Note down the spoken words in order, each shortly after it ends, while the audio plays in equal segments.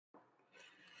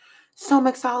So,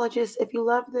 mixologists, if you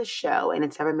love this show and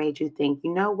it's ever made you think,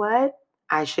 you know what,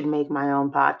 I should make my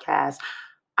own podcast,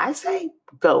 I say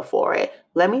go for it.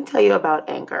 Let me tell you about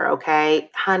Anchor, okay?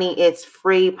 Honey, it's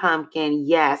free, pumpkin.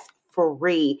 Yes,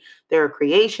 free. There are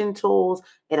creation tools.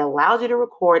 It allows you to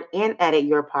record and edit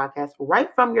your podcast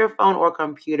right from your phone or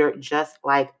computer, just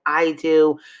like I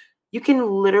do. You can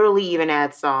literally even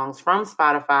add songs from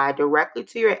Spotify directly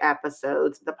to your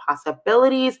episodes. The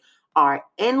possibilities are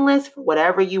endless for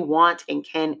whatever you want and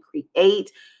can create,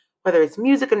 whether it's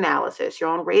music analysis, your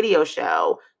own radio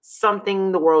show,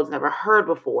 something the world's never heard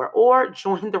before, or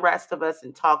join the rest of us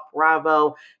and talk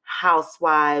Bravo,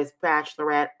 Housewives,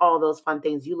 Bachelorette, all those fun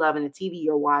things you love in the TV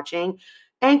you're watching.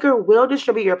 Anchor will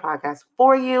distribute your podcast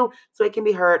for you so it can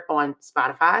be heard on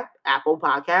Spotify, Apple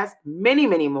Podcasts, many,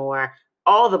 many more.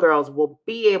 All the girls will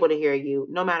be able to hear you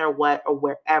no matter what or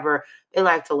wherever they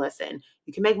like to listen.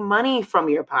 You can make money from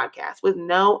your podcast with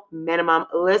no minimum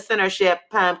listenership,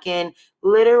 pumpkin.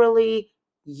 Literally,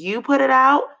 you put it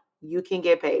out, you can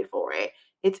get paid for it.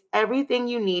 It's everything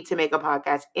you need to make a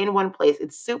podcast in one place.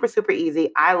 It's super, super easy.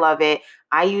 I love it.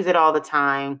 I use it all the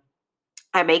time.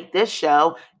 I make this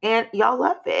show and y'all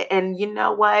love it. And you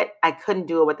know what? I couldn't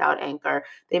do it without Anchor.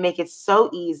 They make it so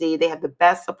easy. They have the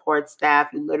best support staff.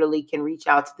 You literally can reach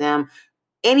out to them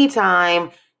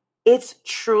anytime. It's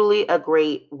truly a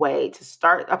great way to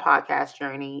start a podcast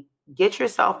journey. Get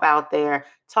yourself out there,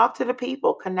 talk to the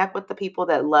people, connect with the people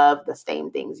that love the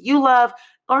same things you love,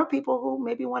 or people who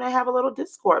maybe want to have a little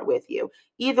discord with you.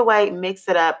 Either way, mix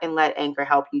it up and let Anchor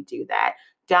help you do that.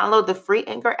 Download the free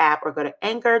Anchor app or go to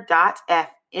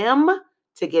anchor.fm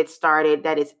to get started.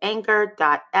 That is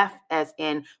anchor.f as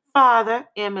in father,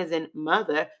 M as in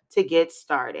mother, to get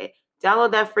started.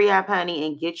 Download that free app, honey,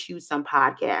 and get you some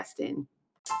podcasting.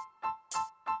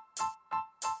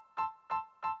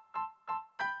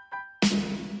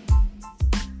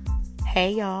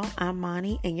 Hey y'all, I'm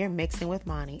Monty and you're mixing with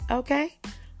Monty, okay?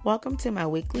 Welcome to my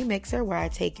weekly mixer where I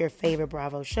take your favorite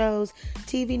Bravo shows,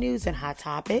 TV news, and hot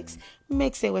topics,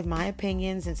 mix it with my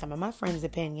opinions and some of my friends'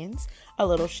 opinions, a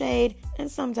little shade,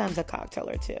 and sometimes a cocktail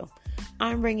or two.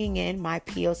 I'm bringing in my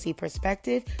POC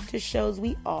perspective to shows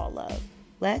we all love.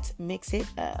 Let's mix it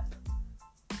up.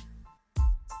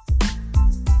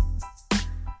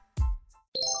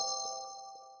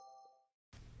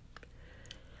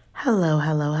 Hello,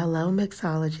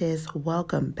 mixologists.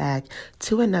 Welcome back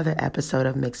to another episode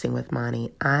of Mixing with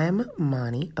Monty. I'm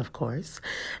Monty, of course,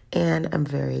 and I'm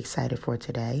very excited for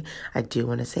today. I do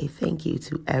want to say thank you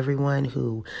to everyone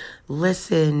who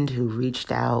listened, who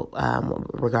reached out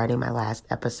regarding my last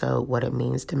episode, what it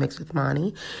means to mix with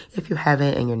Monty. If you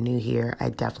haven't and you're new here, I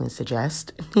definitely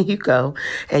suggest you go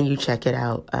and you check it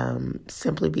out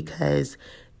simply because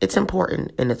it's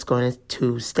important and it's going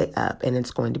to stay up and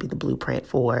it's going to be the blueprint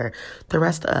for the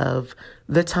rest of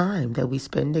the time that we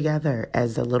spend together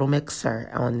as a little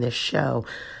mixer on this show.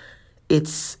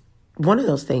 It's one of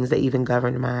those things that even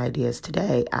governed my ideas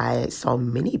today. I saw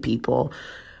many people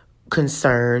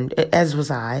concerned, as was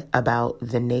I, about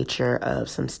the nature of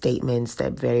some statements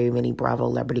that very many Bravo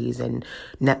celebrities and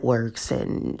networks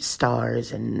and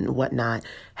stars and whatnot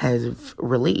have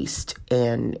released.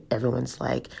 And everyone's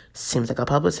like, seems like a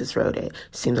publicist wrote it.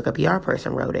 Seems like a PR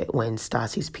person wrote it. When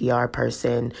Stassi's PR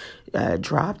person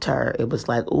dropped her, it was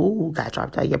like, ooh, got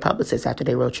dropped out your publicist after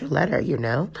they wrote your letter, you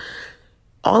know?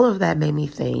 All of that made me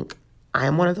think,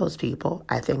 I'm one of those people.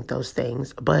 I think those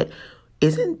things, but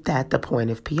isn't that the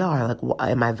point of PR? Like,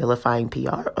 am I vilifying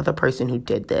PR or the person who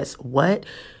did this? What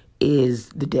is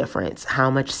the difference?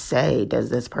 How much say does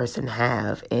this person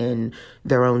have in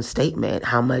their own statement?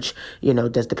 How much,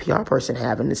 does the PR person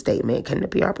have in the statement? Can the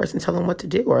PR person tell them what to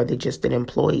do? Or are they just an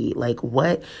employee? Like,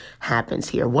 what happens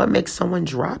here? What makes someone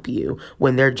drop you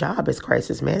when their job is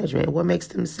crisis management? What makes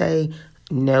them say,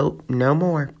 nope, no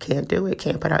more, can't do it,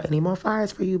 can't put out any more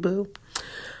fires for you, boo?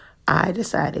 I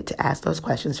decided to ask those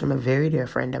questions from a very dear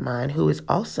friend of mine who is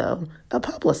also a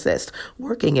publicist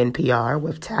working in PR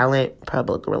with talent,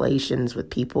 public relations, with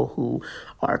people who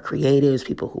are creatives,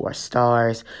 people who are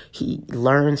stars. He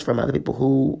learns from other people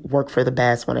who work for the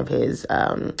best. One of his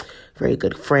very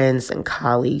good friends and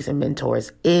colleagues and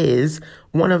mentors is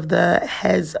one of the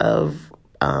heads of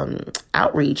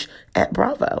outreach at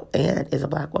Bravo and is a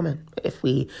Black woman. If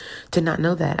we did not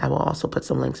know that, I will also put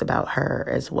some links about her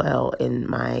as well in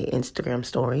my Instagram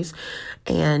stories.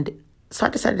 And so I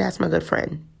decided to ask my good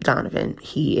friend, Donovan.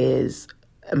 He is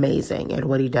amazing at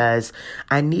what he does.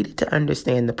 I needed to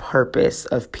understand the purpose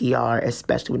of PR,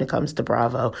 especially when it comes to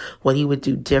Bravo, what he would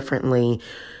do differently,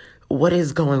 what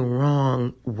is going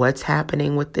wrong? What's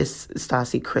happening with this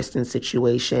Stassi Kristen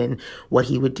situation? What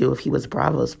he would do if he was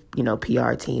Bravo's,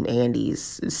 PR team,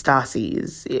 Andy's,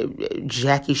 Stassi's,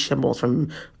 Jackie Schimmels from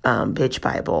Bitch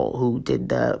Bible, who did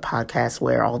the podcast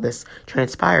where all this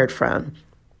transpired from.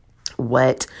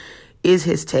 What is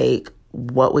his take?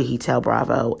 What would he tell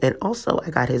Bravo? And also,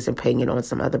 I got his opinion on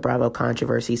some other Bravo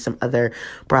controversies, some other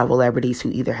Bravo celebrities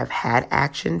who either have had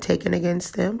action taken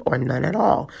against them or none at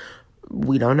all.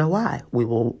 We don't know why. We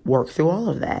will work through all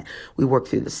of that. We work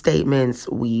through the statements.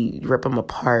 We rip them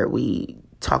apart. We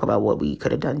talk about what we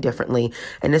could have done differently.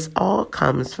 And this all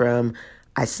comes from,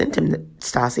 I sent him the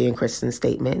Stassi and Kristen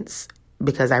statements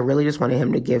because I really just wanted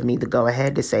him to give me the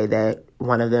go-ahead to say that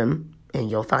one of them,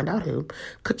 and you'll find out who,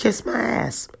 could kiss my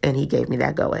ass. And he gave me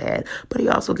that go-ahead. But he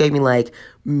also gave me like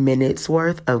minutes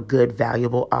worth of good,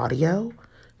 valuable audio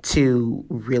to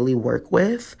really work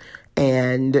with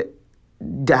and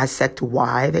dissect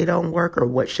why they don't work or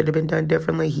what should have been done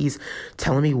differently. He's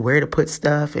telling me where to put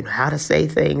stuff and how to say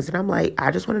things. And I'm like,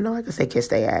 I just want to know I can say kiss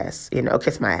their ass,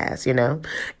 kiss my ass,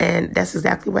 And that's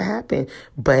exactly what happened.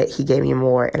 But he gave me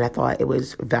more, and I thought it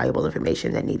was valuable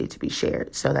information that needed to be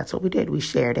shared. So that's what we did. We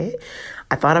shared it.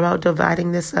 I thought about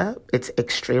dividing this up. It's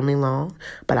extremely long,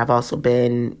 but I've also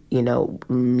been,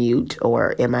 mute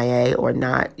or MIA or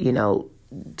not,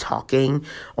 talking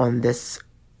on this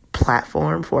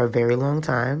platform for a very long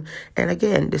time. And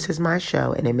again, this is my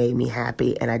show and it made me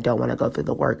happy, and I don't want to go through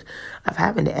the work of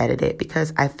having to edit it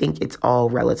because I think it's all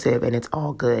relative and it's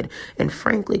all good. And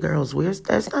frankly, girls,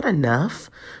 there's not enough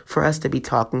for us to be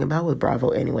talking about with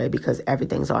Bravo anyway because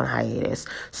everything's on hiatus.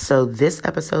 So this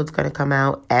episode's going to come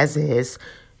out as is.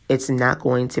 It's not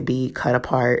going to be cut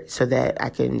apart so that I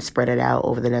can spread it out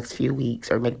over the next few weeks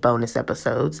or make bonus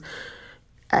episodes.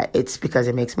 It's because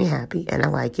it makes me happy and I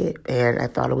like it. And I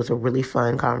thought it was a really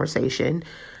fun conversation.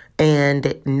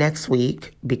 And next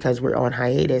week, because we're on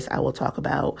hiatus, I will talk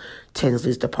about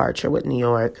Tinsley's departure with New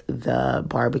York, the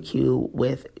barbecue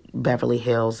with Beverly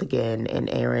Hills again, and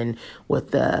Aaron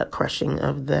with the crushing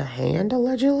of the hand,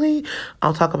 allegedly.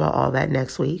 I'll talk about all that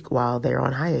next week while they're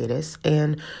on hiatus.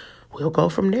 And we'll go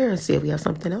from there and see if we have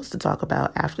something else to talk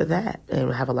about after that. And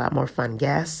we'll have a lot more fun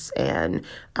guests. And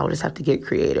I will just have to get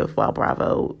creative while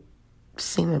Bravo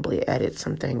seemingly edits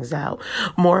some things out.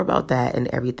 More about that and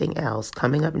everything else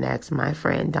coming up next. My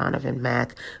friend Donovan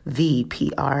Mack, the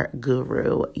PR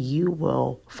guru. You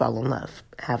will fall in love.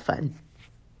 Have fun.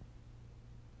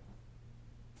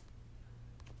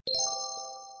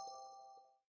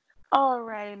 All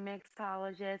right,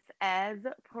 mixologists, as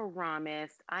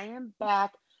promised, I am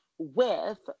back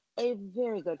with a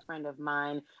very good friend of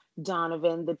mine,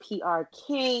 Donovan, the PR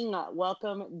king.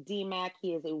 Welcome, D-Mack.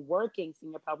 He is a working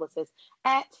senior publicist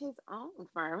at his own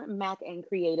firm, Mack and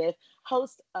Creative,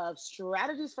 host of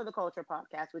Strategies for the Culture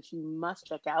podcast, which you must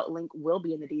check out. Link will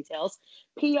be in the details.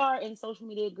 PR and social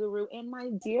media guru, and my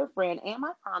dear friend, and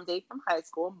my prom date from high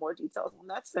school. More details on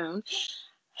that soon.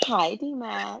 Hi,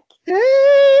 D-Mack.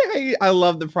 Hey, I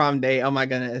love the prom date. Oh my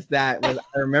goodness. I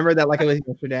remember that like it was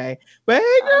yesterday. But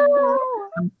hey, girl,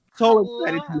 I'm so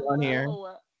excited to be on here.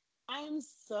 I am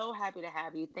so happy to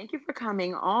have you. Thank you for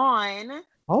coming on.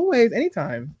 Always,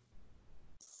 anytime.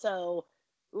 So,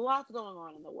 lots going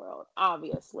on in the world,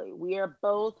 obviously. We are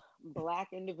both Black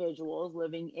individuals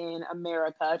living in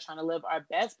America, trying to live our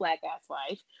best Black ass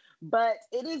life. But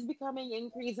it is becoming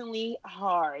increasingly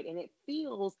hard, and it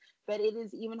feels that it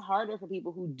is even harder for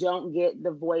people who don't get the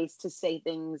voice to say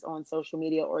things on social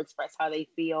media or express how they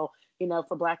feel,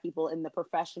 for Black people in the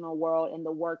professional world, in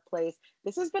the workplace.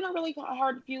 This has been a really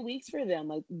hard few weeks for them.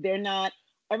 Like,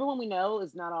 everyone we know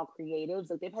is not all creatives.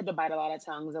 Like, they've had to bite a lot of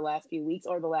tongues the last few weeks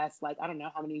or the last, I don't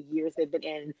know how many years they've been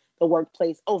in the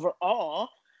workplace overall.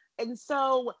 And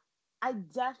so I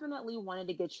definitely wanted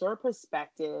to get your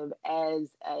perspective as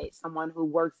someone who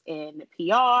works in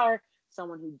PR,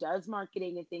 someone who does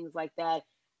marketing and things like that.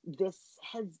 This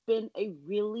has been a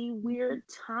really weird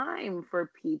time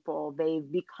for people.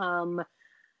 They've become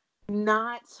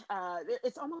not,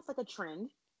 it's almost like a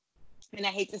trend. And I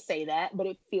hate to say that, but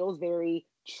it feels very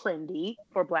trendy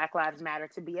for Black Lives Matter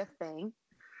to be a thing.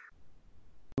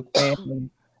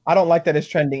 And I don't like that it's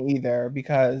trending either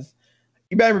because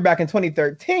you remember back in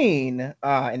 2013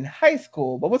 in high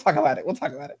school, but we'll talk about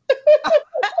it.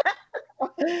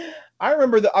 I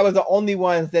remember that I was the only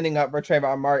one standing up for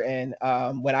Trayvon Martin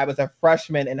when I was a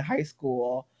freshman in high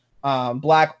school.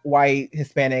 Black, white,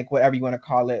 Hispanic, whatever you want to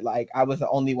call it. Like, I was the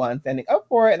only one standing up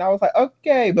for it. And I was like,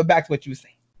 okay, but back to what you were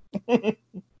saying.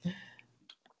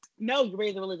 No, you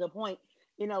raised a really good point.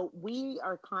 We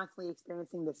are constantly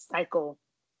experiencing this cycle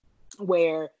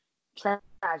where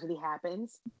tragedy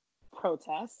happens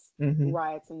protests, Mm-hmm.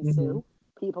 riots Mm-hmm. ensue.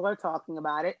 People are talking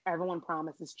about it. Everyone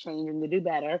promises change and to do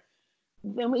better.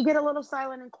 Then we get a little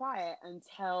silent and quiet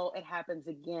until it happens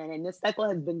again. And this cycle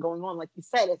has been going on, like you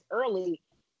said, as early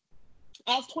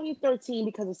as 2013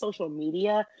 because of social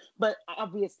media, but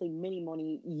obviously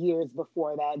many years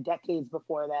before that, decades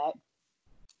before that.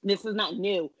 This is not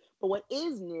new. But what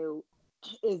is new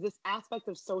is this aspect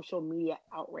of social media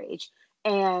outrage.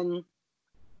 And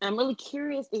I'm really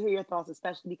curious to hear your thoughts,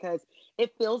 especially because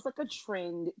it feels like a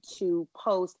trend to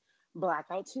post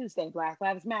Blackout Tuesday, Black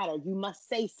Lives Matter. You must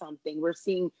say something. We're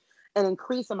seeing an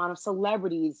increased amount of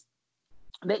celebrities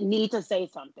that need to say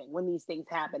something when these things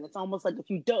happen. It's almost like if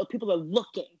you don't, people are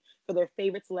looking for their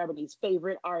favorite celebrities,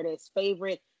 favorite artists,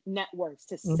 favorite networks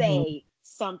to Mm-hmm. say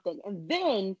something. And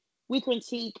then we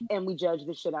critique and we judge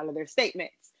the shit out of their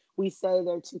statements. We say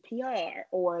they're too PR,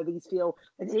 or these feel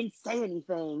that they didn't say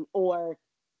anything, or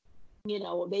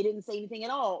they didn't say anything at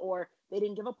all, or they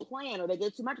didn't give a plan, or they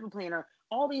gave too much of a plan, or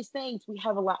all these things. We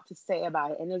have a lot to say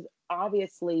about it. And there's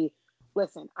obviously,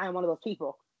 listen, I'm one of those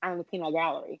people. I'm in the peanut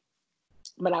gallery.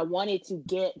 But I wanted to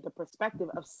get the perspective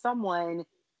of someone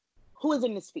who is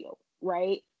in this field,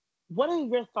 right? What are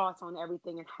your thoughts on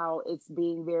everything and how it's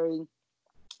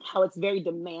very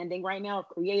demanding right now of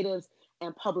creatives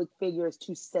and public figures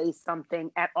to say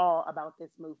something at all about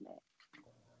this movement?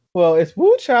 Well, it's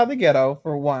Woo Child the Ghetto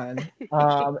for one.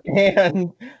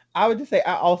 And I would just say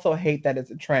I also hate that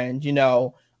it's a trend.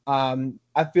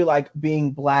 I feel like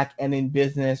being Black and in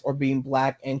business or being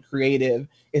Black and creative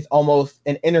is almost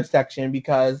an intersection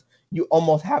because you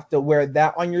almost have to wear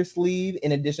that on your sleeve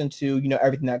in addition to,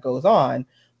 everything that goes on.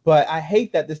 But I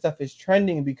hate that this stuff is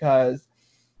trending because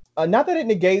not that it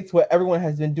negates what everyone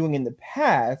has been doing in the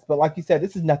past, but like you said,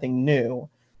 this is nothing new.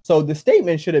 So the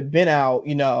statement should have been out,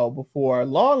 before a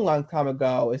long time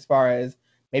ago, as far as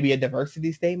maybe a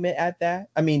diversity statement at that.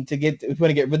 I mean, if you want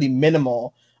to get really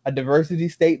minimal, a diversity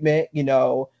statement,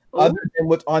 other Ooh. than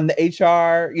what's on the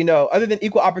HR, other than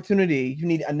equal opportunity, you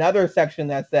need another section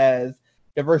that says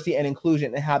diversity and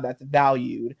inclusion and how that's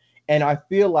valued. And I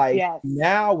feel like Yes.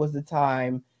 now was the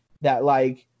time that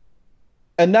like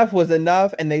enough was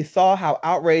enough, and they saw how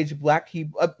outraged Black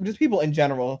people, just people in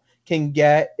general, can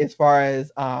get as far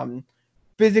as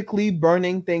physically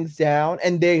burning things down,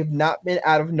 and they've not been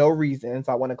out of no reason.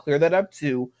 So I want to clear that up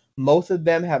too. Most of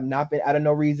them have not been out of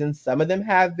no reason. Some of them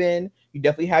have been. You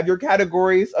definitely have your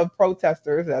categories of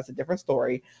protesters. That's a different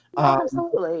story. No, Um,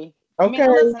 absolutely. I mean, okay.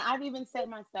 listen, I've even said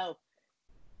myself,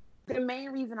 the main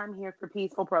reason I'm here for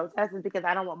peaceful protest is because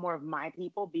I don't want more of my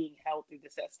people being held through the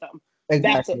system.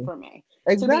 That's it Exactly. for me.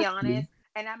 To be Exactly. honest,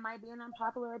 and that might be an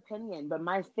unpopular opinion, but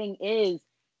my thing is,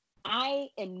 I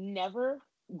am never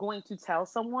going to tell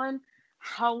someone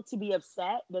how to be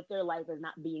upset that their life is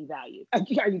not being valued.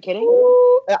 Are you kidding?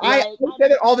 Ooh, Like, I say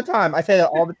that all the time. I say that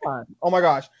all the time. Oh my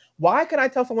gosh. Why can I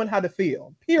tell someone how to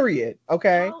feel? Period.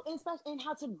 Okay. how, especially, and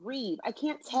how to grieve. I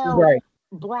can't tell Right.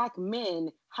 Black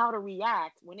men how to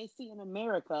react when they see an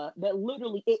America that it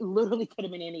literally could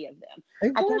have been any of them.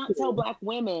 I cannot tell Exactly. Black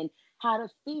women how to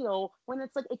feel when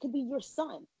it's like it could be your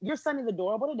son. Your son is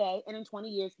adorable today, and in 20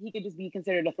 years he could just be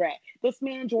considered a threat. This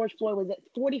man George Floyd was at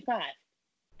 45.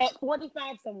 At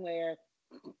 45 somewhere,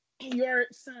 your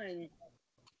son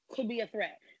could be a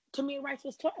threat. Tamir Rice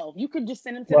was 12. You could just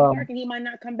send him to the Well, park and he might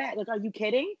not come back. Like, are you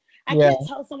kidding? I yeah, can't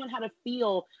tell someone how to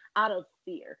feel out of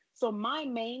fear. So my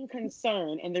main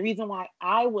concern and the reason why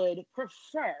I would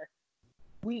prefer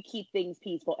we keep things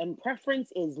peaceful, and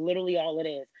preference is literally all it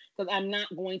is. Because I'm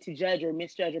not going to judge or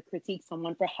misjudge or critique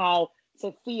someone for how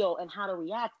to feel and how to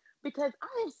react. Because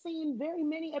I have seen very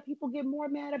many of people get more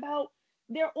mad about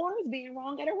their orders being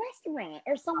wrong at a restaurant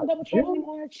or someone double charging yeah, them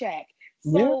on a check.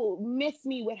 yeah, So miss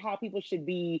me with how people should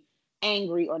be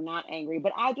angry or not angry.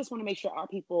 But I just want to make sure our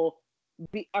people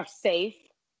are safe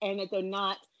and that they're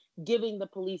not giving the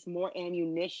police more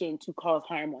ammunition to cause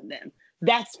harm on them.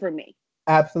 That's for me.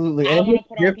 absolutely. I And don't it want hits to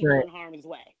put our people different. in harm's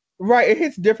way. Right. It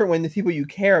hits different when the people you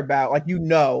care about, like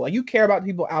like you care about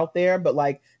people out there, but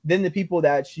like then the people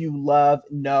that you love,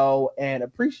 know, and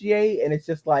appreciate. And it's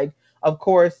just like, of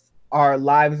course, our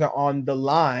lives are on the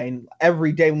line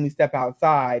every day when we step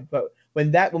outside. But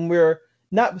when we're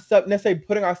not necessarily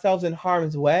putting ourselves in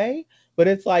harm's way, but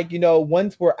it's like,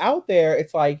 once we're out there,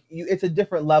 it's like it's a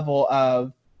different level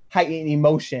of heightened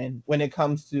emotion when it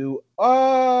comes to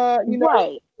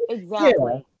Right. yeah,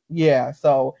 Exactly. yeah.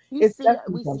 So You it's see,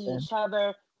 definitely we see something. each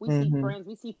other, we see Hmm. friends,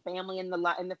 we see family in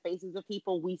the faces of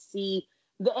people. We see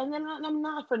and then I'm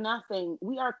not for nothing.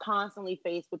 We are constantly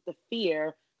faced with the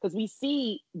fear because we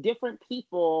see different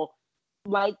people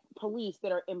like police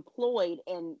that are employed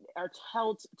and are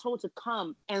told to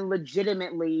come and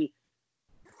legitimately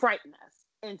frighten us,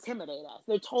 intimidate us.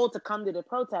 They're told to come to the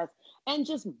protest and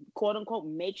just quote unquote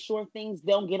make sure things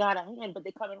don't get out of hand, but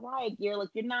they come in riot gear. Like,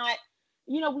 you're not,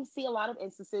 we see a lot of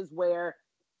instances where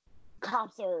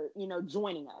cops are,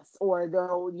 joining us, or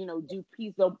they'll,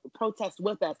 they'll protest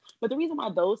with us. But the reason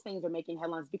why those things are making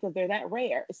headlines is because they're that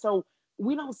rare. So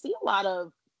we don't see a lot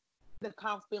of the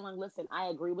cops feeling, listen, I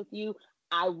agree with you.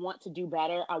 I want to do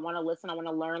better. I want to listen. I want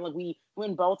to learn. Like, we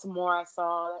in Baltimore, I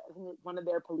saw one of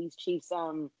their police chiefs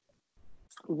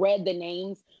read the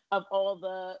names of all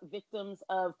the victims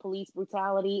of police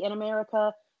brutality in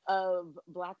America, of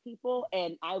Black people,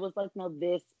 and I was like, no,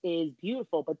 this is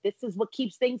beautiful, but this is what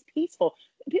keeps things peaceful.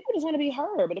 People just want to be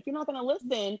heard, but if you're not going to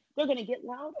listen, they're going to get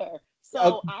louder.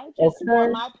 So I just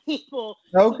want my people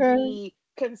to be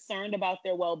concerned about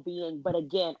their well-being. But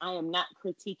again, I am not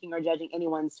critiquing or judging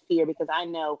anyone's fear, because I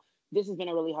know this has been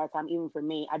a really hard time, even for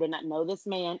me. I did not know this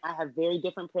man. I have very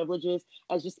different privileges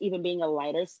as just even being a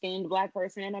lighter-skinned Black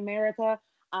person in America.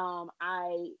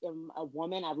 I am a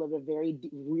woman. I've lived a very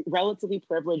relatively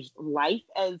privileged life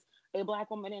as a Black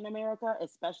woman in America,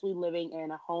 especially living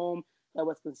in a home that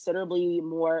was considerably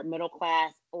more middle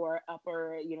class or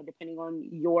upper, depending on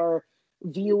your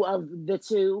view of the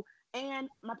two. And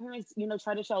my parents,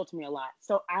 tried to shelter me a lot.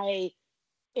 So if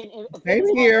it was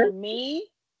hard for me,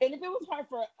 and if it was hard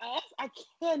for us, I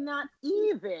cannot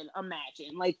even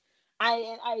imagine. Like,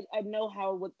 I know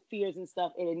what fears and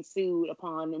stuff it ensued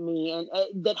upon me, and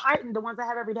that heightened the ones I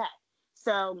have every day.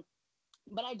 So,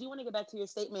 but I do want to get back to your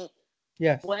statement.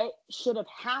 Yes. What should have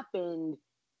happened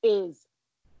is,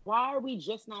 why are we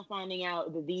just not finding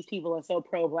out that these people are so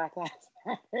pro Black Lives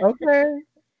Matter? Okay.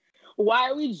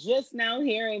 Why are we just now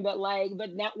hearing that, like, the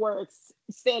networks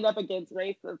stand up against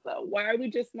racism? Why are we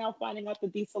just now finding out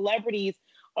that these celebrities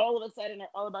all of a sudden are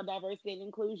all about diversity and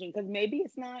inclusion? Because maybe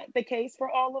it's not the case for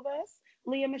all of us.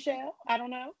 Leah Michelle, I don't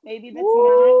know. Maybe that's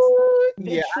not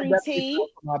the true tea.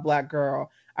 My Black girl,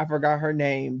 I forgot her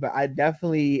name, but I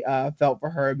definitely felt for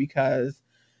her, because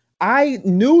I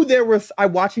knew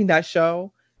watching that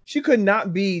show, she could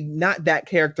not be not that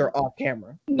character off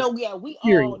camera. No, yeah, we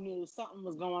all knew something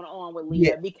was going on with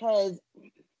Leah, because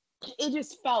it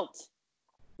just felt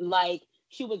like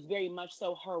she was very much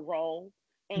so her role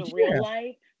in real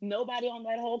life. Nobody on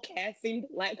that whole cast seemed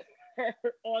like her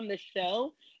on the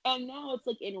show. And now it's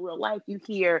like, in real life,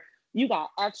 you got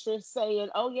extras saying,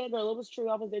 oh yeah, girl, it was true,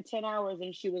 I was there 10 hours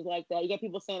and she was like that. You got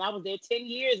people saying I was there 10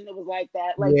 years and it was like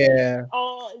that. Like,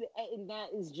 and that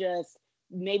is just,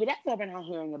 maybe that's why we're not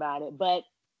hearing about it. But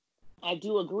I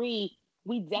do agree,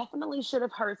 we definitely should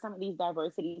have heard some of these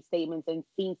diversity statements and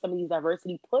seen some of these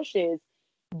diversity pushes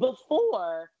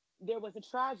before there was a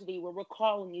tragedy where we're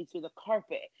calling you to the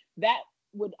carpet. That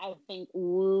would, I think,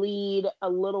 lead a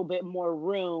little bit more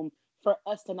room for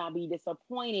us to not be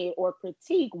disappointed or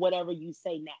critique whatever you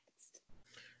say next.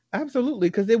 Absolutely,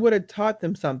 because it would have taught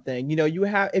them something.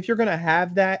 If you're gonna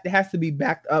have that, it has to be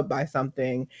backed up by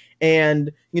something.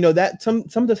 And that some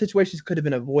of the situations could have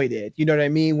been avoided. You know what I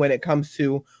mean? When it comes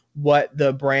to what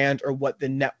the brand or what the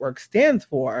network stands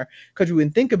for. Because when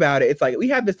you think about it, it's like, we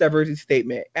have this diversity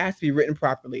statement. It has to be written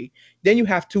properly. Then you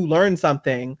have to learn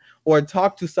something or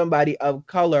talk to somebody of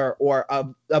color or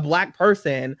a Black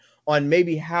person on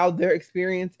maybe how their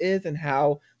experience is and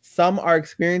how some are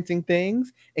experiencing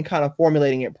things, and kind of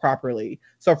formulating it properly.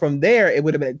 So from there, it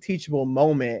would have been a teachable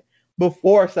moment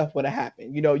before stuff would have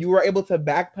happened. You were able to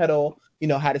backpedal,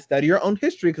 how to study your own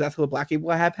history, because that's what Black people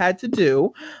have had to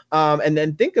do. And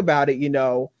then think about it,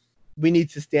 we need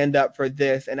to stand up for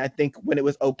this. And I think when it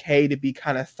was okay to be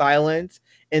kind of silent,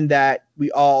 in that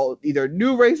we all either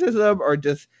knew racism or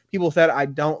just people said, I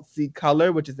don't see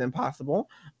color, which is impossible.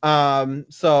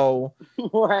 So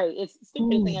right, it's the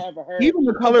stupidest thing I ever heard. Even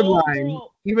the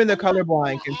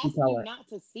colorblind can see color. Not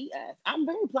to see us. I'm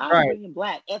very proud of being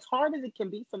Black. As hard as it can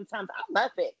be sometimes, I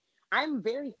love it. I'm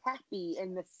very happy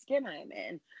in the skin I'm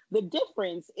in. The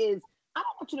difference is, I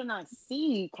don't want you to not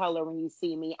see color when you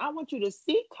see me. I want you to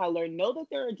see color, know that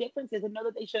there are differences, and know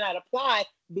that they should not apply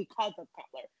because of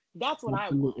color. That's what I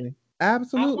want.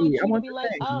 Absolutely. I want you to be like,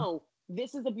 oh,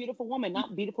 this is a beautiful woman,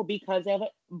 not beautiful because of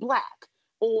Black.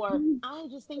 Or I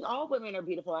just think all women are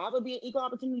beautiful. I would be an equal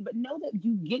opportunity, but know that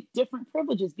you get different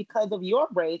privileges because of your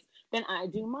race than I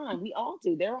do mine. We all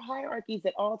do. There are hierarchies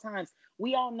at all times.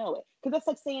 We all know it. Because that's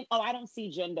like saying, oh, I don't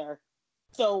see gender,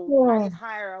 so I just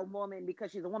hire a woman because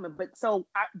she's a woman. But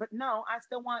no, I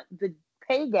still want the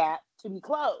pay gap to be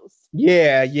closed.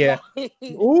 Yeah.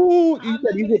 Ooh,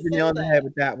 you hit the nail on the head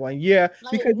with that one. Yeah,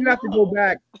 because you have to go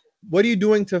back. What are you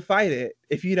doing to fight it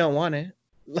if you don't want it?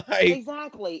 Like,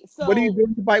 Exactly. what are you So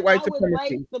doing to fight white I would like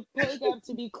supremacy? the pay gap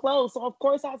to be close. So of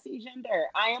course I see gender.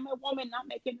 I am a woman not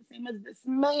making the same as this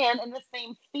man in the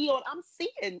same field. I'm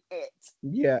seeing it.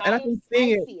 Yeah, and I think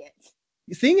seeing I it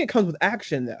see it. comes with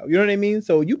action though. You know what I mean?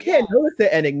 So you can't Yes. notice it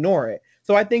and ignore it.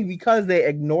 So I think because they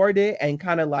ignored it and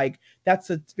kind of like that's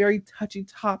a very touchy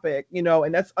topic,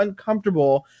 and that's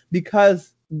uncomfortable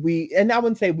because and I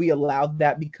wouldn't say we allowed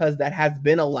that because that has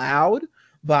been allowed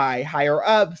by higher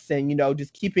ups and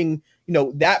just keeping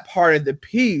that part of the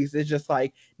piece is just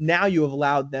like now you have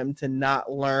allowed them to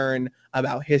not learn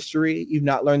about history. You've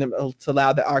not learned them to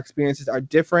allow that our experiences are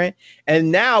different.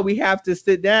 And now we have to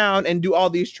sit down and do all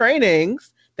these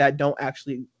trainings that don't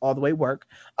actually all the way work.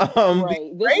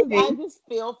 Right. I Trainings, just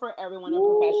feel for everyone in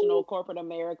professional corporate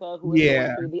America who is going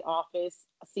yeah, through The Office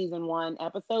season 1,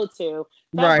 episode 2,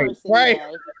 right, Diversity right.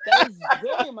 Day. That is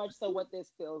very much so what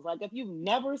this feels like. If you've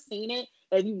never seen it,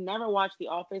 if you've never watched The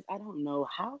Office, I don't know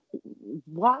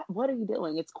what are you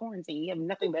doing? It's quarantine. You have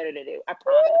nothing better to do. I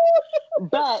promise.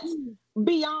 But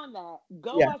beyond that,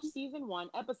 go Yeah, watch season 1,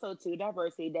 episode 2,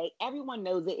 Diversity Day. Everyone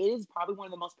knows it. It is probably one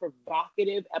of the most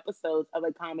provocative episodes of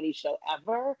a comedy show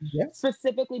ever, yeah.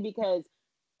 specifically because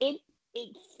it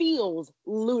it feels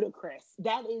ludicrous.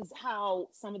 That is how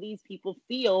some of these people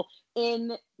feel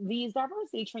in these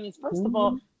diversity trainings. First of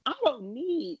all, Mhm. I don't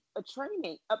need a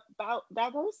training about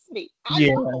diversity. I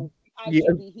Yeah, know I yeah.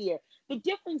 should be here. The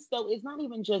difference, though, is not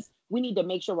even just we need to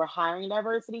make sure we're hiring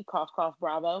diversity. Cough, cough,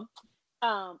 bravo.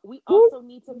 We Woo. also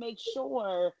need to make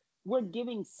sure we're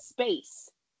giving space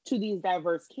to these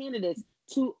diverse candidates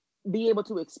to be able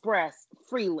to express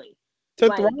freely. To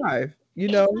Like, thrive,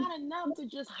 it's not enough to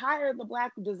just hire the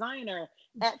black designer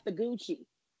at the Gucci.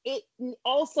 It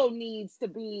also needs to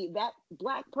be that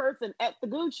black person at the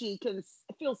Gucci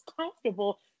feels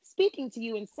comfortable speaking to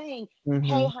you and saying,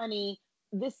 "Hey, Mhm. honey,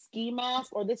 this ski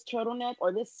mask or this turtleneck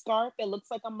or this scarf that looks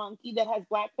like a monkey that has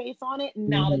blackface on it,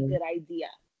 not a Mhm. good idea.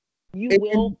 You And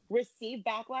will receive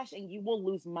backlash and you will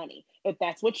lose money. If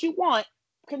that's what you want,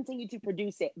 continue to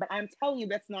produce it. But I'm telling you,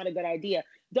 that's not a good idea.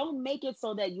 Don't make it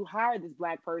so that you hire this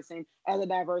black person as a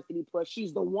diversity push.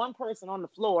 She's the one person on the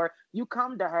floor. You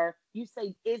come to her, you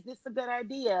say, "Is this a good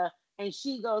idea?" And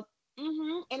she goes,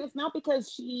 "Mm-hmm." And it's not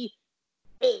because she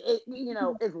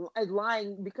is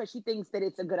lying because she thinks that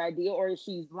it's a good idea, or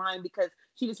she's lying because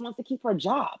she just wants to keep her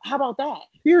job. How about that?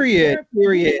 period, We just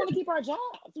period. want to keep our jobs.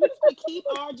 We just want to keep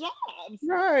our jobs.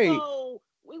 Right. So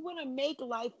we want to make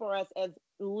life for us as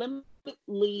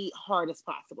limitedly hard as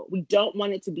possible. We don't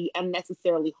want it to be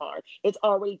unnecessarily hard. It's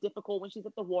already difficult when she's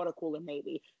at the water cooler,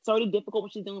 maybe. It's already difficult when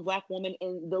she's doing Black woman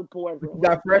in the boardroom or Got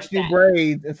something fresh like new that.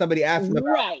 braids and somebody asked him about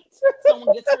Right.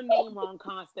 Someone gets her name wrong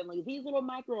constantly. These little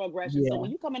microaggressions. So yeah.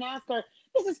 when you come and ask her,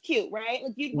 "This is cute, right?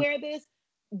 Like, you'd wear this."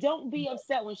 Don't be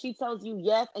upset when she tells you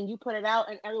yes and you put it out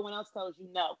and everyone else tells you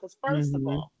no. Because first of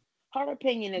Mhm. all, her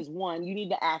opinion is one. You need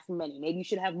to ask many. Maybe you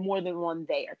should have more than one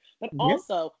there. But Yeah.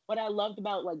 also, what I loved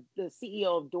about like the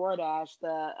CEO of DoorDash,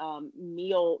 the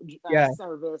meal Yeah.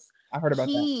 service, I heard about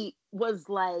that. he was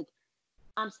like,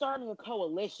 "I'm starting a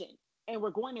coalition, and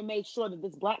we're going to make sure that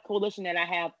this black coalition that I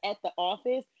have at the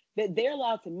office, that they're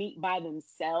allowed to meet by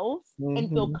themselves and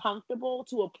feel Mhm. comfortable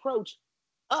to approach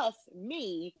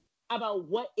me, about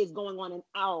what is going on in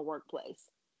our workplace,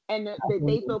 and that they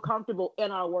Absolutely. feel comfortable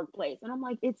in our workplace." And I'm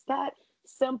like, it's that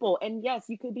simple. And yes,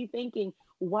 you could be thinking,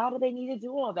 why do they need to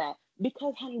do all that?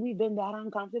 Because, honey, we've been that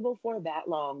uncomfortable for that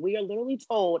long. We are literally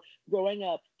told growing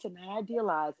up to not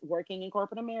idealize working in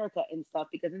corporate America and stuff,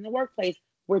 because in the workplace,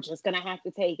 we're just going to have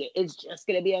to take it. It's just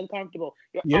going to be uncomfortable.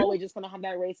 You're Yeah. always just going to have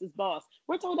that racist boss.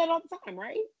 We're told that all the time,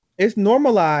 right? It's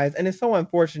normalized and it's so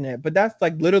unfortunate, but that's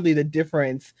like literally the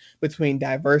difference between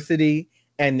diversity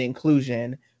and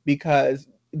inclusion because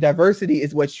diversity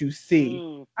is what you see.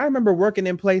 Mm. I remember working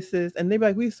in places and they'd be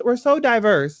like, we're so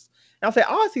diverse. And I'll say,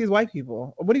 all I see is white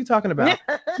people. What are you talking about?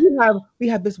 We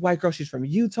have this white girl, she's from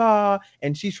Utah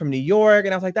and she's from New York.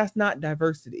 And I was like, that's not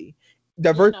diversity.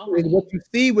 Yeah, Diversity no, is what honey. you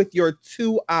see with your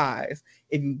two eyes.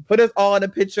 If you put us all in a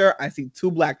picture, I see two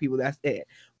black people. That's it.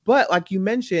 But like you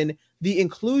mentioned, the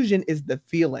inclusion is the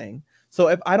feeling. So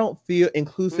if I don't feel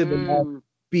inclusive enough, Mm.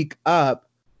 speak up,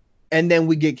 and then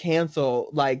we get canceled,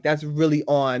 like that's really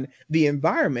on the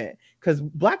environment because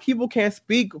black people can't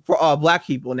speak for all black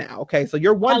people now. Okay, so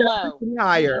you're one Hello. diversity Many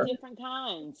higher. different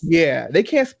kinds. Yeah, they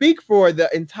can't speak for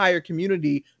the entire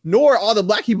community, nor all the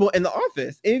black people in the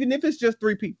office, even if it's just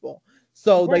three people.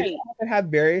 So they Right. all have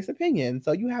various opinions.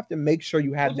 So you have to make sure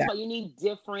you have Which is that. why you need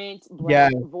different Yeah.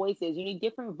 Black voices. You need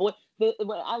different voice.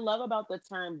 What I love about the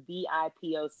term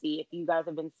BIPOC, if you guys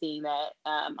have been seeing that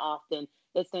often,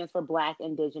 it stands for Black,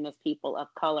 Indigenous, People of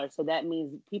Color. So that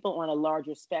means people on a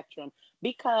larger spectrum.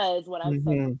 Because what I've said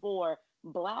Mm-hmm. before,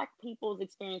 Black people's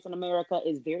experience in America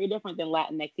is very different than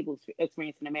Latinx people's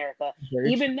experience in America, Very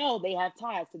true. even though they have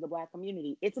ties to the Black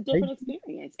community. It's a They- different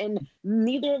experience, and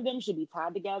neither of them should be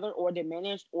tied together or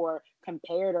diminished or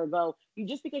compared or go. You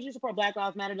just because you support Black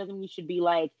Lives Matter doesn't mean you should be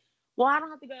like, well, I don't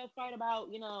have to go fight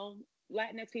about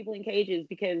Latinx people in cages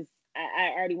because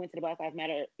I already went to the Black Lives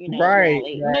Matter Right,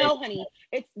 rally. right. No, honey,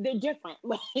 they're different.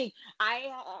 Like I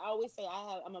always say,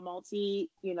 I'm a multi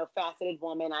faceted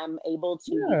woman. I'm able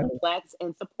to be Yeah. complex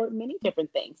and support many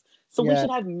different things. So we Yeah.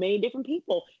 should have many different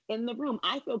people in the room.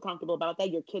 I feel comfortable about that.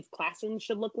 Your kids' classrooms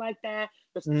should look like that.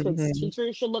 Your kids' Mm-hmm.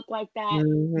 teachers should look like that. You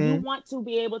Mm-hmm. want to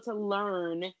be able to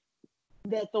learn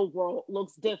that the world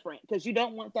looks different because you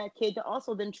don't want that kid to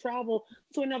also then travel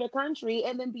to another country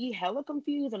and then be hella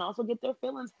confused and also get their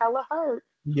feelings hella hurt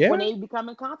when Yeah. they become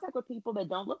in contact with people that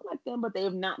don't look like them, but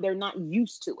they're not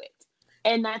used to it.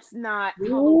 And that's not how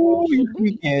the Ooh, world you should be.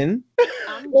 speaking.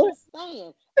 I'm just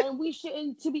saying. And we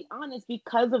shouldn't, to be honest,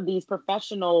 because of these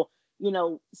professional,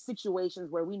 situations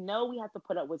where we know we have to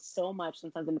put up with so much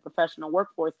sometimes in the professional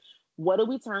workforce. What do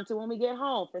we turn to when we get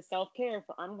home for self-care,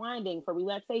 for unwinding, for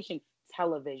relaxation?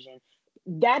 Television.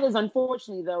 That is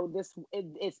unfortunately, though,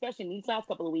 especially in these last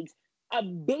couple of weeks, a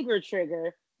bigger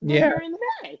trigger than Yeah, during the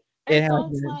day. it And has so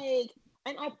it's been. like,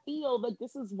 and I feel like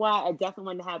this is why I definitely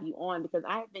wanted to have you on because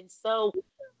I have been so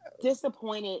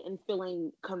disappointed and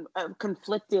feeling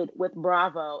conflicted with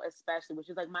Bravo, especially, which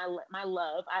is like my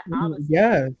love. I obviously watched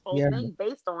Yes, this whole yes. thing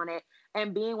based on it,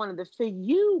 and being one of the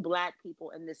few Black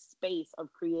people in this space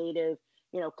of creative,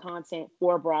 content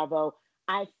for Bravo,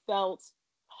 I felt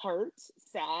hurt,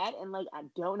 sad, and like I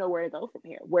don't know where to go from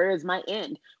here. Where is my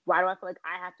end? Why do I feel like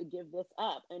I have to give this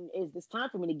up? And is this time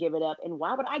for me to give it up? And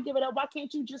why would I give it up? Why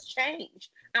can't you just change?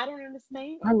 I don't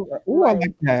understand. I Like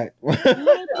like that. I things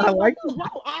like like those. Why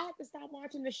do I have to stop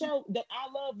watching the show that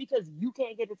I love because you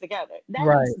can't get it together? That makes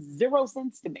right. zero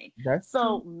sense to me. That's true.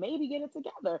 So maybe get it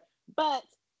together. But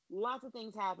lots of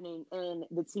things happening in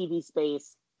the TV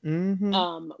space.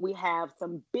 Mm-hmm. We have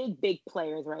some big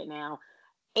players right now.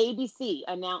 ABC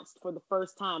announced for the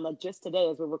first time, like just today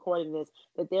as we're recording this,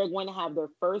 that they're going to have their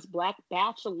first Black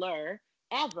Bachelor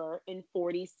ever in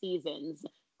 40 seasons.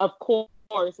 Of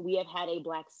course, we have had a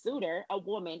Black suitor, a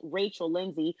woman, Rachel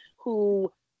Lindsay, who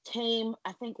came,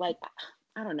 I think, like,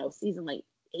 I don't know, season like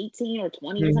 18 or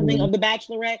 20 or something Mm-hmm. of The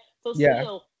Bachelorette. So Yeah.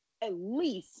 still at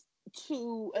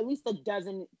least a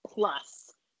dozen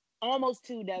plus, almost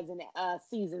 2 dozen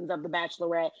seasons of The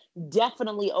Bachelorette,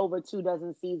 definitely over 2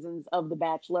 dozen seasons of The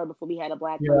Bachelor before we had a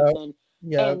Black Yeah. person.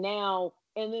 Yeah.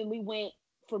 And then we went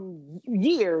from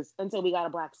years until we got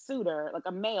a Black suitor, like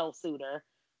a male suitor.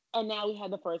 And now we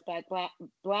had the first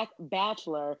black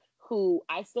Bachelor, who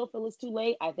I still feel is too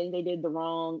late. I think they did the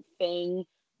wrong thing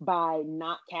by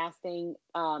not casting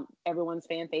everyone's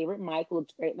fan favorite Mike, who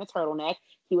looked great in the turtleneck.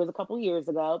 He was a couple years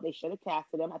ago. They should have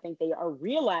casted him. I think they are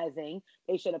realizing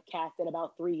they should have casted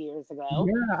about 3 years ago.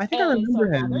 Yeah. I think I And so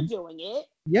remember now they're him. doing it,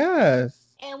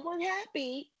 Yes. and we're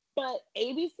happy. But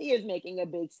ABC is making a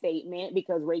big statement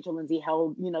because Rachel Lindsay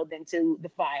held, them to the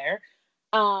fire.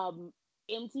 Um,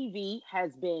 MTV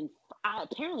has been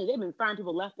apparently they've been firing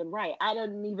people left and right.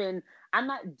 I'm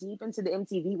not deep into the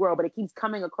MTV world, but it keeps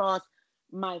coming across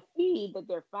my feed that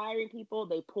they're firing people.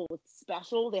 They pulled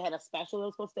special. They had a special that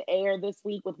was supposed to air this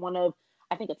week with one of,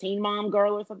 I think, a Teen Mom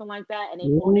girl or something like that, and they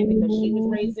pulled it because she was Ooh.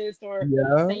 racist or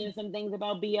Yeah. saying some things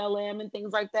about BLM and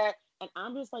things like that. And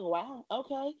I'm just like, wow,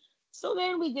 okay. So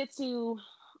then we get to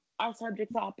our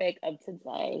subject topic of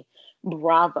today,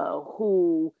 Bravo,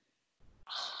 who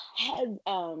has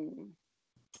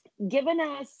given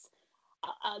us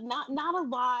not a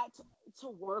lot to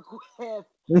work with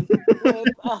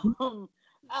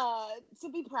to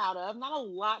be proud of. Not a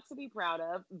lot to be proud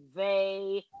of.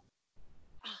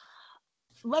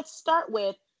 Let's start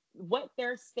with what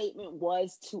their statement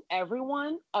was to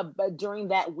everyone during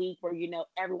that week where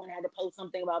everyone had to post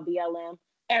something about BLM.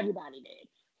 Everybody did,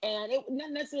 and it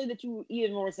not necessarily that you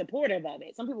even were supportive of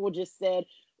it. Some people just said,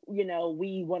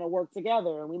 we want to work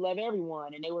together and we love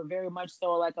everyone, and they were very much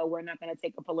so like, oh, we're not going to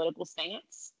take a political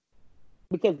stance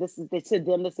because to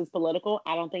them this is political.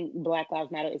 I don't think Black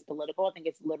Lives Matter is political. I think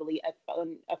it's literally a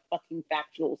fucking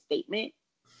factual statement.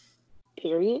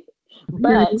 Period.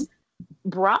 But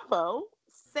Bravo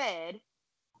said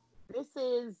this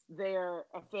is their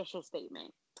official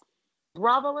statement.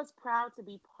 Bravo is proud to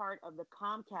be part of the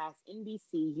Comcast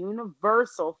NBC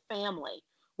Universal family,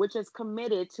 which is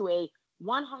committed to a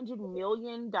 $100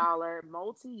 million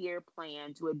multi-year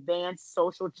plan to advance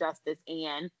social justice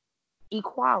and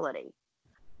equality.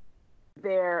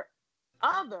 Their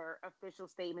other official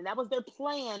statement, that was their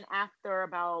plan after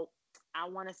about, I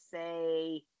want to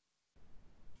say,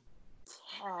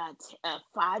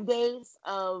 5 days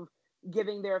of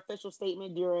giving their official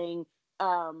statement during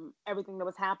everything that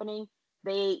was happening.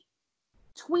 They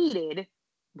tweeted,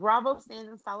 Bravo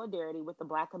stands in solidarity with the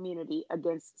Black community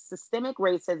against systemic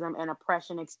racism and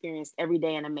oppression experienced every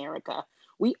day in America.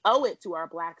 We owe it to our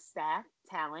Black staff,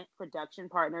 talent, production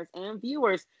partners, and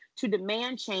viewers to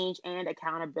demand change and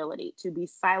accountability. To be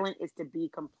silent is to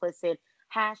be complicit.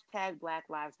 Hashtag Black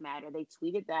Lives Matter. They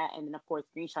tweeted that and then, of course,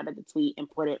 screenshotted the tweet and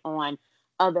put it on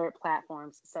other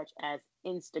platforms such as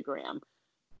Instagram.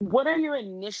 What are your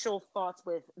initial thoughts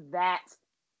with that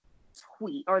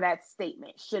tweet or that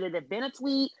statement? Should it have been a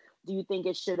tweet? Do you think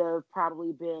it should have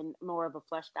probably been more of a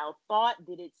fleshed out thought?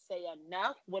 Did it say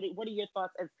enough? What are your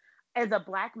thoughts as a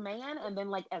Black man and then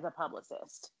like as a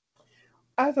publicist?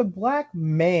 As a Black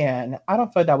man, I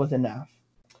don't feel like that was enough.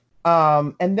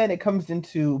 And then it comes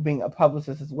into being a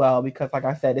publicist as well, because like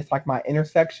I said, it's like my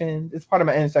intersection. It's part of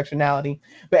my intersectionality.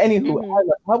 But anywho, Mm-hmm. as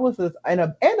a publicist and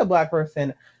a Black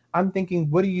person, I'm thinking,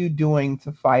 what are you doing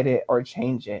to fight it or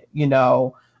change it?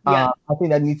 Yep. I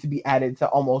think that needs to be added to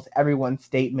almost everyone's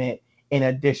statement. In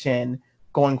addition,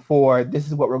 going forward, this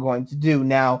is what we're going to do.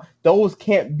 Now, those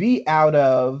can't be out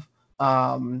of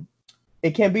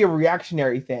it can't be a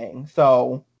reactionary thing.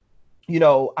 So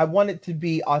I want it to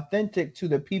be authentic to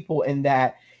the people in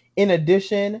that, in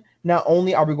addition, not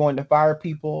only are we going to fire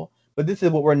people, but this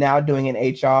is what we're now doing in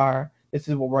HR. This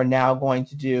is what we're now going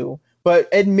to do. But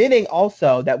admitting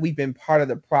also that we've been part of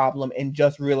the problem and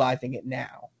just realizing it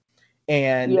now.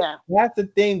 And Yeah. that's the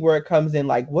thing where it comes in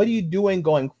like, what are you doing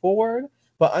going forward?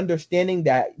 But understanding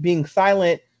that being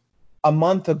silent a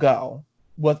month ago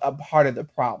was a part of the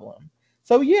problem.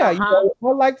 So yeah, Uh-huh.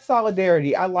 I like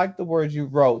solidarity. I like the words you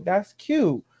wrote. That's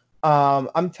cute.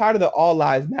 I'm tired of the all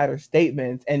lives matter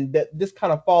statements, and this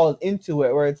kind of falls into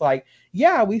it where it's like,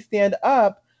 yeah, we stand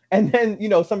up, and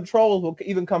then some trolls will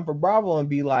even come for Bravo and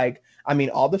be like, I mean,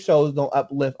 all the shows don't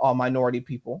uplift all minority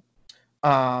people.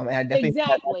 And I definitely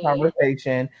had that Exactly.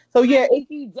 conversation. So I yeah, think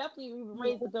you definitely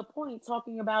raised a good point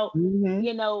talking about, mm-hmm,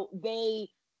 they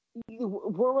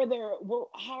where were there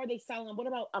how are they selling, what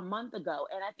about a month ago?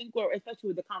 And I think we're, especially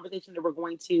with the conversation that we're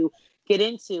going to get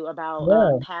into about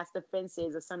yeah, past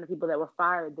offenses of some of the people that were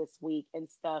fired this week and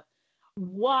stuff,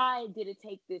 why did it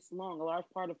take this long? A large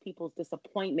part of people's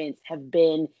disappointments have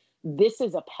been, this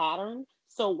is a pattern.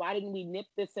 So why didn't we nip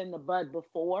this in the bud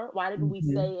before? Why didn't we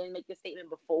mm-hmm, say and make the statement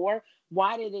before?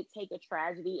 Why did it take a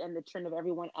tragedy and the trend of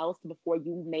everyone else before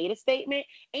you made a statement?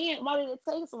 And why did it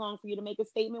take so long for you to make a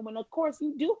statement when, of course,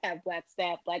 you do have Black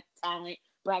staff, Black talent,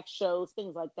 Black shows,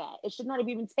 things like that? It should not have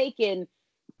even taken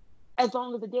as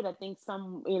long as it did. I think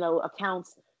some,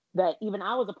 accounts that even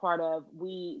I was a part of,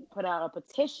 we put out a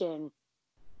petition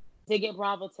to get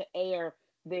Bravo to air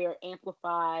their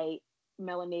Amplify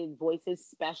Melanated Voices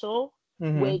special,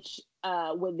 mm-hmm. which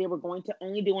when they were going to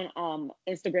only do on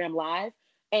Instagram Live,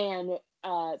 and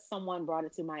someone brought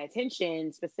it to my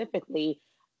attention specifically,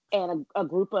 and a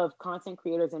group of content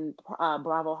creators and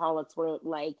Bravo holics were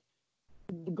like,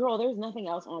 "Girl, there's nothing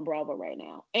else on Bravo right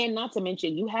now," and not to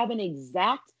mention you have an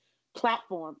exact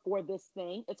platform for this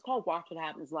thing. It's called Watch What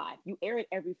Happens Live. You air it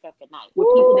every fucking night with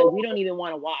people that we don't even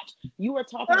want to watch. You are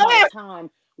talking about a time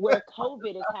where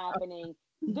COVID is happening.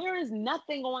 There is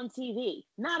nothing on TV,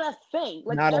 not a thing.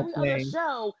 Like Not a every other thing.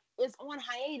 show is on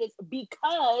hiatus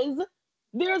because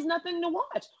there's nothing to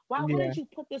watch. Why Yeah. wouldn't you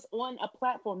put this on a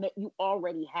platform that you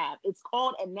already have? It's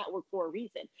called a network for a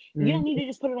reason. You don't Mm-hmm. need to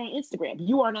just put it on Instagram.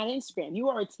 You are not Instagram. You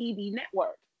are a TV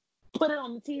network. Put it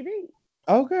on the TV.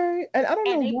 Okay, and I don't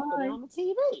And know they put it why. on the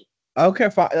TV. Okay,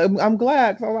 fine. I'm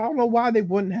glad. 'Cause I don't know why they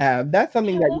wouldn't have. That's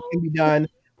something that Hello? can be done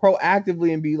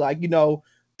proactively and be like,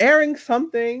 airing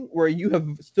something where you have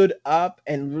stood up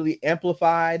and really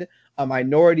amplified a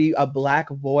minority, a Black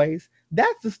voice.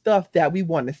 That's the stuff that we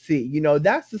want to see.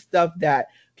 That's the stuff that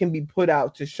can be put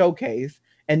out to showcase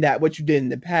and that what you did in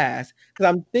the past. Because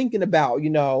I'm thinking about,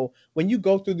 when you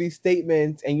go through these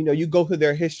statements and you go through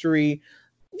their history,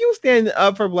 you standing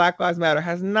up for Black Lives Matter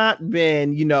has not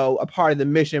been, a part of the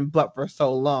mission, but for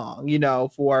so long,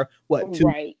 for what, 2 years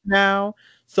Right. now?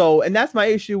 So, and that's my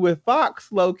issue with Fox,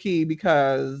 low key,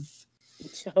 because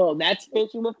So that's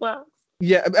fishy with Fox.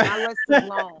 Yeah, My list is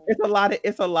long.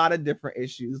 it's a lot of different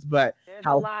issues, but There's a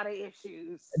how lot of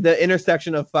issues. the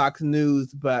intersection of Fox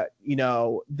News, but you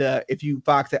know, the if you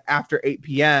Fox it after 8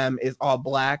 p.m. is all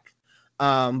black.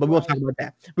 But we won't talk Right. about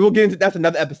that. We will get into that's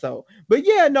another episode. But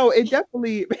yeah, no, it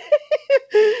definitely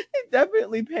it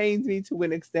definitely pains me to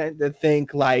an extent to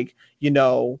think like, you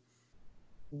know,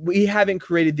 we haven't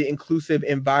created the inclusive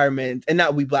environment, and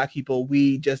not we black people,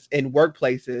 we just in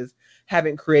workplaces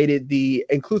haven't created the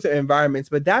inclusive environments,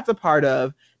 but that's a part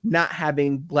of not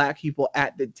having black people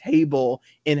at the table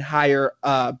in higher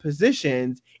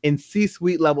positions, in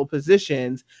C-suite level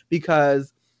positions,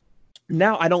 because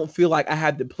now I don't feel like I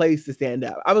have the place to stand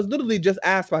up. I was literally just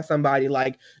asked by somebody,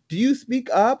 like, do you speak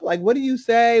up? Like, what do you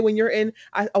say when you're in?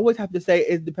 I always have to say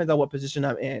it depends on what position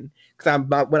I'm in. Because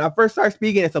when I first start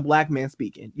speaking, it's a black man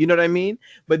speaking. You know what I mean?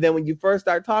 But then when you first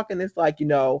start talking, it's like, you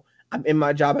know, I'm in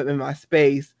my job, I'm in my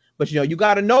space. But you know, you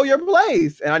got to know your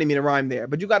place. And I didn't mean to rhyme there,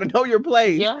 but you got to know your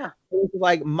place. Yeah. It's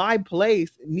like my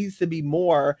place needs to be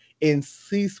more in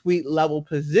C-suite level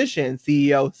positions,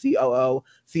 CEO, COO,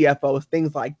 CFOs,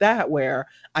 things like that, where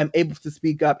I'm able to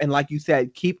speak up and, like you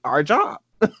said, keep our job.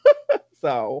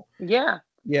 So, Yeah.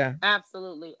 yeah.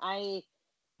 Absolutely. I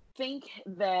think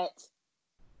that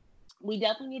we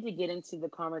definitely need to get into the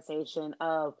conversation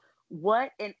of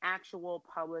what an actual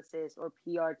publicist or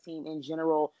PR team in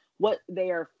general, what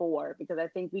they are for, because I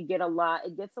think it gets a lot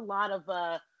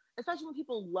of especially when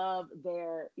people love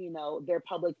their, their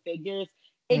public figures,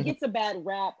 it Mhm. gets a bad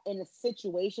rap in a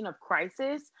situation of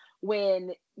crisis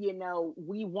when,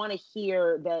 we want to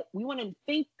hear that, we want to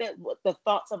think that what the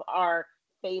thoughts of our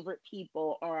favorite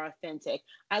people are authentic.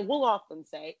 I will often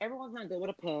say everyone's not good with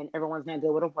a pen, everyone's not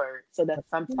good with a word. So that's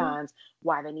sometimes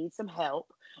why they need some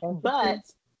help. But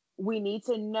we need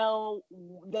to know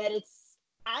that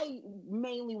I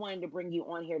mainly wanted to bring you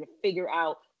on here to figure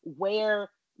out where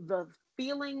the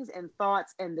feelings and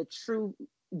thoughts and the true,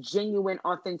 genuine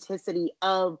authenticity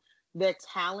of the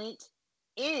talent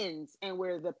ends and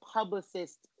where the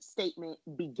publicist statement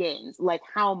begins. Like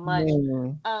how much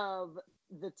of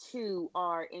the two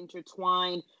are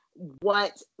intertwined.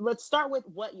 Let's start with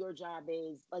what your job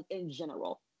is, like in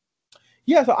general.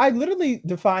 Yeah, so I literally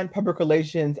define public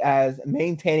relations as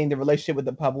maintaining the relationship with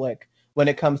the public when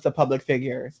it comes to public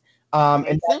figures. And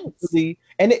Makes that's sense. really,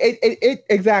 and it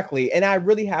exactly. And I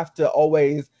really have to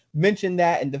always mention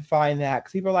that and define that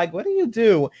because people are like, what do you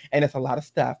do? And it's a lot of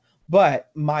stuff. But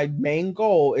my main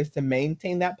goal is to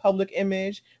maintain that public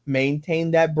image,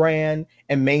 maintain that brand,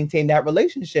 and maintain that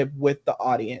relationship with the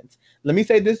audience. Let me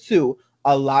say this too.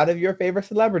 A lot of your favorite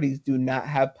celebrities do not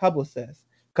have publicists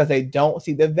because they don't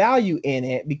see the value in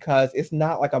it because it's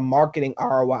not like a marketing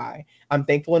ROI. I'm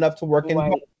thankful enough to work in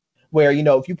Right. where, you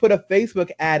know, if you put a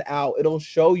Facebook ad out, it'll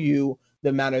show you the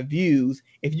amount of views.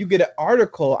 If you get an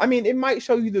article, I mean, it might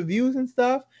show you the views and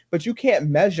stuff, but you can't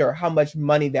measure how much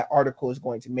money that article is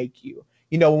going to make you.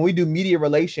 You know, when we do media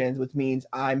relations, which means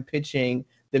I'm pitching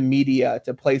the media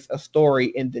to place a story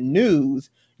in the news,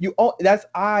 that's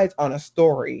eyes on a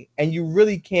story, and you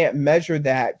really can't measure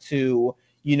that to,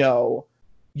 you know,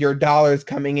 your dollars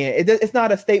coming in. It's not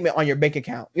a statement on your bank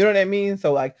account. You know what I mean?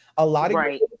 So like a lot of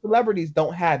Right. celebrities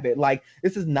don't have it. Like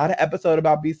this is not an episode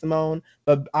about B Simone,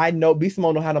 but I know B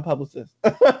Simone don't have no publicist.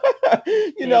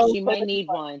 You And know, she so might need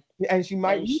one. and she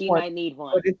might And need she one. might need But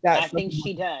one. it's that I think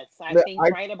she does. I that think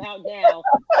right about now,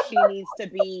 she needs to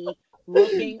be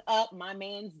looking up my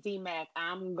man's DMAC.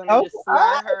 I'm gonna oh, just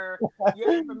slide her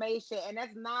your information. And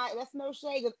that's no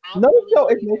shade, because I no, really no,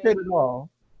 don't it's no even shade at all.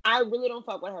 I really don't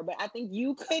fuck with her, but I think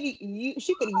she could use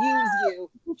you.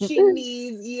 She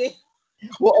needs you.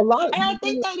 Well, a lot of And I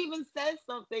think that even says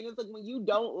something. It's like when you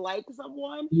don't like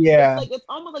someone, yeah, it's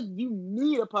almost like you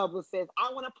need a publicist.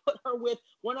 I want to put her with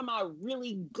one of my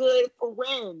really good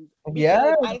friends because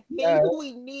yes, I think yes,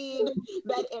 we need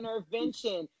that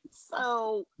intervention.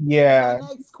 So my yeah.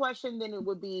 next question then it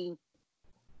would be,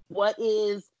 what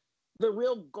is the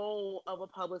real goal of a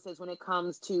publicist when it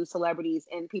comes to celebrities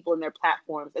and people in their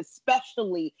platforms,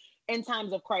 especially in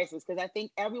times of crisis? Because I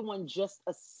think everyone just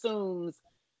assumes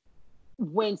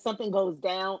when something goes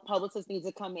down, publicists need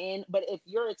to come in. But if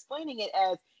you're explaining it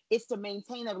as it's to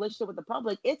maintain a relationship with the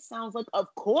public, it sounds like,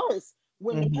 of course,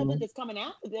 when the public is coming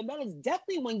after them, that is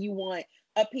definitely when you want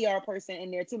a PR person in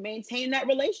there to maintain that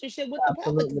relationship with the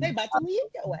public because Absolutely. they about to leave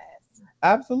your ass.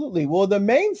 Absolutely. Well, the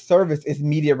main service is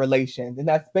media relations, and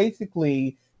that's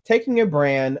basically taking a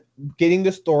brand, getting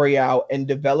the story out, and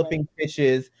developing Right.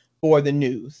 pitches for the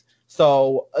news.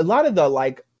 So a lot of the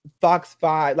like Fox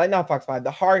 5, like not Fox 5,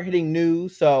 the hard hitting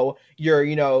news. So your,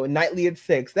 you know, nightly at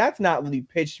 6, that's not really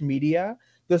pitched media.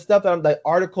 The stuff that like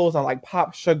articles on like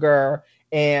Pop Sugar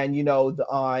and, you know,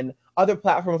 on other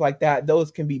platforms like that,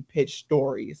 those can be pitch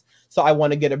stories. So I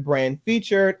want to get a brand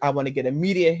featured, I want to get a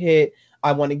media hit,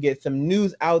 I want to get some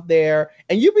news out there.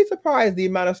 And you'd be surprised the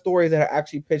amount of stories that are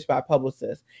actually pitched by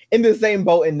publicists in the same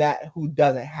boat in that who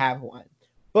doesn't have one.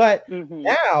 But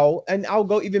now, and I'll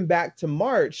go even back to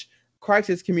March,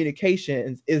 crisis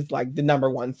communications is like the number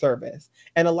one service.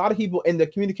 And a lot of people in the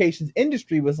communications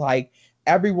industry was like,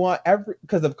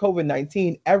 because of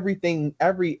COVID-19,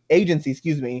 every agency,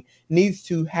 excuse me, needs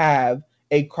to have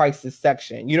a crisis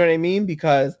section. You know what I mean?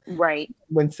 Because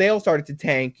when sales started to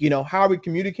tank, how are we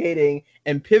communicating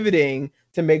and pivoting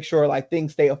to make sure like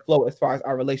things stay afloat as far as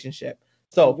our relationship?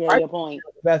 So good point.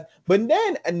 But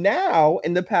then now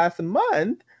in the past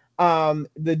month,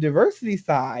 the diversity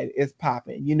side is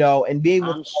popping, and being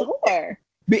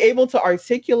be able to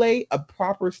articulate a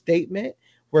proper statement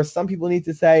where some people need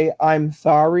to say, I'm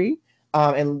sorry,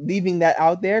 and leaving that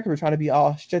out there because we're trying to be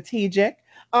all strategic.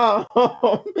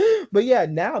 But yeah,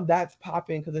 now that's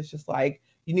popping because it's just like,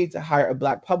 you need to hire a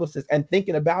Black publicist. And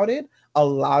thinking about it, a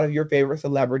lot of your favorite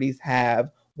celebrities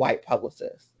have white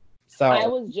publicists. So I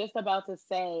was just about to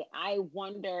say, I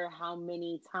wonder how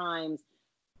many times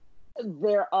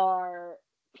there are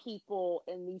people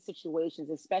in these situations,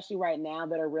 especially right now,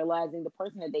 that are realizing the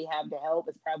person that they have to help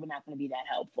is probably not going to be that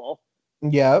helpful.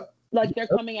 Yep. Like they're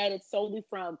coming at it solely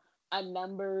from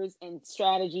numbers and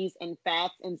strategies and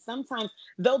facts. And sometimes,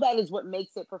 though that is what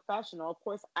makes it professional, of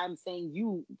course, I'm saying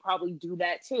you probably do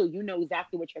that too. You know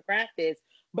exactly what your craft is,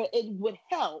 but it would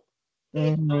help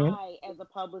if I, as a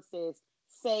publicist,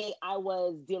 say I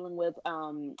was dealing with,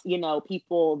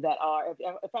 people that are,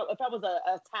 if I was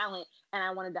a talent and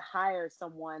I wanted to hire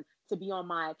someone to be on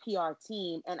my PR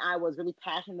team and I was really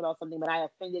passionate about something, but I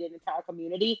offended an entire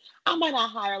community, I might not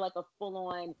hire like a full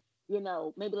on,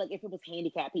 maybe like if it was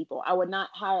handicapped people, I would not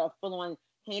hire a full on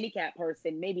handicapped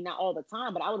person, maybe not all the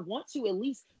time, but I would want to at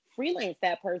least freelance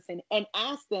that person and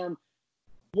ask them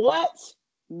what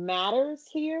matters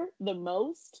here the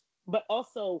most, but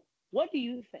also what do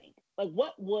you think? Like,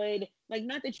 what would, like,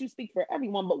 not that you speak for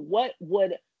everyone, but what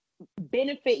would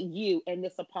benefit you in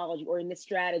this apology or in this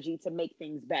strategy to make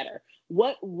things better?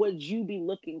 What would you be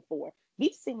looking for?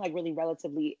 These seem like really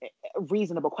relatively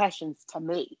reasonable questions to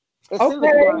me. It seems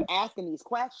like people aren't asking these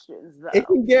questions, though. It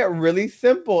can get really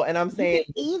simple, and I'm saying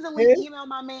you can easily email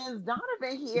my man's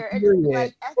Donovan here and just be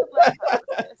like, as a Black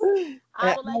publicist,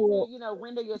 I would like to,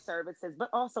 render your services, but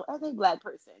also as a Black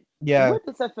person, would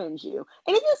this offend you?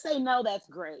 And if you say no, that's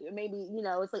great. Maybe,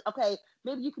 it's like, okay,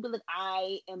 maybe you could be like,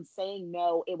 I am saying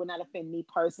no, it would not offend me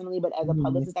personally, but as a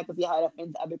publicist, I can see how it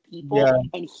offends other people.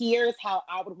 And here's how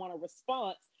I would want a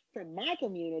response from my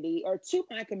community or to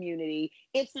my community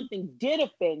if something did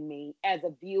offend me as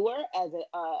a viewer, as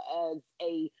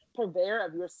a purveyor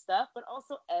of your stuff, but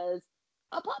also as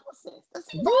a publicist.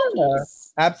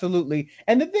 That's absolutely.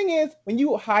 And the thing is, when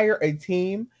you hire a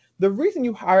team, the reason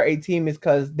you hire a team is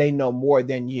because they know more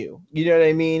than you. You know what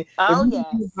I mean? The reason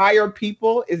you hire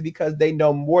people is because they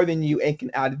know more than you and can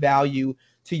add value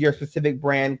to your specific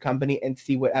brand, company, and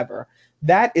see whatever.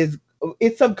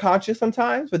 It's subconscious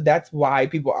sometimes, but that's why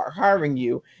people are hiring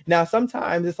you. Now,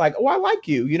 sometimes it's like, oh, I like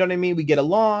you. You know what I mean? We get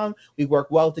along, we work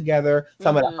well together, so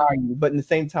I'm going to hire you. But in the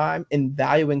same time, in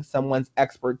valuing someone's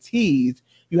expertise,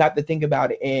 you have to think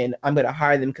about it in, I'm going to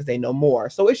hire them because they know more.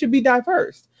 So it should be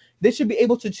diverse. They should be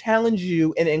able to challenge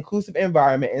you in an inclusive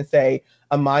environment and say,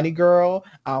 Amani girl,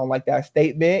 I don't like that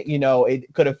statement.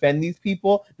 It could offend these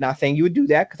people. Not saying you would do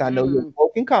that because I know you're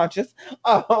woke and conscious.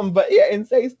 But yeah, and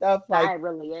say stuff like, I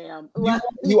really am.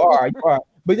 You are.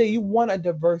 But then you want a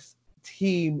diverse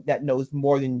team that knows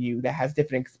more than you, that has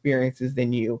different experiences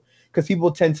than you. Because people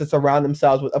tend to surround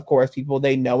themselves with, of course, people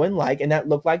they know and like and that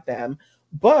look like them.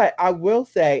 But I will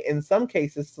say, in some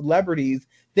cases, celebrities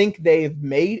think they've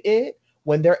made it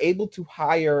when they're able to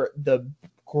hire the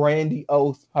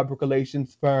grandiose public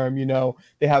relations firm.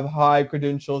 They have high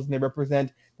credentials and they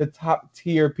represent the top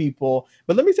tier people.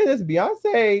 But let me say this,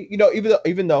 Beyonce,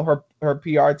 even though her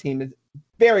PR team is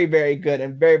very, very good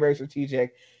and very, very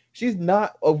strategic, she's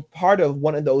not a part of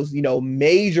one of those,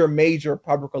 major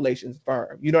public relations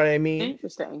firm. You know what I mean?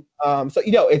 Interesting. So,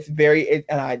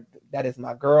 that is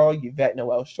my girl, Yvette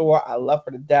Noel Shore. I love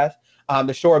her to death.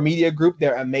 The Shore Media Group,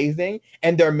 they're amazing.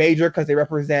 And they're major because they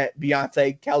represent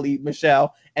Beyonce, Kelly,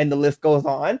 Michelle, and the list goes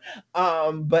on.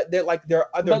 But they're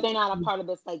other. But they're not a part of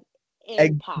this, like,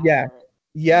 empire.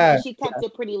 Yeah. She kept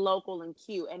it pretty local and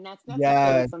cute. And that's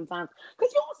necessary sometimes.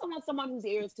 Because you also want someone whose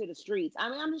ears to the streets. I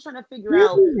mean, I'm just trying to figure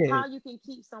out how you can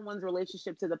keep someone's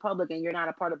relationship to the public and you're not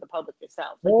a part of the public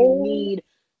yourself. Like, you need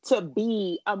to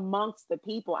be amongst the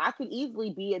people. I could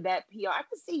easily be in that PR. I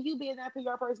could see you being that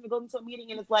PR person to go into a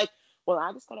meeting and it's like, well,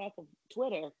 I just got off of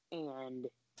Twitter and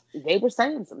they were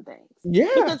saying some things. Yeah.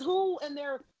 Because who in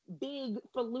their big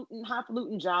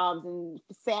highfalutin jobs and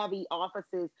savvy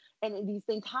offices and these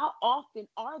things, how often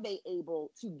are they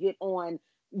able to get on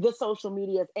the social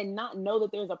medias and not know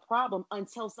that there's a problem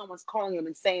until someone's calling them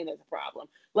and saying there's a problem?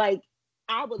 Like,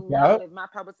 I would love if my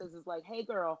publicist is like, hey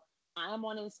girl, I'm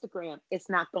on Instagram. It's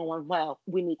not going well.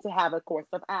 We need to have a course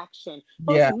of action.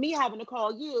 Versus me having to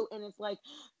call you and it's like,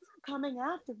 coming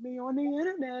after me on the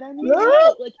internet. I need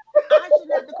help. Like, I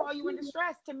shouldn't have to call you in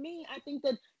distress. To me, I think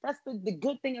that that's the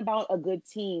good thing about a good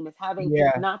team is having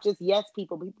not just yes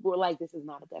people, but people who are like, this is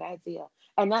not a good idea.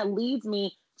 And that leads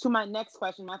me to my next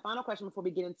question, my final question before we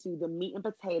get into the meat and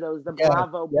potatoes, the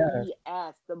Bravo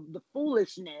BS, the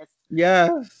foolishness.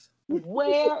 Yes.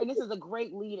 Where, and this is a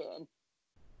great lead-in,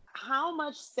 how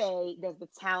much say does the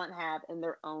talent have in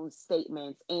their own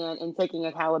statements and in taking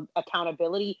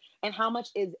accountability, and how much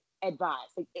is advice?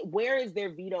 Like, where is their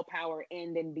veto power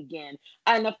end and begin?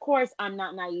 And of course, I'm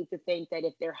not naive to think that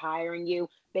if they're hiring you,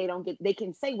 they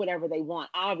can say whatever they want.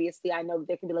 Obviously, I know that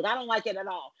they can be like, I don't like it at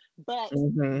all. But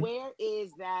where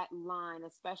is that line,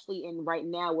 especially in right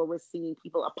now where we're seeing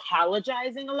people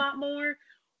apologizing a lot more?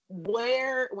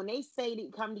 Where, when they say to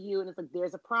come to you and it's like,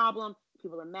 there's a problem,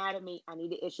 people are mad at me, I need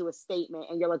to issue a statement,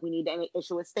 and you're like, we need to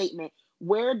issue a statement.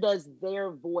 Where does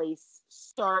their voice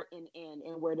start and end,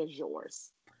 and where does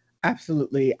yours?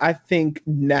 Absolutely. I think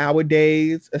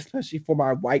nowadays, especially for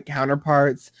my white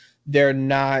counterparts, they're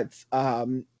not, a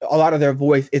lot of their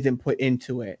voice isn't put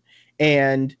into it.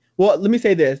 And well, let me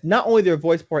say this, not only their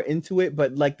voice poured into it,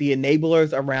 but like the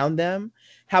enablers around them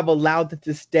have allowed them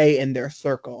to stay in their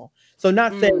circle. So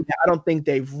not saying that I don't think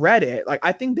they've read it. Like,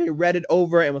 I think they read it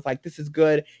over and was like, this is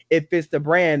good. It fits the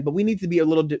brand, but we need to be a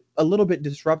little bit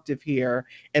disruptive here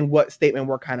in what statement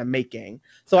we're kind of making.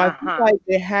 So I feel like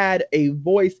they had a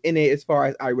voice in it as far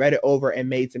as I read it over and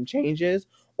made some changes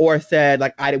or said,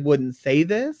 like, I wouldn't say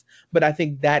this, but I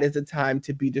think that is a time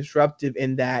to be disruptive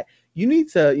in that you need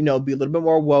to, be a little bit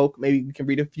more woke. Maybe we can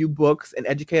read a few books and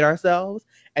educate ourselves,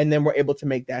 and then we're able to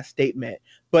make that statement.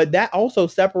 But that also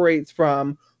separates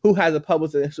from who has a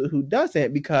publicist and who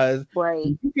doesn't, because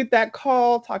you get that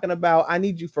call talking about, I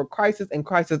need you for crisis and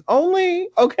crisis only,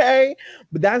 okay?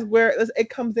 But that's where it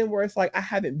comes in, where it's like, I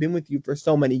haven't been with you for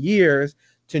so many years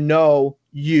to know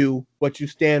you, what you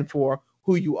stand for,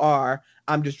 who you are.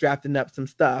 I'm just drafting up some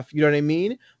stuff, you know what I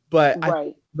mean? But I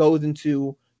think it goes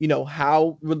into,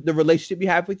 how the relationship you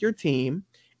have with your team.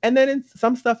 And then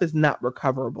some stuff is not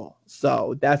recoverable.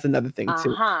 So that's another thing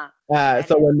too.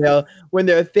 So when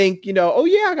they'll think, oh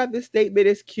yeah, I got this statement,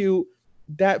 it's cute.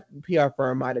 That PR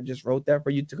firm might have just wrote that for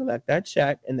you to collect that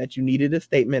check and that you needed a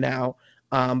statement out.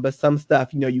 But some stuff,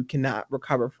 you cannot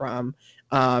recover from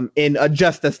in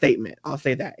just a statement. I'll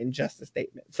say that, in just a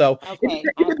statement. So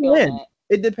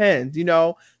it depends.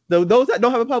 Those that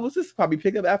don't have a publicist probably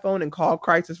pick up that phone and call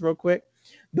crisis real quick.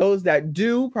 Those that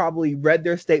do probably read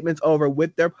their statements over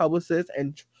with their publicist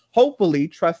and hopefully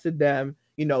trusted them,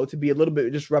 to be a little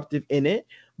bit disruptive in it.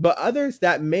 But others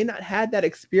that may not have that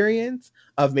experience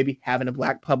of maybe having a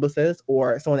Black publicist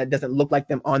or someone that doesn't look like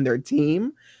them on their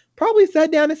team probably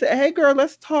sat down and said, hey girl,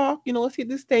 let's talk, let's get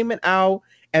this statement out.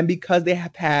 And because they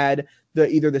have had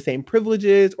either the same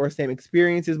privileges or same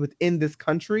experiences within this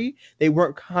country, they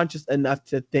weren't conscious enough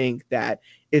to think that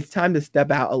it's time to step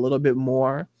out a little bit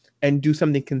more and do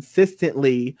something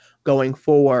consistently going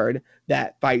forward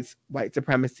that fights white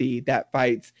supremacy, that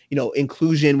fights,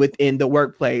 inclusion within the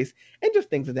workplace, and just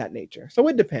things of that nature. So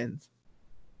it depends.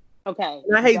 Okay.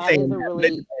 And I hate saying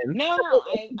that. No,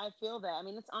 I feel that. I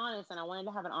mean, it's honest, and I wanted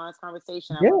to have an honest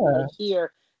conversation. I want to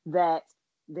hear that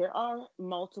there are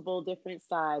multiple different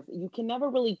sides. You can never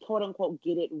really, quote unquote,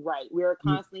 get it right. We're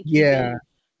constantly keeping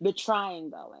the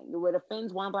trying going. What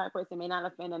offends one Black person may not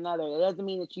offend another. It doesn't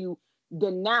mean that you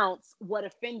denounce what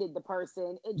offended the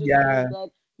person. It just means that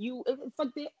it's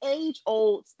like the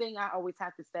age-old thing I always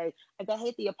have to say. Like, I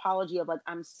hate the apology of like,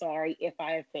 I'm sorry if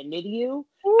I offended you.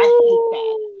 I hate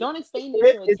that. Don't explain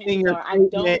what your intentions are.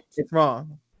 It's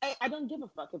wrong. I don't give a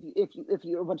fuck if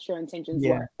you what your intentions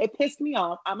were. It pissed me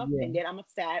off. I'm offended. I'm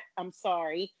upset. I'm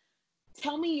sorry.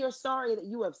 Tell me you're sorry that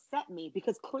you upset me,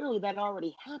 because clearly that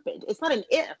already happened. It's not an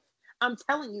if. I'm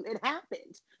telling you it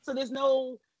happened. So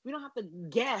we don't have to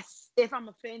guess if I'm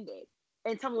offended,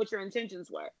 and tell me what your intentions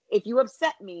were. If you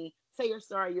upset me, say you're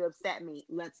sorry you upset me.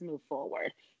 Let's move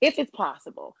forward if it's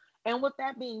possible. And with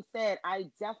that being said,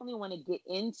 I definitely want to get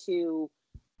into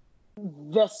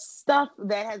the stuff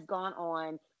that has gone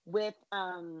on with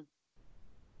the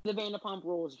Vanderpump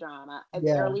Rules drama.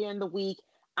 Earlier in the week,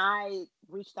 I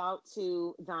reached out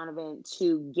to Donovan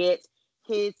to get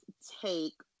his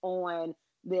take on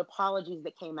the apologies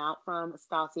that came out from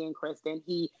Stassi and Kristen.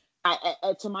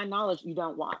 To my knowledge, you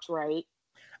don't watch, right?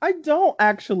 I don't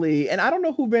actually, and I don't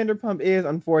know who Vanderpump is,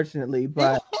 unfortunately,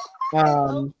 but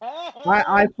um,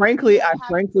 I Okay. frankly, Yeah, I I'm happy to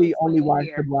frankly only explain it watch the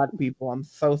here. black people. I'm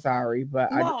so sorry,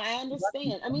 but I No, just I black understand.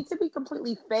 I people. mean, to be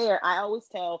completely fair, I always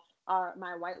tell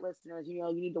my white listeners, you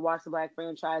need to watch the black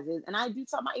franchises, and I do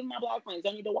tell my even my black friends,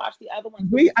 you need to watch the other ones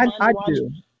because We, it's fun to I watch.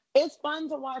 do. It's fun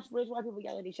to watch rich white people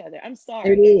yell at each other. I'm It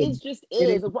sorry, is. it just It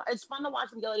is. is. It's fun to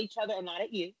watch them yell at each other and not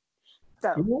at you. So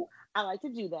Mhm. I like to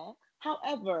do that.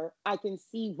 However, I can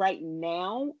see right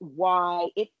now why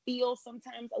it feels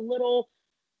sometimes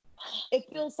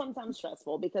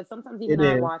stressful because sometimes even It though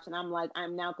I'm is. watching, I'm like,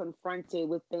 I'm now confronted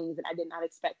with things that I did not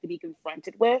expect to be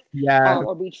confronted with, Yeah.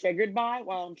 or be triggered by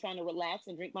while I'm trying to relax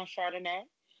and drink my Chardonnay.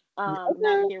 Now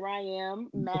Okay. here I am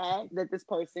mad that this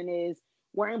person is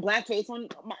wearing blackface on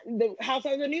the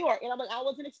Housewives of New York, and I'm like, I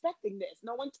wasn't expecting this.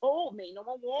 No one told me. No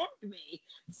one warned me.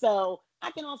 So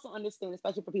I can also understand,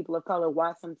 especially for people of color,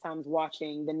 why sometimes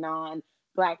watching the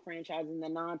non-black franchises and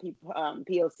the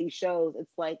POC shows,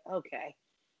 it's like, okay,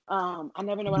 I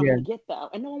never know what I'm Yeah. going to get though,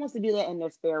 and no one wants to do that in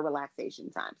their spare relaxation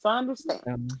time. So I understand.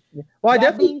 Yeah. Well, I That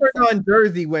definitely being turned said, on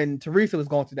Jersey when Teresa was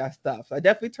going through that stuff. So I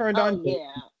definitely turned oh on Jersey.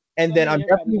 yeah, And I then mean I'm everybody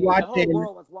definitely did. The whole watching.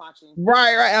 world was watching.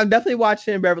 Right. I'm definitely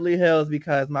watching Beverly Hills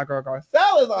because my girl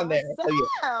Garcelle is on there. So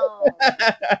Garcelle.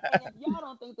 yeah. And if y'all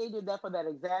don't think they did that for that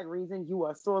exact reason, you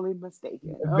are sorely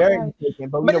mistaken. Very Okay, mistaken.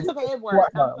 But but we're it's gonna okay. It support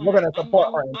worked. I'm her. We're fine. gonna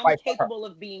support her and I'm fight for her. capable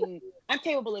of being. I'm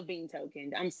capable of being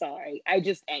tokened. I'm sorry. I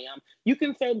just am. You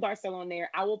can throw Garcelle on there.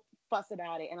 I will fuss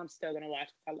about it, and I'm still gonna watch.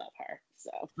 I love her. So,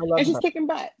 I love and she's her. kicking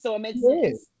butt. So it She makes is.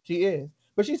 sense. She is.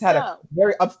 But she's had a So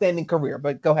very upstanding career.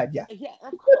 But go ahead, yes. yeah,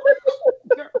 of course.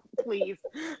 Girl, please.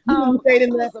 You know who stayed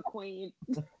in Garcelle that? is a queen.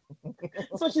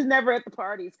 So she's never at the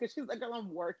parties because she's like, girl,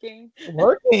 I'm working.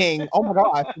 Working. Oh my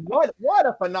gosh. What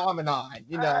a phenomenon,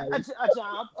 you know. A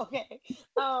job. Okay.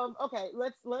 Okay.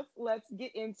 Let's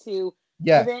get into the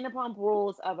Yes. Vanderpump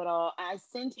Rules of it all. I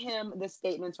sent him the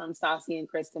statements from Stassi and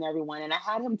Kristen, everyone, and I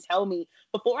had him tell me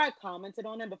before I commented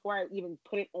on them, before I even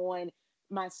put it on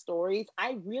my stories.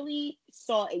 I really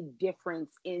saw a difference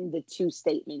in the two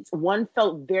statements. One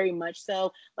felt very much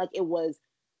so like it was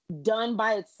done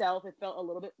by itself. It felt a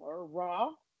little bit more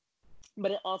raw,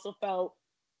 but it also felt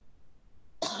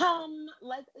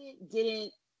like it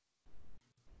didn't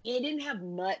have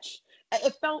much.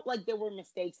 It felt like there were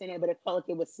mistakes in it, but it felt like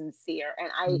it was sincere. And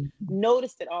I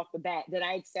noticed it off the bat. Did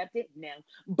I accept it? No.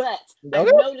 But I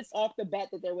Okay. noticed off the bat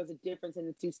that there was a difference in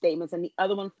the two statements, and the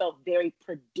other one felt very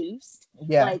produced,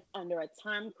 Yeah. like under a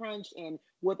time crunch and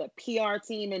with a PR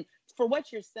team. And for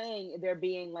what you're saying, there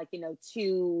being like, there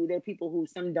are people who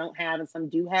some don't have and some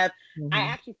do have. I Mm-hmm.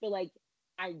 actually feel like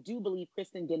I do believe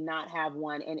Kristen did not have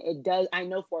one, and it does. I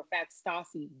know for a fact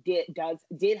Stassi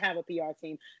did have a PR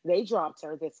team. They dropped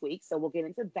her this week, so we'll get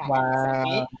into that in a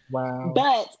second. Wow. Wow.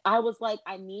 But I was like,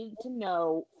 I need to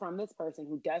know from this person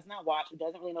who does not watch, who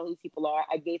doesn't really know who these people are.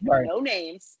 I gave him Right. no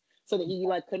names so that he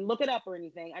like couldn't look it up or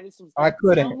anything. I just was I like,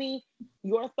 tell couldn't. me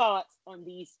your thoughts on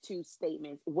these two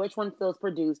statements. Which one feels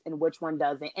produced and which one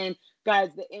doesn't? And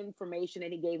guys, the information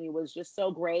that he gave me was just so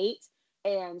great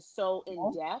and so in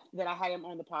depth that I had him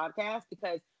on the podcast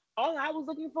because all I was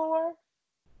looking for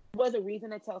was a reason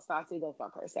to tell Stassi to go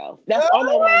fuck herself. That's all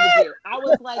I wanted to do. I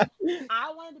was like,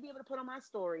 I wanted to be able to put on my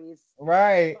stories,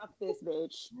 Right. fuck this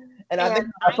bitch. And I think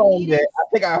And I I affirmed it. needed, I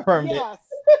think I affirmed it. yes,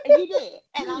 and you did.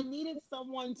 And I needed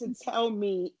someone to tell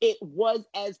me it was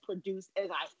as produced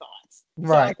as I thought.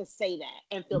 So I Right. could say that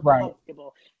and feel Right.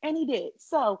 comfortable. And he did.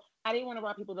 So I didn't want to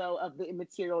rob people, though, of the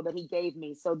material that he gave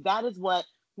me. So that is what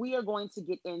we are going to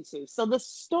get into. So the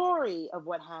story of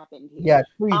what happened here. Yes,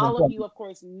 please All of inform you, of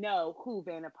course, know who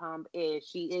Vanderpump is.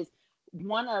 She is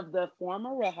one of the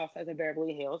former Real Housewives of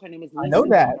Beverly Hills. Her name is I know Lisa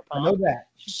that. I know Vanderpump. that.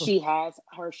 She has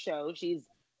her show. She's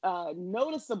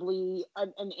noticeably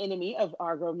an enemy of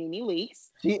our girl Nene Leakes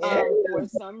She is. for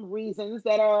some reasons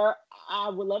that I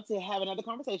would love to have another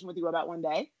conversation with you about one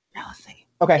day. Jealousy.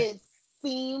 Okay. It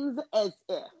seems as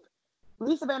if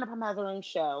Lisa Vanderpump has her own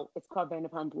show. It's called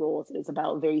Vanderpump Rules. It's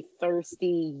about very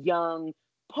thirsty, young,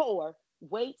 poor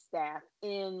wait staff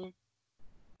in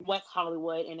West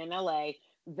Hollywood and in LA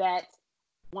that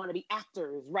want to be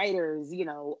actors, writers,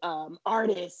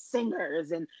 artists,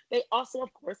 singers, and they also,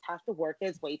 of course, have to work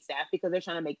as wait staff because they're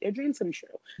trying to make their dreams come true.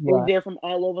 Yeah. They're from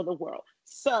all over the world,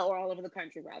 or all over the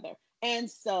country rather, and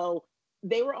so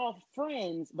they were all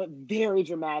friends, but very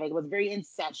dramatic. It was very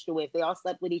incestuous. They all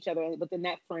slept with each other within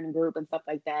that friend group and stuff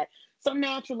like that. So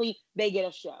naturally, they get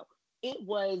a show. it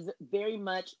was very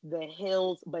much the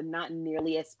Hills, but not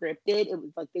nearly as scripted. It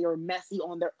was like they were messy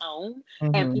on their own,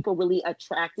 and Mm-hmm. people really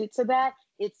attracted to that.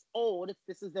 It's old.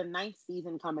 This is their ninth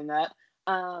season coming up,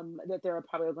 that they're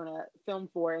probably going to film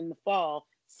for in the fall.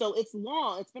 So it's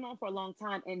long. It's been on for a long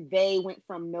time, and they went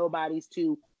from nobodies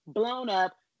to blown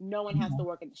up. No one has to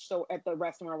work at the show at the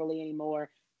restaurant really anymore.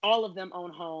 All of them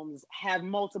own homes, have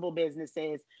multiple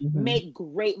businesses, Mm-hmm. make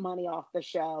great money off the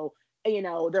show. You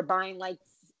know, they're buying like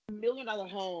 $1 million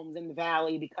homes in the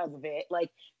valley because of it. Like,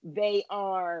 they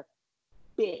are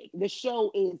big. The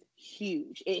show is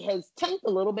huge. It has tanked a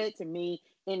little bit to me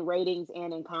in ratings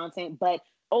and in content, but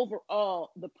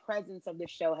overall, the presence of the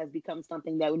show has become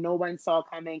something that no one saw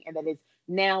coming, and that is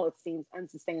now, it seems,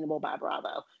 unsustainable by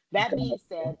Bravo. That being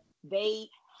said, they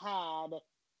had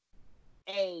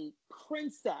a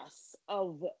princess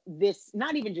of this,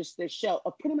 not even just this show,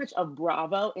 of pretty much of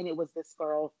Bravo, and it was this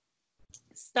girl,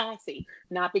 Stassi.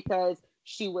 Not because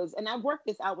she was, and I worked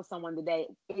this out with someone today.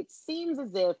 It seems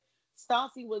as if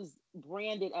Stassi was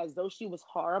branded as though she was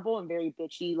horrible and very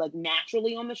bitchy, like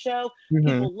naturally on the show. Mm-hmm.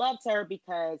 People loved her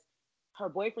because her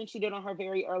boyfriend cheated on her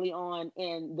very early on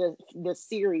in the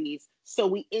series, so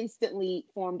we instantly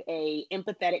formed a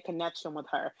empathetic connection with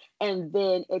her. And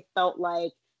then it felt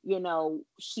like, you know,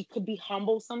 she could be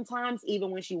humble sometimes, even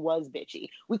when she was bitchy.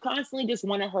 We constantly just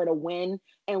wanted her to win,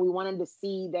 and we wanted to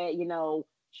see that, you know,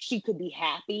 she could be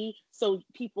happy. So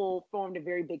people formed a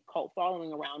very big cult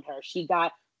following around her. She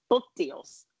got book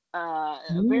deals, a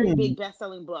very Mm. big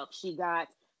best-selling book. She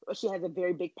has a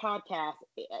very big podcast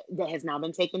that has now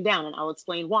been taken down, and I'll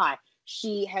explain why.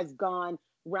 She has gone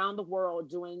around the world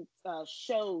doing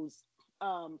shows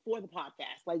for the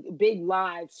podcast, like big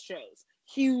live shows,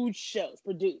 huge shows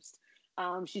produced.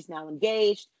 She's now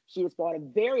engaged. She just bought a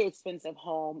very expensive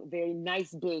home, very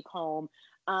nice big home.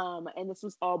 And this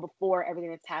was all before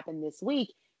everything that's happened this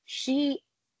week. She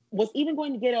was even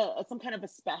going to get some kind of a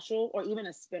special or even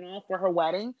a spinoff for her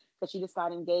wedding, because she just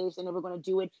got engaged, and they were going to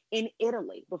do it in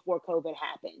Italy before COVID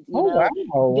happened. You Oh know,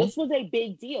 wow. this was a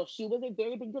big deal. She was a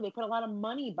very big deal. They put a lot of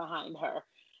money behind her.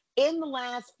 In the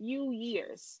last few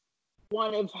years,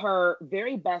 one of her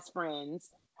very best friends,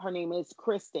 her name is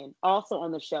Kristen, also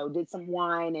on the show, did some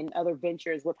wine and other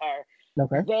ventures with her.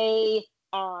 Okay. They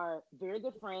are very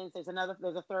good friends. There's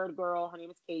a third girl. Her name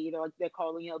is Katie. They're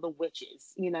calling, you know, the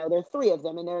witches. You know, there's three of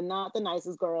them, and they're not the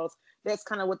nicest girls. That's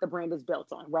kind of what the brand is built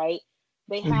on, right?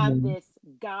 They have Mm-hmm. this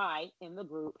guy in the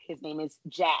group. His name is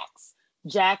Jax.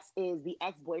 Jax is the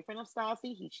ex-boyfriend of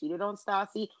Stassi. He cheated on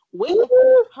Stassi with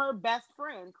her best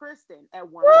friend Kristen at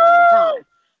one point in time.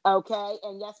 Okay,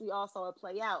 and yes, we all saw it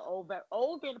play out.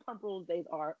 Old Vanderpump Rules days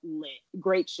are lit.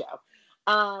 Great show.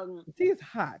 Um, She's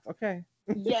hot. Okay.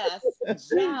 yes,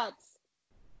 Jax,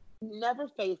 never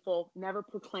faithful, never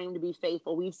proclaimed to be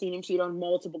faithful. We've seen him cheat on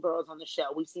multiple girls on the show.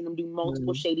 We've seen him do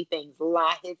multiple Mm. shady things,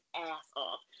 lie his ass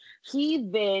off. He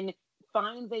then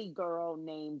finds a girl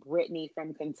named Brittany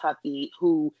from Kentucky,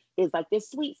 who is like this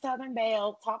sweet Southern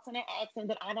belle, talks in an accent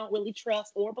that I don't really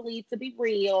trust or believe to be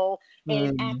real,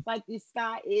 and Mm. acts like the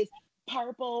sky is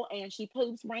purple and she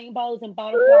poops rainbows and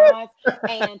butterflies,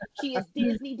 and she is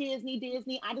Disney, Disney,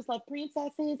 Disney. I just love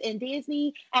princesses and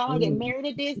Disney. I want to get Mm. married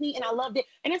at Disney, and I loved it.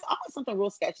 And it's always something real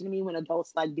sketchy to me when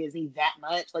adults like Disney that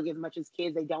much, like as much as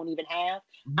kids they don't even have.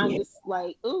 I'm Yeah, just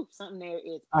like, ooh, something there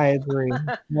is I off. agree. I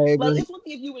Like, agree. it's one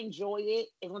thing if you enjoy it.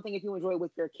 It's one thing if you enjoy it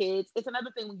with your kids. It's another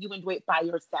thing when you enjoy it by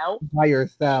yourself. By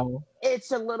yourself.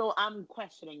 It's a little, I'm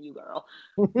questioning you, girl.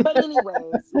 But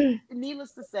anyways,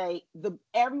 needless to say, the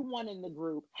everyone in the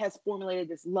group has formulated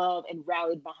this love and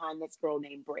rallied behind this girl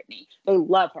named Brittany. They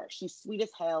love her. She's sweet as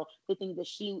hell. They think that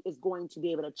she is going to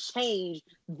be able to change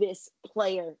this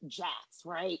player Jax,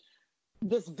 right?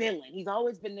 This villain. He's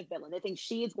always been the villain. They think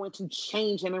she is going to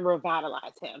change him and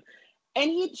revitalize him.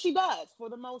 And she does for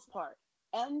the most part,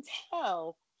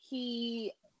 until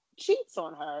he cheats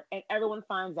on her and everyone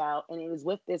finds out, and it is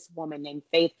with this woman named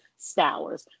Faith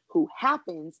Stowers, who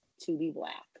happens to be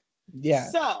black. Yeah.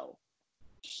 So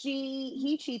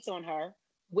he cheats on her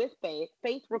with Faith.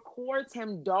 Faith records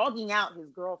him dogging out his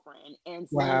girlfriend and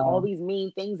saying all Wow. these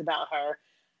mean things about her.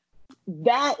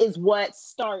 That is what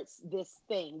starts this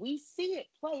thing. We see it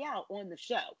play out on the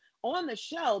show. On the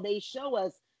show, they show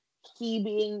us he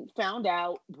being found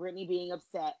out, Brittany being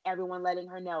upset, everyone letting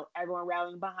her know, everyone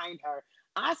rallying behind her.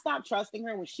 I stopped trusting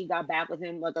her when she got back with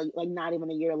him, like not even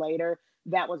a year later.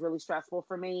 That was really stressful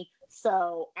for me.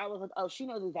 So I was like, oh, she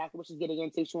knows exactly what she's getting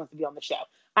into. She wants to be on the show.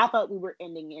 I thought we were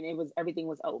ending and everything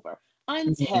was over Mhm.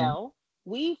 until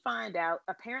we find out.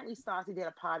 Apparently, Stassi did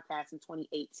a podcast in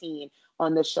 2018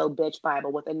 on the show Bitch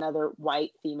Bible with another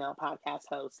white female podcast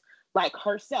host like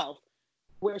herself,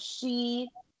 where she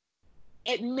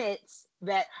admits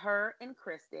that her and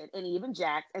Kristen and even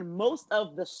Jax and most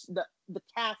of the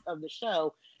cast of the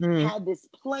show Mm. had this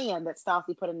plan that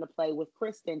Stassi put into play with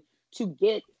Kristen to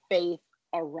get Faith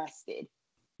arrested.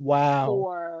 Wow.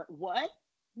 For what?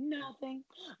 Nothing.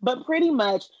 But pretty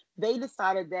much they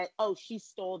decided that, oh, she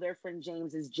stole their friend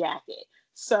James's jacket.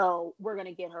 So we're going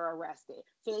to get her arrested.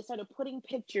 So they started putting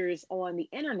pictures on the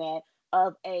internet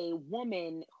of a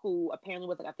woman who apparently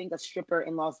was, like, I think, a stripper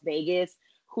in Las Vegas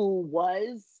who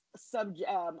was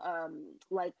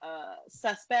like a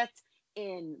suspect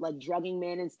in like drugging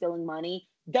men and stealing money.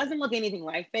 Doesn't look anything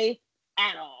like Faith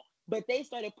at all. But they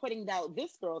started putting out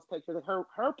this girl's pictures,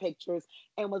 her pictures,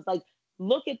 and was like,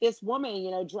 look at this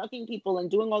woman, drugging people and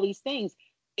doing all these things.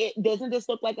 It doesn't this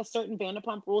look like a certain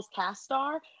Vanderpump Rules cast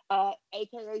star,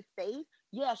 aka Faith?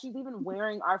 Yeah, she's even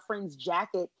wearing our friend's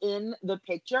jacket in the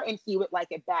picture, and he would like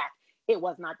it back. It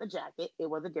was not the jacket; it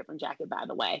was a different jacket, by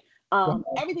the way. Wow.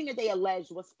 Everything that they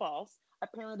alleged was false.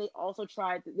 Apparently, they also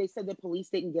tried. They said the police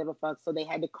didn't give a fuck, so they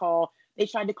had to call. They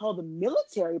tried to call the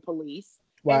military police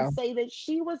and Wow. say that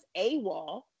she was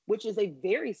AWOL, which is a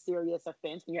very serious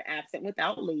offense when you're absent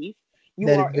without leave.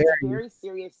 That is It's very. very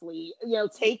seriously,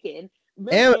 taken.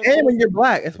 And when you're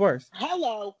black, it's worse.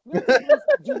 Hello, military police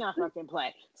do not fucking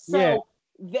play. Yeah.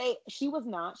 So she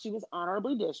was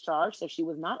honorably discharged, so she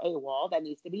was not AWOL. That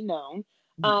needs to be known.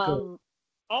 Good.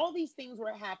 All these things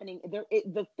were happening.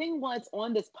 The thing was,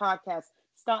 on this podcast,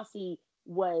 Stassi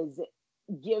was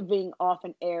giving off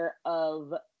an air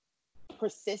of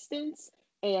persistence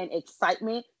and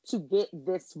excitement to get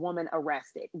this woman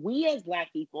arrested. We as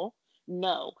Black people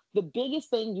know the biggest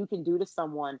thing you can do to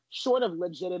someone, short of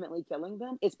legitimately killing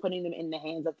them, is putting them in the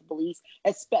hands of the police,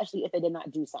 especially if they did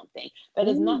not do something. That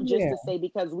is Ooh, not just yeah. to say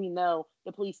because we know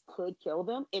the police could kill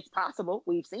them. It's possible.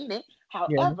 We've seen it.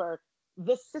 Yeah. However,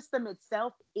 the system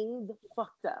itself is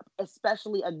fucked up,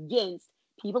 especially against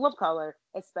people of color,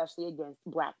 especially against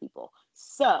Black people.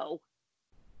 So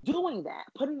doing that,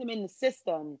 putting them in the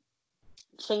system,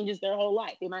 changes their whole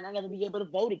life. They might not ever be able to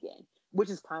vote again, which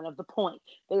is kind of the point.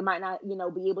 They might not,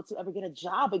 be able to ever get a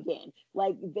job again.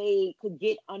 Like, they could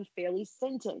get unfairly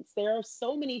sentenced. There are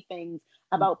so many things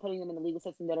about putting them in the legal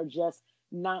system that are just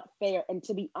not fair. And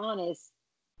to be honest,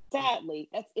 sadly,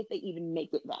 that's if they even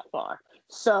make it that far.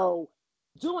 So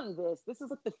doing this is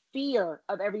like the fear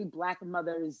of every Black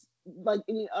mother's, like,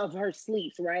 of her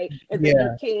sleeps, right? Is that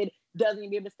their Yeah. kid doesn't even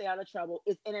be able to stay out of trouble,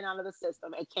 is in and out of the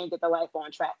system, and can't get their life on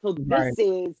track. So Right. this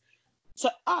is,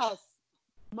 to us,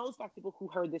 most Black people who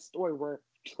heard this story were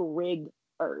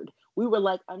triggered. We were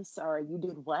like, I'm sorry, you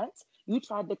did what? You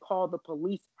tried to call the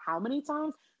police how many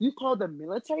times? You called the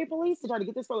military police to try to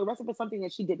get this girl arrested for something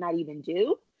that she did not even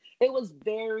do? It was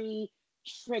very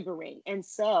triggering. And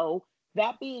so,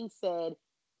 that being said,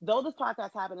 though this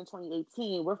podcast happened in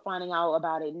 2018, we're finding out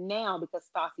about it now because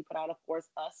Stassi put out, of course,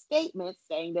 a statement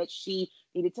saying that she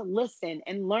needed to listen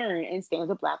and learn and stand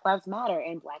with Black Lives Matter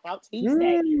and Blackout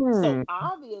Tuesday. So Mm.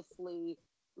 obviously,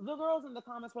 the girls in the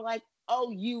comments were like,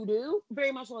 "Oh, you do?"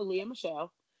 Very much like Leah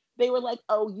Michelle. They were like,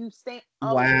 "Oh, you stand?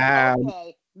 Oh, Wow.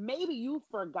 okay. Maybe you've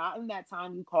forgotten that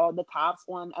time you called the cops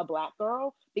on a Black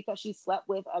girl because she slept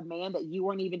with a man that you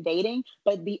weren't even dating,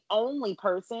 but the only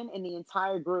person in the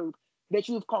entire group that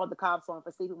you've called the cops on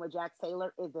for sleeping with Jax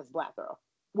Taylor is this Black girl.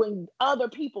 When other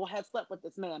people have slept with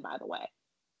this man, by the way,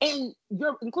 and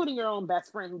including your own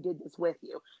best friend who did this with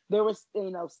you. There was,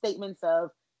 statements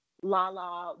of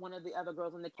Lala, one of the other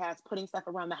girls in the cast, putting stuff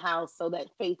around the house so that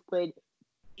Faith would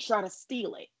try to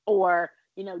steal it, or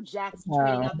Jax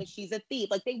tweeting Wow. out that she's a thief.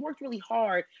 Like, they worked really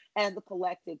hard as a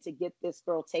collective to get this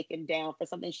girl taken down for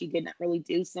something she did not really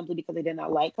do, simply because they did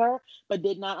not like her, but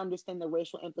did not understand the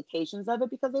racial implications of it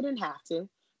because they didn't have to.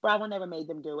 Bravo never made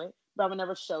them do it. Bravo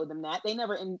never showed them that. They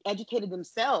never educated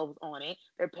themselves on it.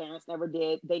 Their parents never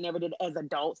did. They never did as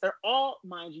adults. They're all,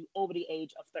 mind you, over the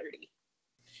age of 30.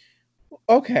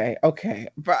 Okay.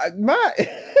 But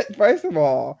first of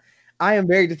all, I am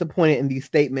very disappointed in these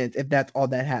statements if that's all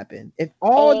that happened. If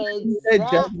all that just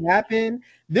Exactly. happened,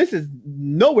 this is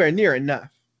nowhere near enough.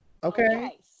 Okay?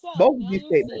 Okay, so Both of now these you're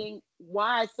statements. seeing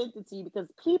why I sent it to you, because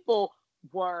people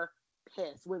were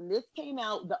pissed. When this came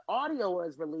out, the audio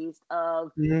was released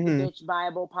of the Hmm. Bitch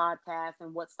Bible podcast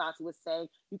and what Stassi was saying.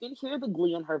 You can hear the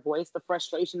glee in her voice, the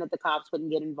frustration that the cops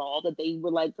wouldn't get involved, that they were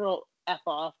like, girl, F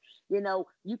off.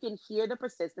 You can hear the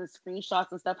persistence,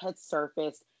 screenshots and stuff had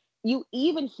surfaced. You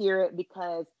even hear it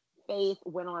because Faith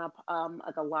went on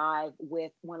like a live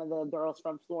with one of the girls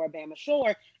from Floribama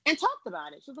Shore and talked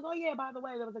about it. She was like, "Oh yeah, by the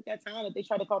way, there was like that time that they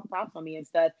tried to call the cops on me and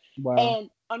stuff." Wow. And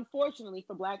unfortunately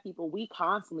for Black people, we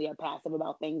constantly are passive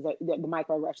about things that the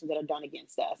microaggressions that are done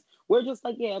against us. We're just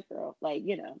like, "Yeah, girl, like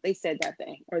they said that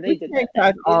thing or they did that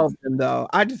Catch thing." all of them though.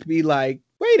 I just be like,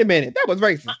 wait a minute, that was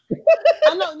racist.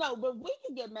 I know, no, but we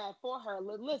can get mad for her.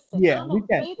 Listen, Yeah, we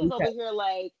can. Faith is over here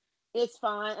like it's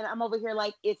fine, and I'm over here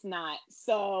like it's not.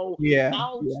 So Yeah,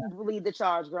 I'll lead the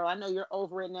charge, girl. I know you're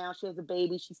over it now. She has a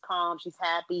baby. She's calm. She's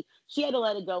happy. She had to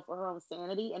let it go for her own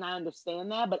sanity, and I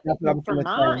understand that. But for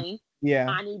mine,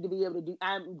 I need to be able to do.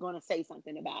 I'm going to say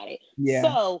something about it. Yeah.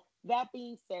 So that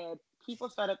being said, people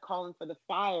started calling for the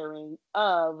firing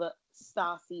of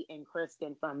Stassi and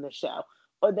Kristen from the show,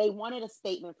 or they wanted a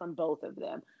statement from both of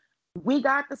them. We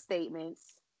got the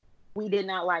statements. We did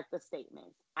not like the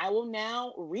statements. I will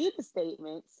now read the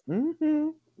statements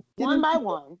one by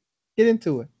one. Get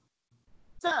into it.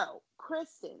 So,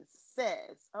 Kristen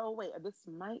says, oh, wait, this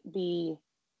might be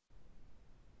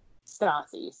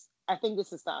Stassi's. I think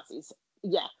this is Stassi's.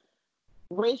 Yeah.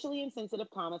 Racially insensitive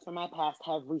comments from my past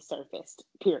have resurfaced,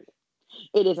 period.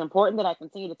 It is important that I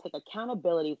continue to take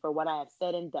accountability for what I have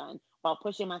said and done while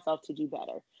pushing myself to do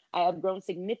better. I have grown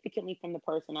significantly from the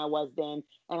person I was then,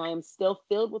 and I am still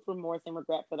filled with remorse and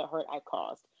regret for the hurt I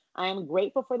caused. I am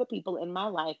grateful for the people in my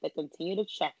life that continue to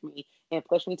check me and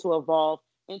push me to evolve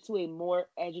into a more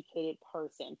educated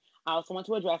person. I also want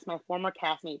to address my former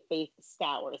castmate, Faith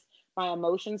Stowers. My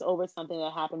emotions over something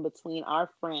that happened between our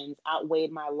friends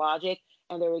outweighed my logic,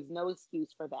 and there is no excuse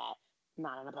for that.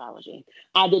 Not an apology.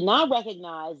 I did not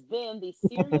recognize then the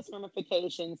serious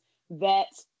ramifications that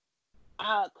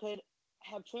could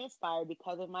have transpired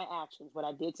because of my actions. What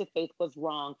I did to Faith was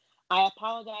wrong. I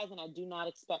apologize and I do not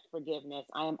expect forgiveness.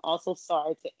 I am also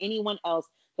sorry to anyone else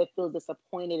that feels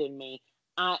disappointed in me.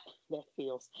 I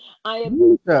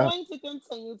am going to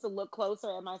continue to look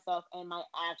closer at myself and my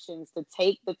actions, to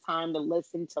take the time to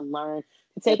listen, to learn,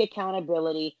 to take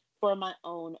accountability for my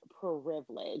own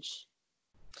privilege.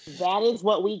 That is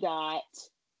what we got.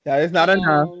 That is not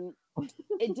enough.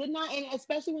 It did not, and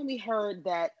especially when we heard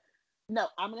that. No,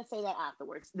 I'm going to say that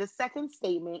afterwards. The second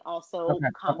statement also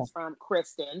comes from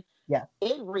Kristen. Yeah.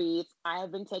 It reads, I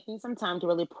have been taking some time to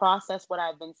really process what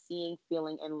I've been seeing,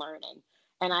 feeling, and learning.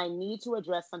 And I need to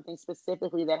address something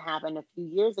specifically that happened a few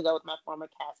years ago with my former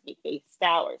castmate, Faith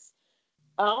Stowers.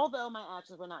 Although my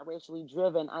actions were not racially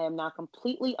driven, I am not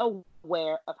completely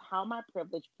aware of how my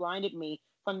privilege blinded me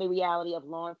from the reality of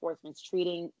law enforcement's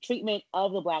treatment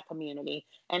of the Black community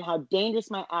and how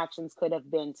dangerous my actions could have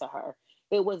been to her.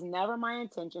 It was never my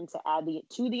intention to add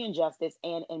to the injustice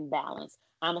and imbalance.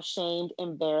 I'm ashamed,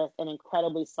 embarrassed, and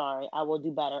incredibly sorry. I will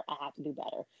do better. I have to do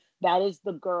better. That is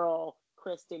the girl,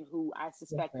 Kristen, who I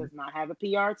suspect does not have a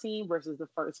PR team, versus the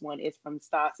first one is from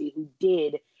Stassi, who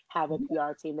did have a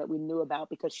PR team that we knew about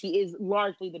because she is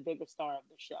largely the bigger star of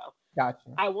the show. Gotcha.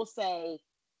 I will say,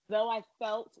 though I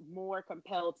felt more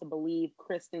compelled to believe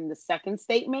Kristen, the second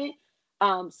statement,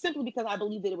 simply because I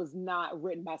believe that it was not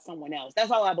written by someone else.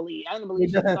 That's all I believe. I don't believe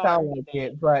it doesn't sound like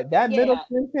it, but that middle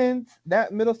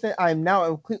sentence, I'm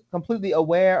now completely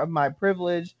aware of my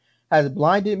privilege has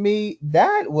blinded me.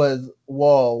 That was,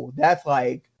 whoa, that's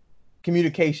like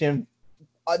communication.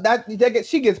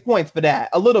 She gets points for that.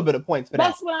 A little bit of points for that.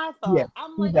 That's what I thought. Yeah,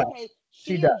 I'm like, okay,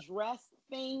 she addressed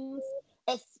things,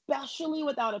 especially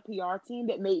without a PR team,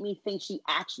 that made me think she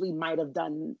actually might have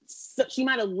she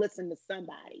might have listened to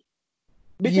somebody.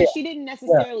 Because she didn't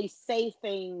necessarily say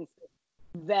things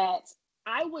that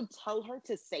I would tell her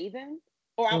to say them,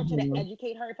 or I would try to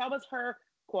educate her. If I was her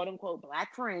quote unquote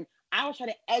Black friend, I would try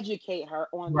to educate her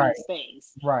on these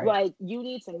things. Right. Like, you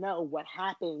need to know what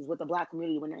happens with the Black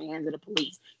community when they're in the hands of the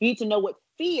police. You need to know what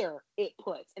fear it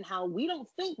puts and how we don't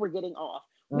think we're getting off.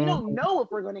 We don't know if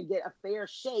we're going to get a fair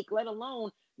shake, let alone,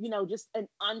 just an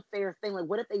unfair thing. Like,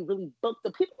 what if they really booked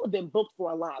the people who have been booked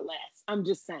for a lot less? I'm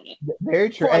just saying. Very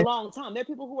true. For a long time. There are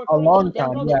people who are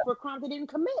for crimes they didn't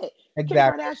commit.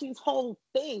 Exactly. Kim Kardashian's whole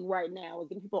thing right now is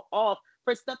getting people off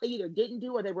for stuff they either didn't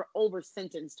do or they were over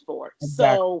sentenced for.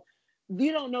 Exactly. So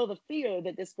you don't know the fear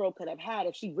that this girl could have had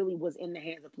if she really was in the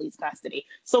hands of police custody.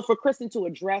 So for Kristen to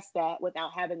address that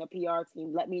without having a PR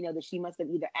team, let me know that she must have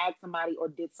either asked somebody or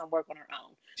did some work on her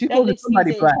own. She pulled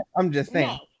somebody Black. I'm just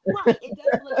saying. No, right. It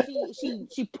doesn't look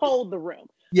she pulled the room.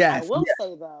 Yes. I will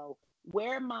say though,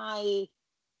 where my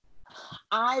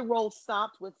eye roll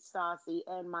stopped with Stassi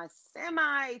and my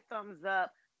semi thumbs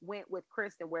up went with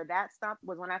Kristen, where that stopped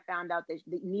was when I found out that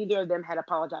neither of them had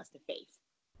apologized to Faith.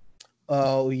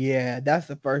 Oh yeah, that's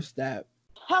the first step.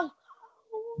 Hello.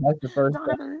 That's the first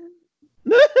Donovan.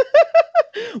 step.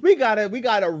 we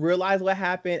gotta realize what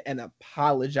happened and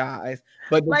apologize.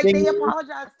 But the Like thing they is,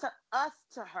 apologized to us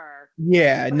to her,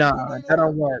 yeah, but nah, that don't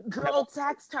didn't work. girl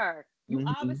text her. You Mm-hmm.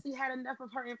 obviously had enough of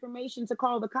her information to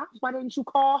call the cops. Why didn't you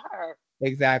call her?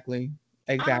 Exactly.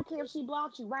 I don't Exactly. care if she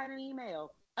blocked you. Write an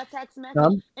email, a text message.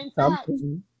 Some In fact,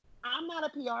 something. I'm not a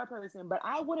PR person, but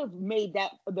I would have made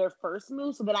that their first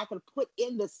move so that I could put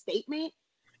in the statement.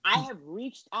 I have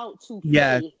reached out to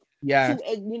Yes. Faith Yes.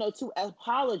 to to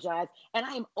apologize, and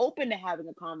I am open to having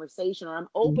a conversation, or I'm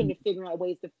open Mhm. to figuring out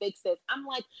ways to fix this. I'm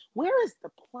like, where is the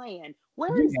plan?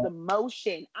 Where is Yeah. the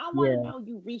motion? I want to Yeah. know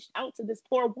you reached out to this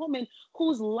poor woman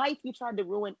whose life you tried to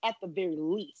ruin at the very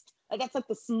least. Like that's like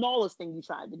the smallest thing you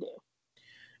tried to do.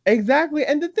 Exactly.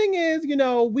 And the thing is,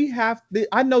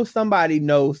 I know somebody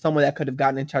knows someone that could have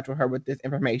gotten in touch with her with this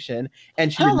information,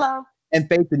 and she did not, Hello. and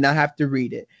Faith did not have to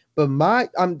read it. But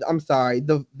I'm sorry,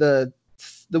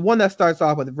 the one that starts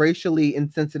off with racially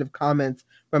insensitive comments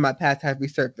from my past have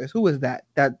resurfaced. Who is that?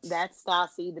 That's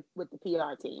Stassi with the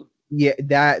PR team. Yeah,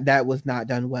 that was not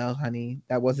done well, honey.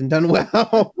 That wasn't done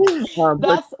well. But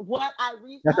That's what I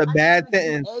reached that's out. a I just bad wanted to be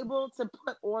sentence. able to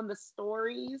put on the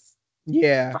stories.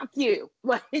 Yeah. Fuck you.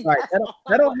 Like Right. that's all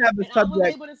I That don't want. have a And I was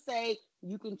subject. able to say,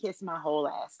 you can kiss my whole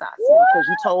ass, Stassi, What? because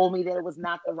you told me that it was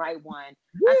not the right one.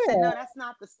 I said, Yeah. no, that's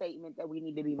not the statement that we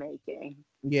need to be making.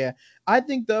 Yeah, I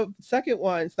think the second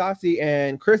one, Stassi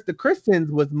and the Kristens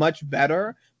was much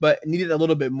better, but needed a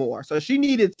little bit more. So she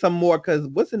needed some more because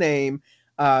what's the name?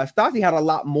 Stassi had a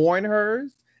lot more in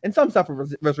hers, and some stuff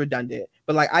was redundant.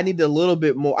 But like, I needed a little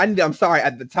bit more. I'm sorry,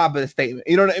 at the top of the statement.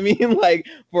 You know what I mean? Like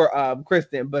for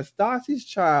Kristen, but Stassi's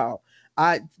child,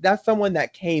 that's someone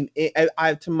that came in.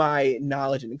 To my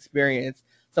knowledge and experience,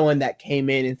 someone that came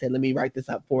in and said, "Let me write this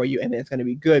up for you, and it's going to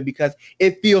be good," because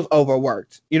it feels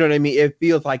overworked. You know what I mean? It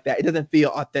feels like that. It doesn't feel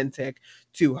authentic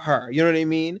to her. You know what I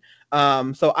mean?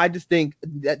 So I just think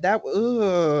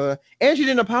and she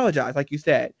didn't apologize, like you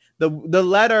said. The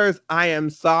letters, I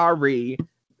am sorry,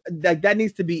 that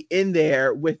needs to be in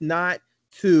there with not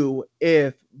to,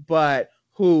 if, but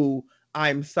who.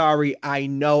 I'm sorry. I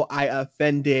know I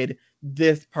offended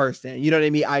this person. You know what I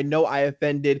mean? I know I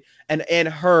offended and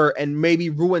her and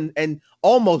maybe ruin and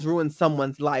almost ruin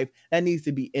someone's life. That needs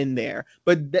to be in there.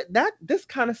 But that this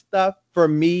kind of stuff for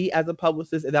me as a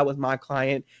publicist, if that was my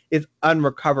client, is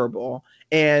unrecoverable.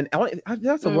 And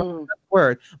that's a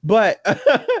word, but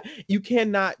you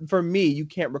cannot. For me, you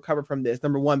can't recover from this.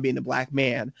 Number one, being a black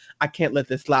man, I can't let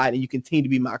this slide, and you continue to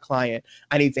be my client.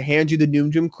 I need to hand you the new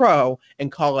Jim Crow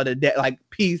and call it a day. Like,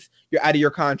 peace. You're out of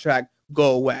your contract.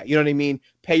 Go away. You know what I mean?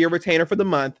 Pay your retainer for the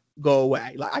month. Go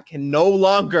away. Like, I can no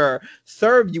longer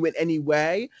serve you in any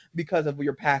way because of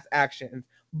your past actions.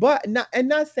 But not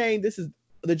saying this is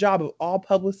the job of all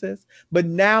publicists, but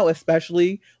now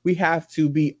especially we have to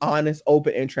be honest,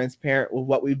 open, and transparent with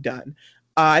what we've done.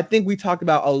 I think we talked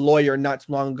about a lawyer not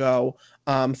too long ago,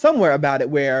 somewhere about it,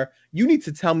 where you need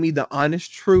to tell me the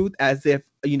honest truth as if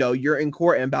you're in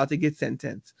court and about to get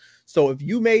sentenced. So if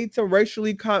you made some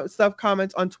racially stuff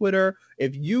comments on Twitter,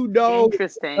 if you know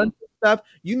Interesting. stuff,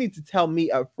 you need to tell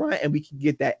me up front, and we can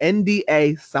get that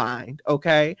NDA signed.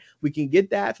 Okay, we can get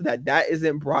that so that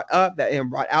isn't brought up, that isn't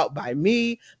brought out by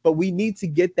me, but we need to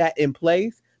get that in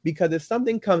place. Because if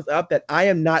something comes up that I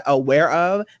am not aware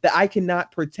of, that I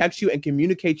cannot protect you and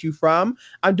communicate you from,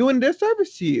 I'm doing a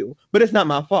disservice to you. But it's not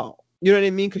my fault. You know what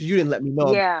I mean? Because you didn't let me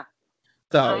know. Yeah.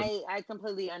 So I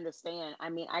completely understand. I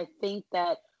mean, I think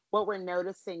that what we're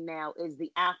noticing now is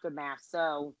the aftermath.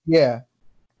 So yeah.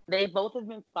 they both have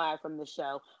been fired from the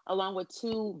show, along with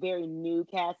two very new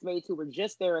castmates who were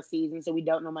just there a season, so we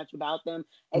don't know much about them,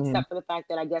 except for the fact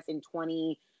that I guess in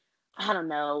I don't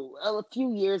know, a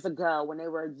few years ago when they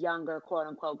were younger, quote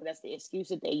unquote, because that's the excuse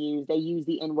that they use. They use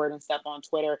the N-word and stuff on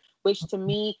Twitter, which to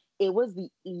me, it was the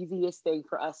easiest thing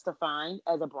for us to find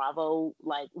as a Bravo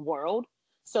world.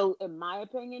 So in my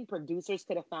opinion, producers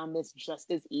could have found this just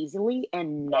as easily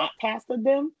and not casted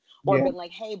them or Yeah. been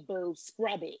like, hey boo,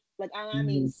 scrub it. I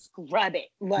mean scrub it.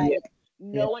 Yeah.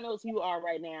 No one knows who you are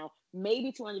right now.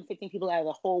 Maybe 215 people out of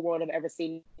the whole world have ever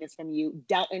seen this from you.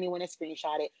 Doubt anyone has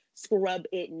screenshot it. Scrub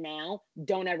it now.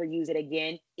 Don't ever use it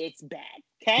again. It's bad.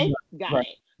 Okay? Got Right.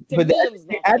 it. To But me, it was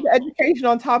that add the simple. education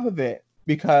on top of it,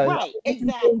 because Right,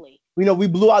 exactly. we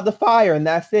blew out the fire and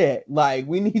that's it. Like,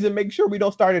 we need to make sure we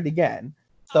don't start it again.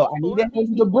 So I need to hand These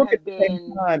you the people book at have the same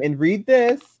been time and read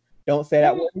this. Don't say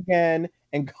that word again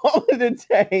and call it a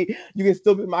day. You can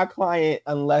still be my client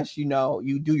unless you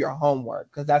do your homework,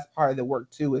 because that's part of the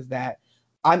work too. Is that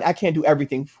I can't do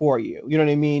everything for you. You know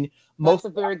what I mean? That's a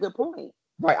very good point.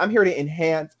 Right. I'm here to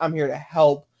enhance. I'm here to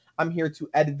help. I'm here to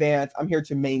advance. I'm here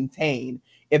to maintain.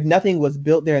 If nothing was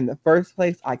built there in the first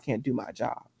place, I can't do my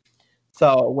job.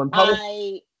 So when public,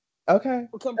 I okay,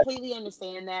 completely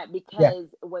understand that yeah, because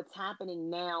what's happening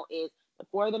now is the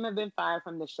four of them have been fired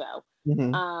from the show.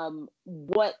 hmm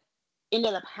What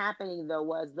ended up happening though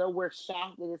was, though we're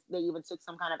shocked that they even took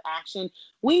some kind of action,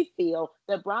 we feel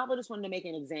that Bravo just wanted to make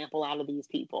an example out of these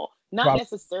people. Not right,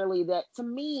 necessarily that, to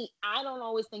me, I don't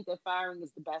always think that firing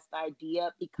is the best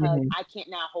idea because hmm I can't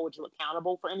now hold you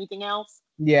accountable for anything else.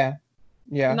 yeah,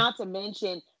 yeah, Not to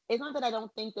mention, it's not that I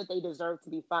don't think that they deserve to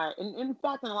be fired. And in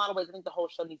fact, in a lot of ways, I think the whole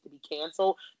show needs to be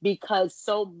canceled because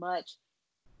so much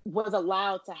was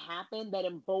allowed to happen that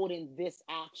emboldened this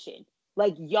action.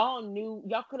 Like, y'all knew,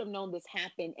 y'all could have known this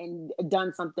happened and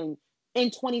done something in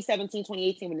 2017,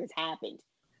 2018 when this happened.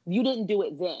 You didn't do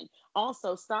it then.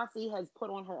 Also, Stassi has put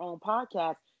on her own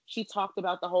podcast. She talked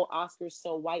about the whole Oscars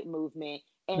So White movement.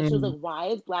 And she was mm, like, why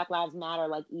is Black Lives Matter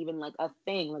like even like a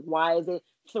thing? Like, why is it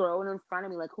thrown in front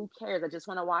of me? Like, who cares? I just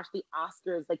want to watch the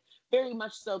Oscars. Like, very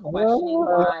much so questioning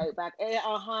why Black,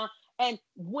 and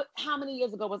what? How many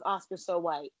years ago was Oscar So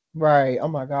White? right. Oh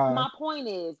my God, My point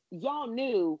is, y'all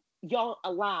knew, y'all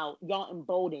allowed, y'all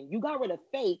emboldened. You got rid of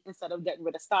Faith instead of getting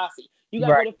rid of Stassi. You got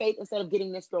right, rid of Faith instead of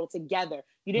getting this girl together.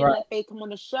 You didn't right. let Faith come on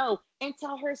the show and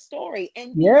tell her story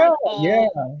and be Yeah, like, yeah.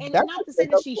 and That's not what to say they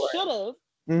that go she for. should have,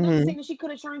 not to Mm-hmm. say that she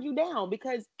could have turned you down,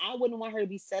 because I wouldn't want her to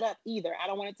be set up either. I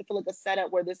don't want it to feel like a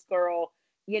setup where this girl,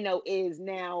 is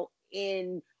now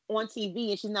in on TV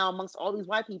and she's now amongst all these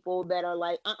white people that are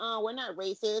like, we're not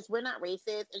racist, we're not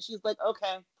racist. And she's like,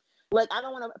 okay. Like, I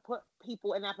don't want to put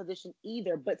people in that position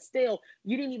either, but still,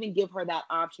 you didn't even give her that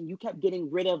option. You kept getting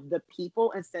rid of the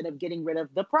people instead of getting rid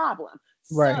of the problem.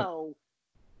 Right, So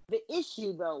the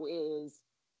issue, though, is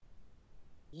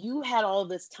you had all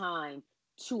this time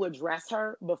to address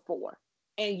her before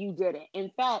and you didn't. In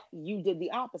fact, you did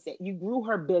the opposite. You grew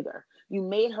her bigger. You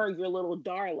made her your little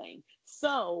darling.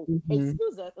 So hmm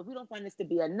excuse us if we don't find this to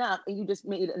be enough, and you just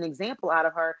made an example out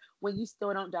of her when you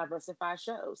still don't diversify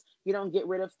shows. You don't get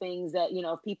rid of things that,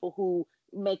 people who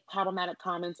make problematic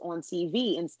comments on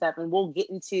TV and stuff. And we'll get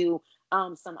into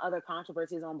some other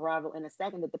controversies on Bravo in a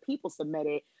second that the people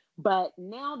submitted. But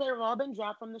now they've all been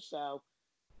dropped from the show.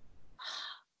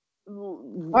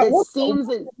 It seems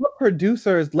that, what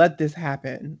producers let this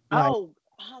happen? Like, oh,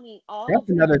 honey, all that's of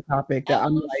them. another topic that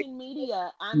I'm like, Evolution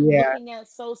Media, I'm yeah, looking at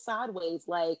so sideways.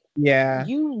 Like, yeah,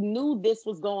 you knew this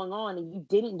was going on and you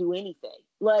didn't do anything.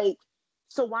 Like,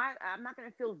 so why? I'm not going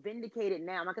to feel vindicated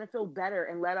now. I'm not going to feel better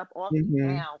and let up off you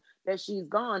hmm now that she's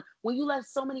gone when you let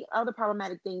so many other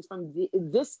problematic things from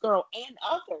this girl and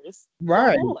others go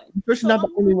right. on. Tricia's So not the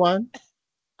I'm only like, one.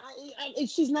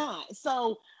 she's not.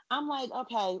 So I'm like,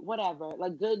 okay, whatever.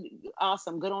 Like, good,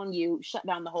 awesome, good on you. Shut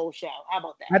down the whole show. How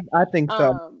about I think that?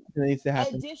 so. It needs to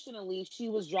happen. Additionally, she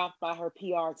was dropped by her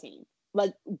PR team,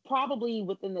 like probably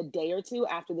within the day or two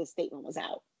after this statement was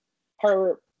out.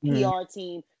 Her Mm. PR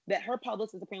team, that her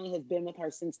publicist apparently has been with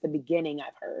her since the beginning,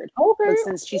 I've heard, Okay. like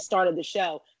since she started the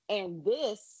show. And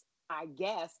this, I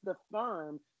guess, the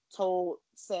firm told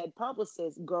said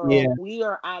publicist, girl, Yeah. we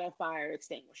are out of fire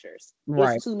extinguishers.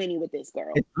 There's Right. too many with this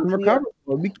girl. It's We are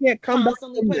unrecoverable. We can't come back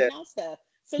constantly from putting this. out stuff.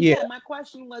 So Yeah. yeah, my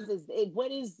question was,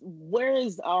 where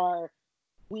is our,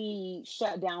 we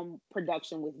shut down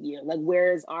production with year? Like,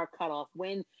 where is our cutoff?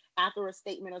 When, after a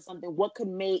statement or something, what could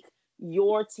make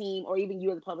your team or even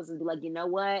you as a publicist be like, you know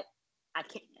what? I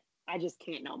can't. I just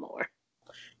can't no more.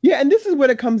 Yeah, and this is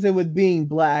where it comes in with being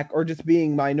black or just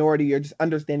being minority or just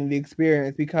understanding the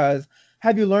experience, because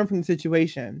have you learned from the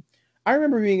situation? I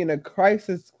remember being in a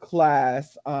crisis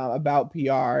class about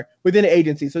PR within an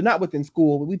agency, so not within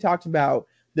school, but we talked about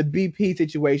the BP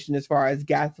situation as far as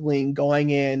gasoline going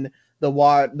in the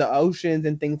water, the oceans,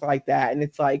 and things like that. And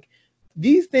it's like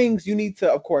these things you need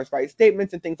to, of course, write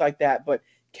statements and things like that, but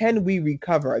can we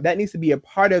recover? That needs to be a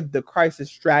part of the crisis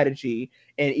strategy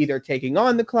and either taking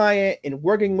on the client and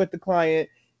working with the client.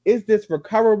 Is this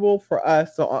recoverable for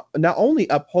us? So not only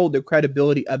uphold the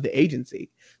credibility of the agency,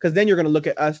 because then you're going to look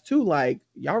at us too like,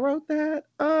 y'all wrote that,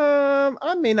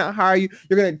 I may not hire you.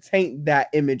 You're going to taint that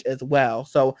image as well.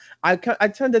 So I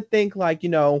tend to think like,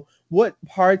 what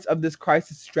parts of this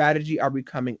crisis strategy are we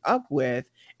coming up with,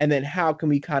 and then how can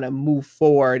we kind of move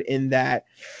forward in that?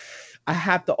 I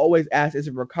have to always ask, is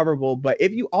it recoverable? But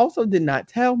if you also did not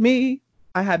tell me,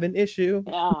 I have an issue.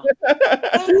 Yeah.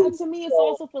 And to me, it's So,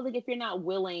 also feel like if you're not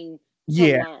willing to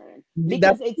yeah, learn,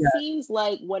 that's because it yeah, seems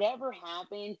like whatever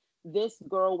happened, this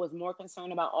girl was more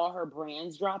concerned about all her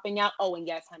brands dropping out. Oh, and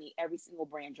yes, honey, every single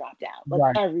brand dropped out. Like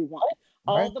right, everyone, right.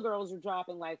 all the girls are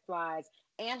dropping like flies,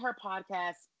 and her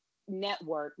podcast.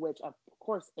 network, which of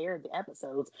course aired the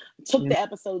episodes, took the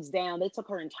episodes down. They took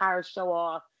her entire show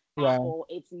off Apple.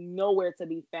 It's nowhere to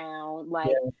be found.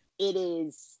 Like, it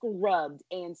is scrubbed.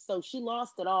 And so she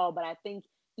lost it all. But I think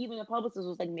even the publicist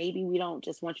was like, maybe we don't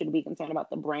just want you to be concerned about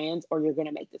the brands, or you're going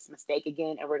to make this mistake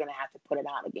again, and we're going to have to put it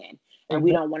out again. And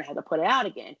we don't want to have to put it out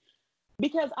again.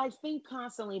 Because I think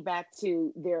constantly back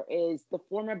to, there is the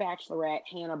former Bachelorette,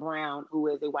 Hannah Brown, who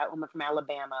is a white woman from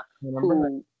Alabama,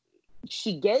 who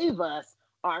she gave us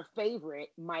our favorite,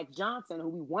 Mike Johnson, who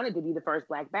we wanted to be the first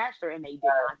Black Bachelor, and they did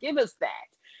not give us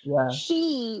that.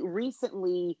 She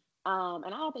recently, and I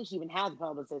don't think she even has a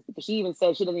publicist, because she even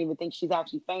said she doesn't even think she's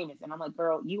actually famous. And I'm like,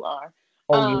 girl, you are.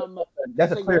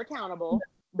 That's so you're accountable.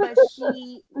 But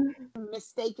she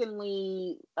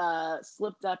mistakenly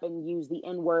slipped up and used the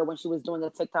N-word when she was doing a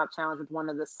TikTok challenge with one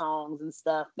of the songs and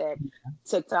stuff that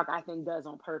TikTok, I think, does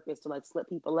on purpose to like slip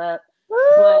people up.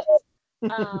 But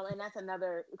and that's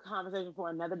another conversation for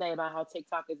another day about how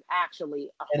TikTok is actually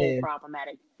a whole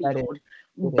problematic field.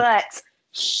 But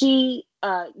she,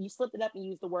 you slipped it up and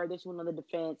used the word, that she went on the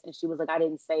defense, and she was like, I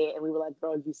didn't say it. And we were like,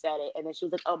 girl, you said it. And then she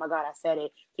was like, oh my God, I said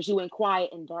it. So she went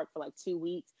quiet and dark for like 2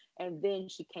 weeks. And then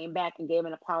she came back and gave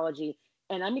an apology.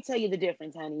 And let me tell you the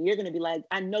difference, honey. You're going to be like,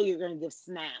 I know you're going to give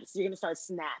snaps. You're going to start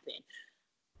snapping.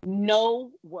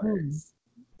 No words.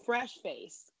 Fresh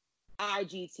face.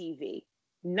 IGTV.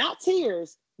 Not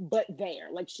tears, but there.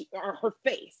 Like, her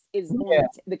face is on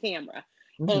the camera.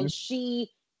 And she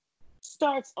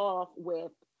starts off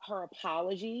with her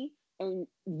apology and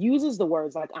uses the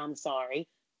words like, I'm sorry.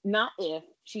 Not if.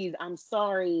 I'm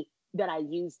sorry that I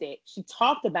used it. She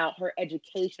talked about her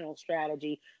educational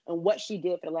strategy and what she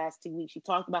did for the last 2 weeks. She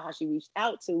talked about how she reached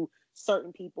out to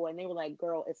certain people, and they were like,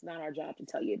 girl, it's not our job to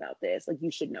tell you about this. Like,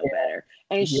 you should know better.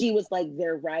 And she was like,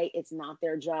 they're right. It's not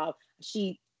their job.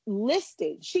 She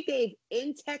gave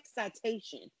in-text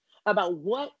citation about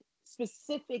what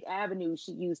specific avenues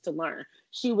she used to learn.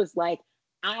 She was like,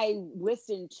 I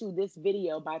listened to this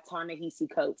video by Ta-Nehisi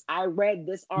Coates. I read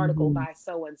this article by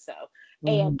so-and-so.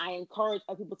 And I encourage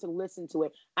other people to listen to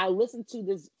it. I listened to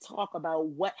this talk about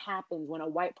what happens when a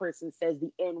white person says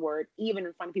the N-word, even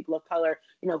in front of people of color,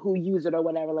 who use it or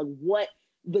whatever, like what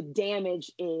the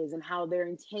damage is and how their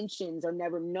intentions are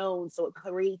never known. So it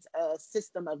creates a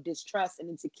system of distrust and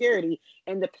insecurity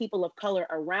in the people of color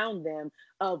around them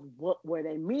of what were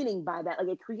they meaning by that. Like,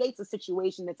 it creates a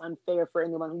situation that's unfair for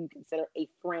anyone who you consider a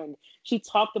friend. She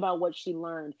talked about what she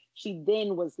learned. She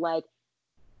then was like,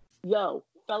 yo,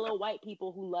 fellow white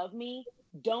people who love me,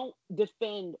 don't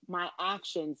defend my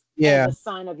actions as a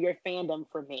sign of your fandom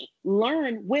for me.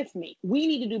 Learn with me. We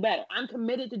need to do better. I'm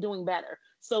committed to doing better.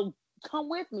 So come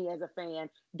with me as a fan.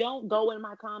 Don't go in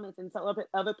my comments and tell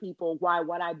other people why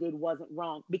what I did wasn't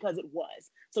wrong, because it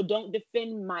was. So don't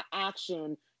defend my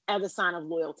action as a sign of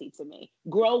loyalty to me.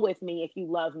 Grow with me if you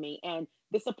love me. And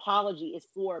this apology is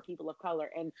for people of color.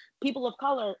 And people of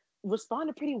color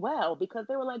responded pretty well, because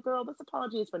they were like, girl, this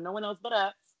apology is for no one else but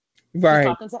us. Right. She's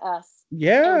talking to us.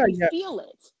 Yeah. And we feel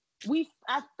it.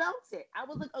 I felt it. I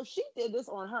was like, oh, she did this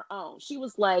on her own. She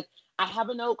was like, I have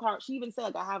a note card. She even said,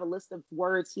 like, I have a list of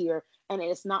words here, and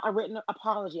it's not a written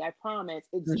apology. I promise.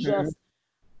 It's just,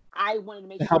 I wanted to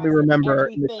make sure I remember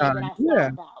everything that I thought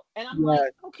about. And I'm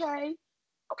like, okay,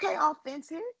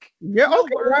 authentic. Yeah, no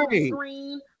okay, word right.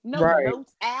 Screen, no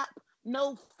notes app,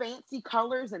 no fancy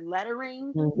colors and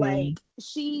lettering. Like,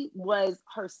 she was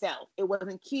herself. It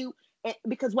wasn't cute,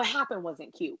 because what happened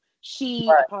wasn't cute.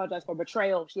 She apologized for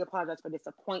betrayal. She apologized for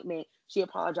disappointment. She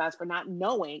apologized for not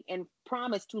knowing, and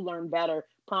promised to learn better,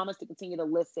 promised to continue to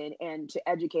listen and to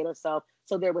educate herself.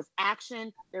 So there was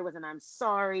action. There was an I'm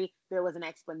sorry. There was an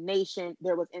explanation.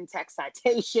 There was in-text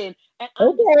citation. And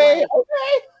okay.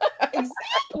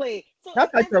 Exactly. So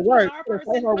that's like her work. I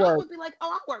would be like,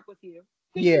 oh, I'll work with you.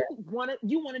 You want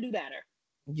to do better.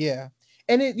 Yeah.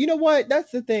 And you know what?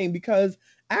 That's the thing, because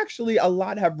actually a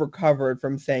lot have recovered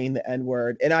from saying the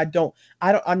N-word. And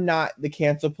I'm not the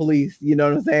cancel police. You know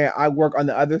what I'm saying? I work on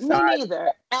the other side. Me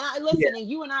neither. And I listen,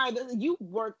 and you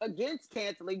work against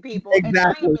canceling people.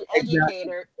 Exactly. And I am an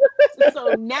educator.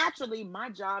 So naturally, my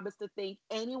job is to think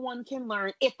anyone can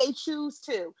learn if they choose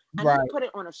to. I need to put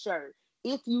it on a shirt.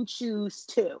 If you choose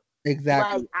to.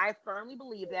 Exactly. Like, I firmly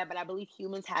believe that, but I believe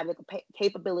humans have the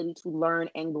capability to learn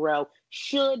and grow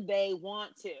should they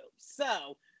want to.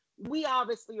 So we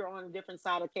obviously are on a different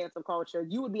side of cancel culture.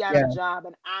 You would be out of a job,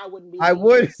 and I wouldn't be. I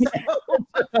would. So.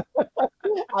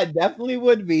 I definitely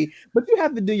would be. But you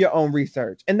have to do your own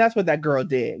research. And that's what that girl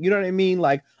did. You know what I mean?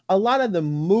 Like, a lot of the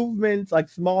movements, like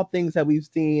small things that we've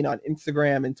seen on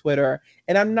Instagram and Twitter,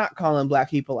 and I'm not calling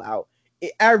Black people out,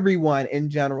 everyone in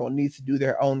general needs to do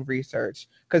their own research,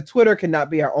 because Twitter cannot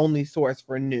be our only source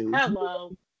for news.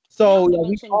 Hello. So Not to yeah,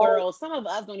 mention, girls, some of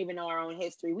us don't even know our own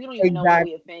history. We don't even know why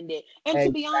we exactly, offended. And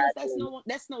to be honest,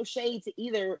 that's no shade to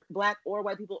either Black or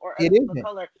white people or other it people of isn't,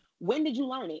 color. When did you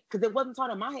learn it? Because it wasn't taught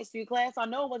in my history class. I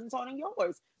know it wasn't taught in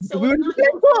yours. because So we it's were in the not same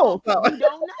your school. fault. So. You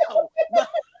don't know.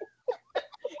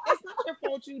 It's not your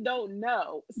fault you don't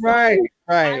know. So Right.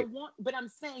 but I'm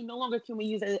saying no longer can we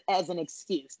use it as an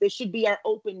excuse. This should be our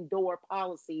open door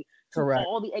policy to Correct.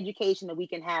 all the education that we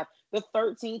can have. The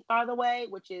 13th, by the way,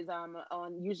 which is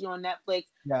usually on Netflix,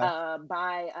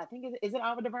 by I think is it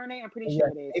Ava DuVernay? I'm pretty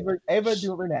sure it is. Ava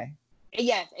DuVernay.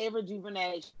 Yes, Ava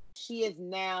DuVernay.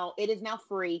 It is now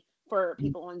free for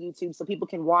people on YouTube, so people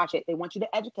can watch it. They want you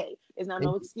to educate. There's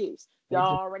no excuse.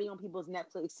 Y'all already on people's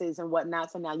Netflixes and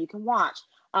whatnot, so now you can watch.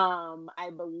 I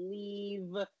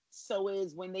believe so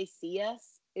is When They See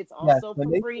Us. It's also for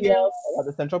free now.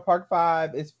 The Central Park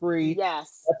 5 is free.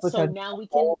 Yes. So now we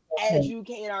can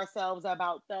educate ourselves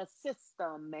about the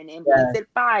system and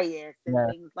implicit bias and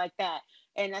things like that.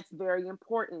 And that's very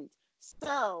important.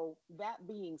 So that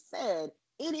being said,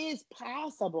 it is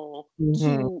possible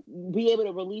to be able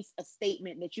to release a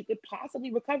statement that you could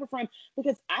possibly recover from,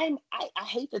 because I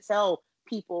hate to tell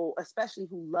people, especially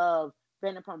who love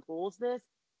Vanderpump Rules, this.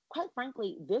 Quite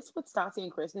frankly, this with Stassi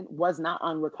and Kristen was not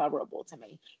unrecoverable to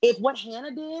me. If what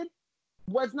Hannah did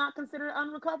was not considered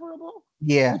unrecoverable,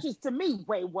 which is to me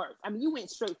way worse. I mean, you went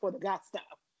straight for the gut stuff.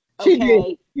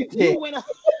 Okay, you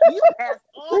passed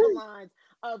all the lines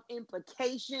of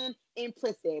implication,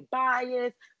 implicit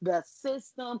bias, the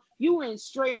system. You went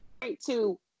straight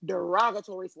to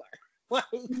derogatory slur, like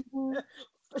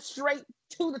straight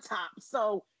to the top.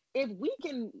 So if we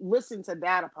can listen to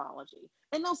that apology,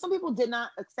 and no, some people did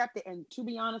not accept it. And to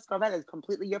be honest, girl, that is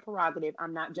completely your prerogative.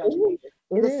 I'm not judging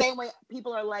you. The same way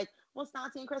people are like, well,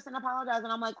 Stassi and Kristen apologize.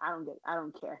 And I'm like, I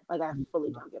don't care. Like, I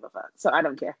fully don't give a fuck. So I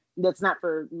don't care. That's not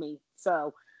for me.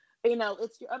 So,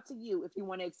 it's up to you if you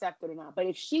want to accept it or not. But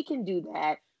if she can do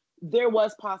that, there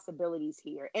was possibilities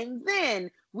here. And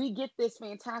then we get this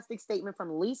fantastic statement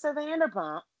from Lisa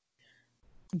Vanderpump.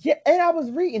 Yeah, and I was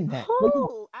reading that.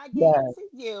 I gave it to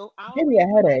you. I'll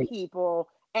read it to people.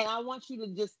 And I want you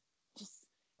to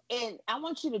and I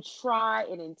want you to try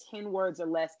and in 10 words or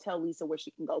less tell Lisa where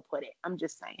she can go put it. I'm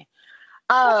just saying.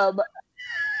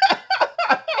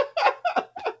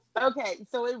 Okay,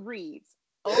 so it reads,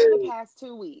 over the past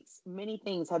 2 weeks, many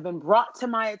things have been brought to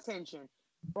my attention.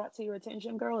 Brought to your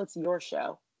attention, girl? It's your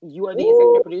show. You are the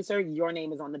executive producer. Your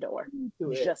name is on the door.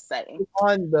 Just saying.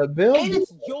 On the bill. And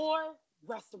it's your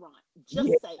restaurant. Just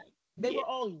saying. They were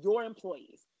all your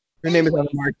employees. Your name is on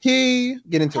the marquee.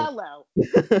 Get into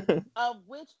it. Of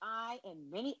which I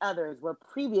and many others were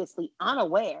previously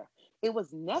unaware. It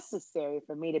was necessary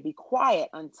for me to be quiet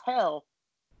until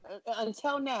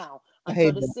now,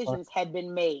 until decisions had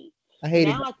been made.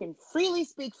 Now I can freely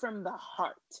speak from the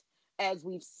heart, as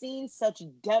we've seen such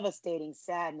devastating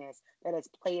sadness that has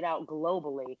played out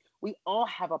globally. We all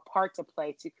have a part to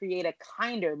play to create a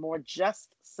kinder, more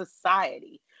just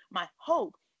society. My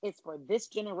hope is for this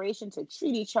generation to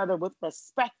treat each other with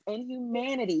respect and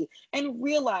humanity and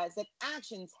realize that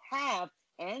actions have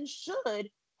and should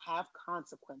have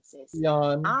consequences.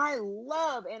 I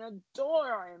love and adore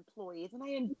our employees, and I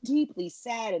am deeply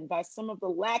saddened by some of the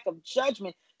lack of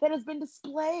judgment that has been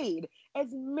displayed. As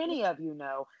many of you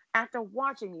know, after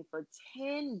watching me for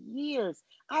 10 years,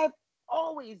 I have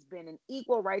always been an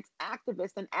equal rights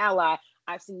activist and ally.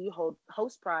 I've seen you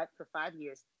host Pride for 5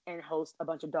 years and host a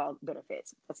bunch of dog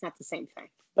benefits. That's not the same thing,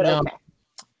 but okay.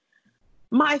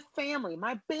 My family,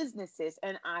 my businesses,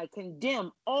 and I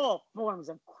condemn all forms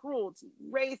of cruelty,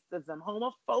 racism,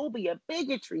 homophobia,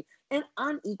 bigotry, and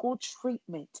unequal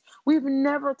treatment. We've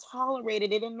never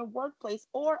tolerated it in the workplace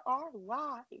or our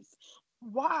lives.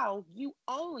 While you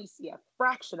only see a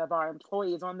fraction of our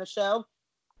employees on the show,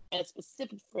 a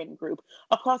specific friend group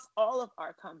across all of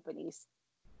our companies,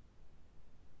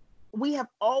 we have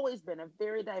always been a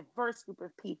very diverse group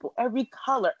of people, every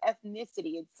color,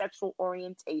 ethnicity, and sexual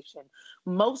orientation.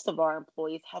 Most of our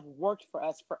employees have worked for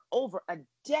us for over a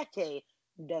decade.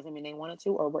 Doesn't mean they wanted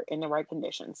to or were in the right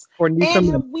conditions. We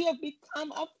have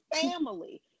become a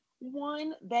family,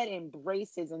 one that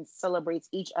embraces and celebrates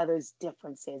each other's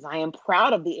differences. I am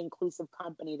proud of the inclusive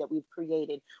company that we've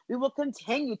created. We will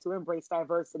continue to embrace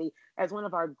diversity as one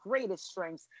of our greatest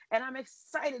strengths, and I'm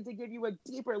excited to give you a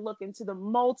deeper look into the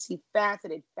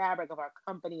multifaceted fabric of our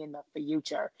company in the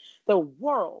future. The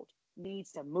world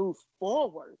needs to move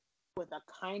forward with a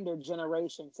kinder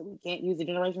generation, so we can't use the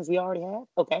generations we already have.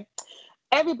 Okay.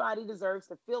 Everybody deserves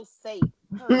to feel safe,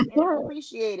 heard, and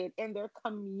appreciated in their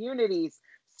communities.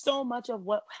 So much of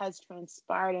what has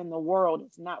transpired in the world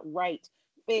is not right,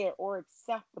 fair, or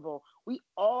acceptable. We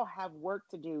all have work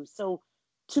to do. So,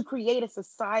 to create a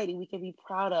society we can be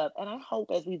proud of. And I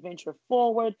hope as we venture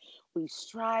forward, we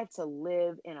strive to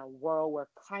live in a world where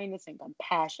kindness and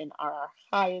compassion are our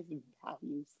highest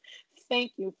values.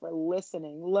 Thank you for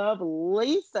listening. Love,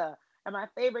 Lisa. And my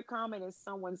favorite comment is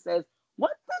someone says,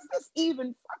 "What does this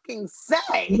even fucking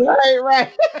say?"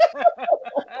 Right.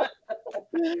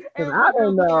 And I my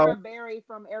don't girl Clara know. Berry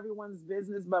from Everyone's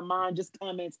Business But Mine just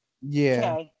comments,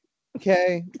 Yeah. "Okay."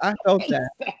 Okay. I felt that.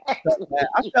 Exactly.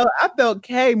 I felt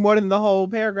K more than the whole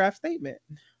paragraph statement.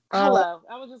 Uh, Hello.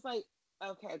 I was just like,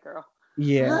 okay, girl.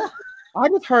 yeah. I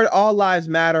just heard all lives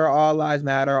matter, all lives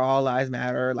matter, all lives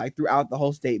matter, like throughout the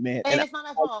whole statement. And And it's not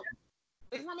my fault.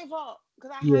 It's not my fault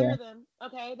because I yeah, hire them.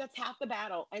 Okay, that's half the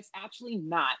battle. It's actually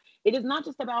not. It is not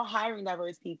just about hiring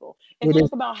diverse people. It's it not is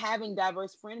just about having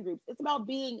diverse friend groups. It's about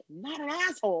being not an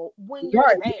asshole when you're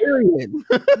right, there, period.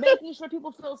 making sure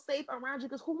people feel safe around you.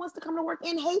 Because who wants to come to work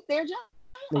and hate their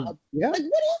job? Yeah, Like,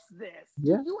 what is this? Do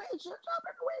yeah. you hate your job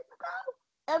everywhere you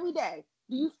go? Every day.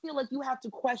 Do you feel like you have to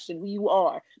question who you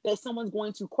are? That someone's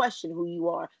going to question who you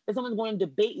are? That someone's going to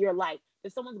debate your life?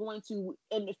 That someone's going to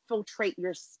infiltrate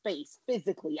your space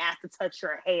physically, ask to touch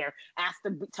your hair, ask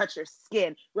to touch your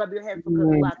skin, rub your hair for good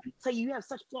Mm, luck, tell you have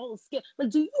such flawless skin?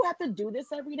 Like, do you have to do this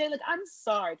every day? Like, I'm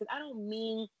sorry, because I don't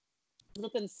mean to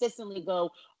consistently go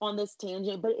on this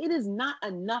tangent, but it is not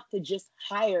enough to just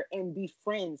hire and be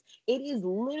friends. It is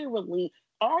literally,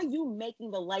 are you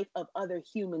making the life of other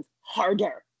humans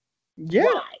harder? yeah,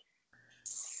 Why?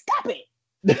 Stop it.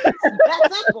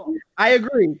 That's simple. I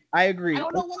agree. I I agree.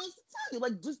 don't know what else to tell you.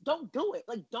 Like, just don't do it.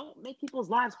 Like, don't make people's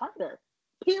lives harder.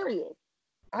 Period.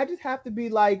 I just have to be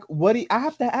like, I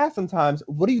have to ask sometimes,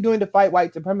 what are you doing to fight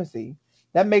white supremacy?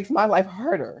 That makes my life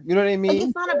harder. You know what I Like, mean?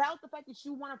 it's not about the fact that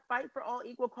you want to fight for all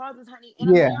equal causes, honey.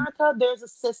 In Yeah. America, there's a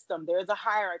system, there's a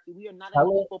hierarchy. We are not in an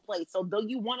Hello. equal place. So, though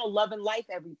you want to love and life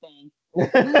everything, we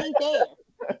ain't there.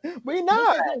 We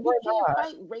not. Because you We're can't not.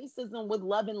 fight racism with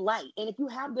love and light. And if you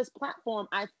have this platform,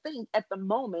 I think at the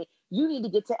moment you need to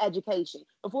get to education.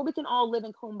 Before we can all live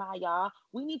in kumbaya,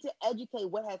 we need to educate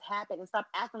what has happened and stop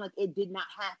acting like it did not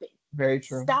happen. Very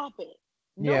true. Stop it.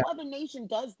 Yeah. No other nation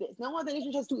does this. No other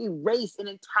nation has to erase an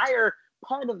entire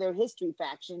part of their history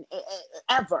faction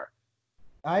ever.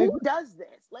 I Who agree. does this?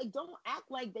 Like, don't act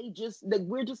like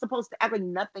we're just supposed to act like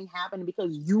nothing happened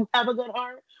because you have a good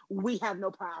heart. We have no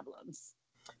problems.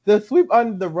 The sweep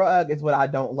under the rug is what I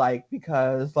don't like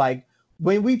because, like,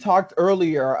 when we talked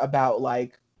earlier about,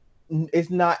 like, it's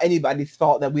not anybody's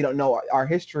fault that we don't know our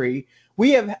history.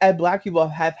 We have, as Black people,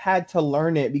 have had to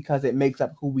learn it because it makes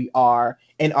up who we are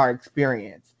and our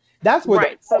experience. That's where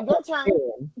Right. So your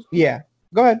turn. yeah.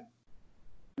 Go ahead.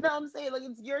 No, I'm saying like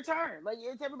it's your turn. Like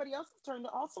it's everybody else's turn to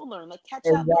also learn. Like catch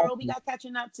up, girl. We Exactly. got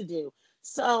catching up to do.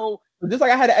 So Just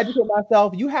like I had to educate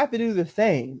myself, you have to do the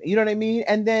same. You know what I mean?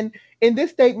 And then in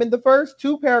this statement, the first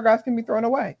two paragraphs can be thrown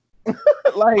away.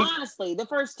 Like, honestly, the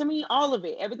first to me, all of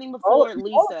it, everything all before all of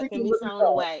Lisa it can can be really thrown go.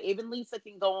 away. Even Lisa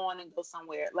can go on and go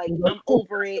somewhere. Like I'm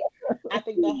over it. I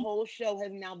think the whole show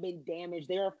has now been damaged.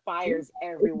 There are fires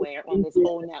everywhere on this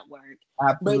whole network. But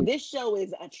Absolutely. this show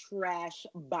is a trash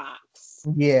box.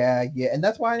 Yeah, yeah. And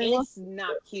that's why I didn't want It's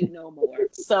not cute no more.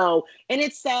 So, and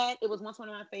it's sad. It was once one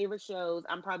of my favorite shows.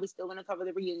 I'm probably still gonna cover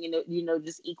the reunion,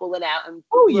 just equal it out and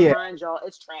yeah. remind y'all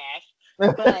it's trash.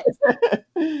 But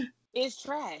it's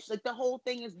trash. Like the whole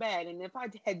thing is bad. And if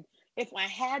I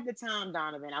had the time,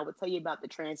 Donovan, I would tell you about the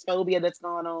transphobia that's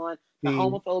going on, the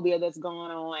homophobia that's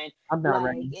going on. I'm not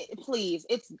ready. Please,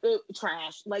 it's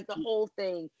trash. Like the whole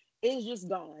thing is just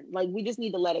gone. Like we just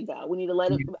need to let it go. We need to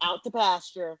let it out to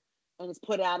pasture and it's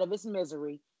put out of its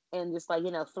misery and just like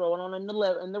throw it on in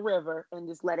the river and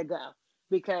just let it go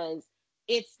because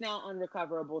it's now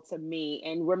unrecoverable to me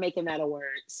and we're making that a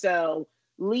word. So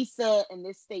Lisa in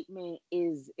this statement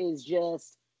is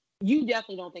just you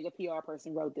definitely don't think a PR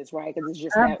person wrote this, right? Because it's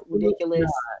just that ridiculous.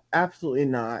 Absolutely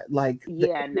not. Like,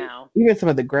 Yeah, no. even some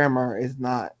of the grammar is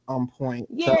not on point.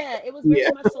 So, Yeah, it was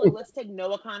very much so like let's take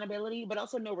no accountability, but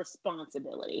also no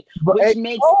responsibility, but which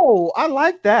makes I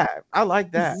like that. I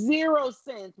like that. zero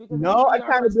sense because No any PR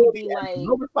person would accountability, be like,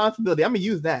 no responsibility. I'm gonna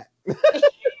use that.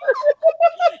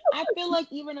 I feel like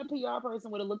even a PR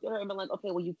person would have looked at her and been like,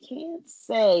 okay, well, you can't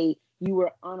say you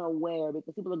were unaware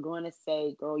because people are going to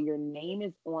say, girl, your name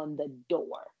is on the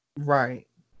door. Right.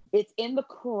 It's in the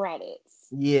credits.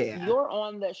 Yeah. You're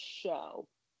on the show.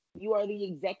 You are the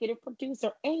executive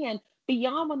producer. And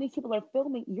beyond when these people are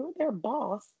filming, you're their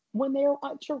boss when they're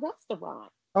at your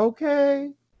restaurant. Okay.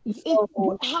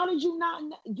 So, How did you not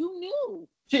know? You knew.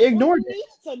 she ignored you it.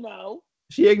 needed to know.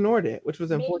 She ignored it, which was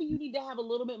Maybe important. you need to have a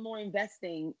little bit more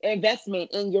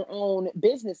investment in your own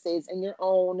businesses and your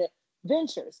own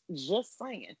ventures. Just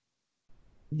saying.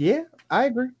 Yeah, I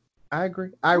agree. I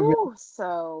agree. I really, Ooh,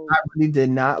 so I really did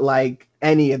not like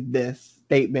any of this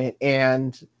statement,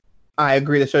 and I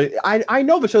agree. The show. I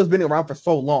know the show's been around for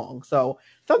so long, so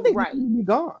something needs right. to be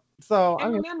gone. So I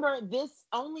And mean, remember, this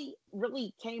only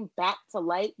really came back to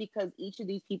light because each of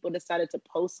these people decided to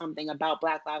post something about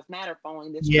Black Lives Matter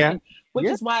following this yeah, trend, which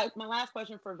yeah. is why my last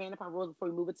question for Vanderpump Rules before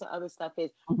we move it to other stuff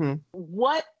is Mm-hmm.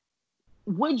 what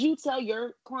would you tell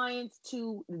your clients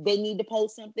to they need to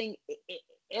post something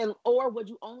and or would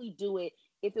you only do it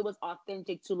if it was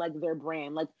authentic to like their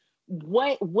brand? Like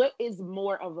what is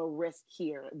more of a risk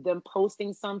here? Them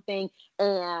posting something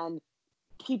and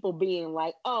people being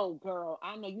like, oh, girl,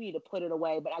 I know you need to put it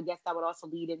away. But I guess that would also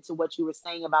lead into what you were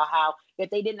saying about how if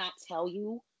they did not tell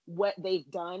you what they've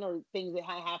done or things that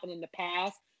had happened in the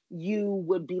past, you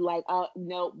would be like, oh,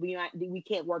 no, we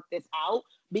can't work this out.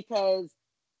 Because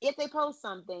if they post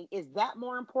something, is that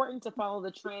more important to follow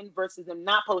the trend versus them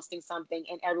not posting something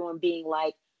and everyone being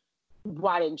like,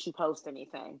 why didn't you post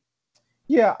anything?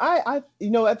 Yeah,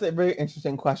 that's a very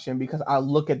interesting question because I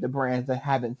look at the brands that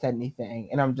haven't said anything,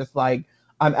 and I'm just like,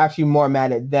 I'm actually more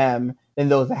mad at them than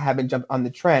those that haven't jumped on the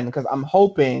trend because I'm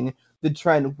hoping the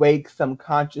trend wakes some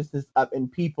consciousness up in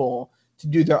people to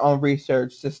do their own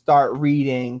research, to start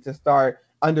reading, to start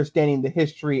understanding the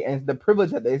history and the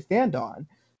privilege that they stand on.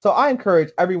 So I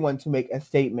encourage everyone to make a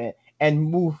statement and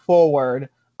move forward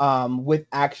with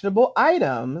actionable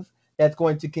items that's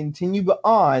going to continue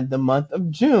beyond the month of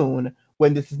June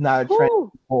when this is not a trend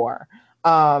Whew, anymore.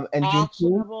 And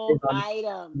Juneteenth is actionable on,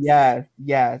 items. yes,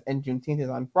 yes, and Juneteenth is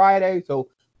on Friday, so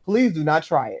please do not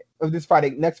try it. Or this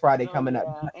Friday, next Friday Oh coming up,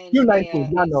 yeah, and June yeah,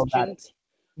 19th, y'all know it's about it.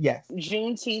 Yes,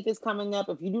 Juneteenth is coming up.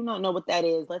 If you do not know what that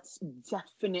is, let's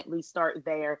definitely start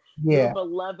there. Your yeah,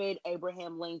 beloved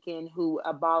Abraham Lincoln, who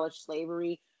abolished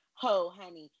slavery. Oh,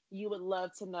 honey, you would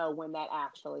love to know when that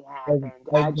actually happened.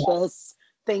 I exactly. just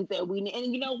think that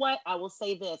and you know what? I will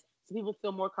say this so people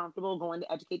feel more comfortable going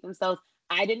to educate themselves.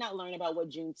 I did not learn about what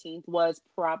Juneteenth was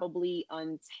probably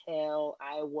until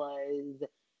I was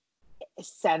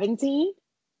 17,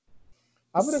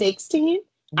 I would have, 16.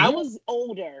 I yeah, was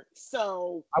older,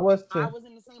 so I was I too. was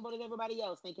in the same boat as everybody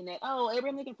else, thinking that, oh,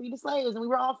 Abraham Lincoln freed the slaves and we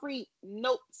were all free.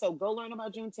 Nope. So go learn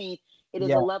about Juneteenth. It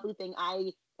is a Yeah. lovely thing.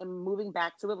 I am moving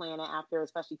back to Atlanta after,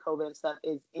 especially COVID and stuff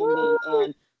is ending, Woo!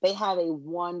 and they have a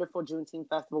wonderful Juneteenth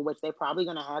festival, which they're probably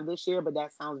going to have this year, but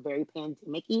that sounds very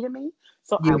pandemic-y to me.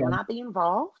 So I will Yeah, not be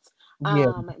involved.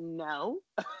 yeah, No,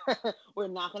 we're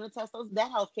not going to test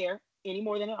that healthcare any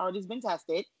more than it already has been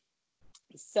tested.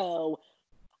 So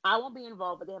I won't be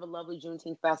involved, but they have a lovely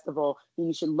Juneteenth festival.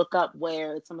 You should look up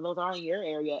where some of those are in your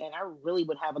area, and I really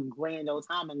would have a grand old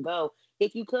time and go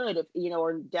if you could, if you know,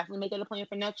 or definitely make it a plan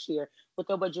for next year. Look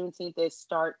up what Juneteenth is,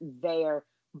 start there.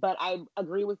 But I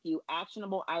agree with you.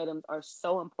 Actionable items are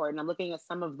so important. I'm looking at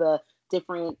some of the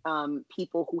different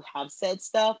people who have said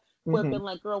stuff who have hmm, been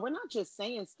like, "Girl, we're not just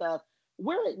saying stuff.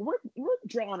 We're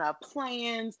drawing up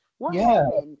plans. We're yeah.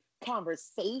 having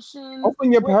conversations.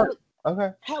 Open your We're purse.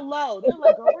 Okay. Hello. They're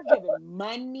like, girl, we're giving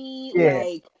money. Yeah,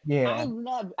 Like, yeah.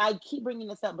 I keep bringing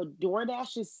this up, but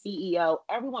DoorDash's CEO,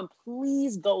 everyone,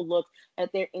 please go look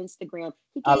at their Instagram.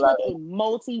 He I gave love like a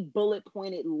multi bullet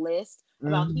pointed list it.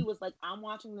 about, Hmm. he was like, I'm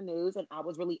watching the news and I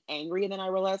was really angry. And then I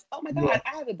realized, oh my Yeah. God,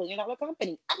 I have $1 billion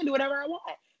company. I can do whatever I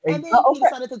want. And then Oh, he okay.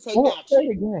 decided to take Well, say it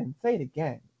action. again. Say it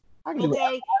again. I can do whatever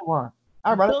Okay, I want.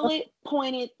 I run a bullet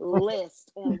pointed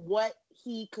list on what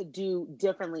he could do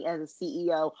differently as a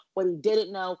CEO, what he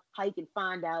didn't know, how he can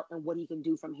find out, and what he can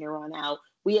do from here on out.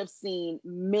 We have seen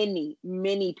many,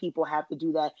 many people have to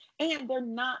do that. And they're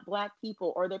not Black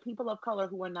people, or they're people of color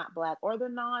who are not Black, or they're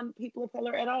non people of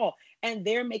color at all. And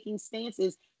they're making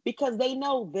stances because they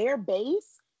know their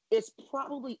base is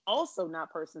probably also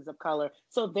not persons of color.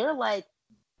 So they're like,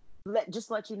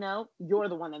 let you know, you're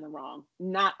the one in the wrong,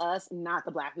 not us, not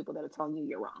the Black people that are telling you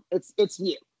you're wrong. It's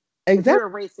you. If exactly. you're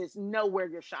a racist, know where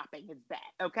you're shopping is bad.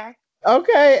 Okay.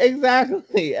 Okay,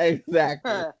 exactly.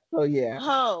 Exactly. So yeah.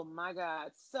 Oh my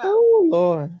God. So Oh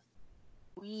Lord.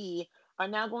 we are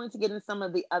now going to get in some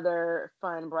of the other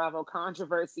fun Bravo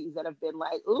controversies that have been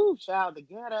like, ooh, child, the The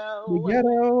ghetto,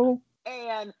 ghetto.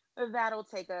 and that'll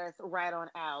take us right on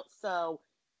out. So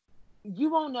you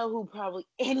won't know who probably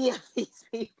any of these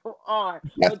people are,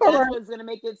 That's but all that's right. what's going to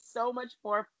make it so much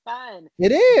more fun.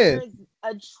 It is. There's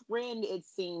a trend, it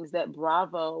seems, that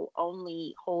Bravo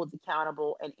only holds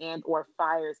accountable and or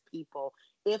fires people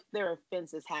if their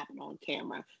offenses happen on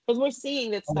camera. Because we're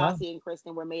seeing that Uh-huh. Stassi and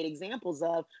Kristen were made examples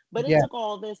of, but it Yeah. took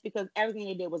all this because everything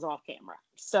they did was off camera.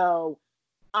 So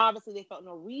obviously they felt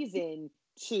no reason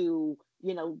to,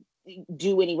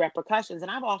 do any repercussions.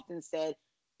 And I've often said,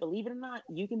 believe it or not,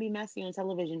 you can be messy on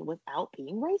television without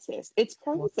being racist. It's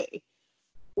crazy.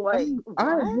 Like,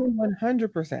 I what? agree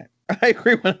 100%. I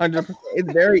agree 100%.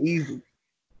 It's very easy.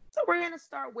 So we're going to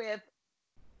start with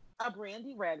a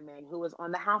Brandy Redmond who was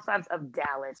on the Housewives of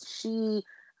Dallas. She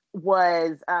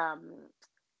was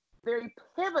very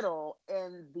pivotal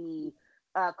in the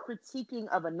critiquing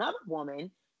of another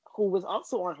woman who was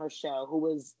also on her show, who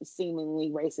was seemingly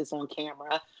racist on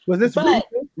camera. Was this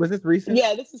recent?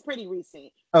 Yeah, this is pretty recent.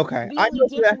 Okay. The I only know that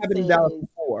difference happened in Dallas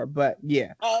before, but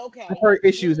yeah. okay. I've heard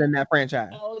issues in that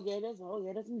franchise.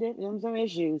 There's some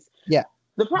issues. Yeah.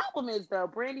 The problem is, though,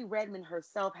 Brandy Redmond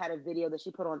herself had a video that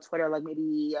she put on Twitter like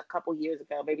maybe a couple years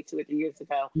ago, maybe 2 or 3 years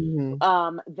ago,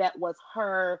 that was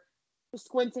her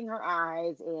squinting her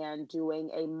eyes and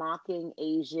doing a mocking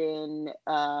Asian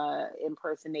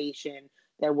impersonation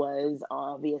that was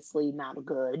obviously not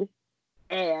good.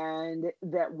 And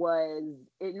that was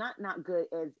not good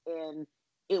as in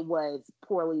it was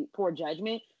poor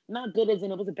judgment, not good as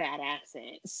in it was a bad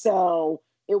accent. So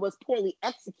it was poorly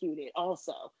executed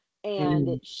also.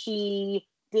 And she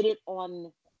did it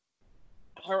on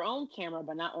her own camera,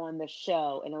 but not on the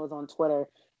show. And it was on Twitter,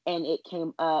 and it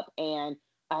came up. And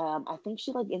I think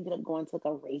she ended up going to a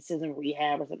racism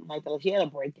rehab or something like that. She had a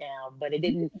breakdown, but it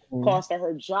didn't cost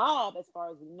her job, as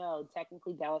far as we know.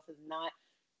 Technically, Dallas has not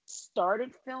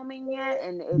started filming yet,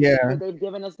 and they've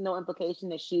given us no implication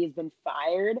that she has been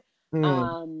fired.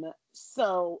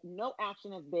 So no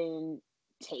action has been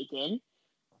taken.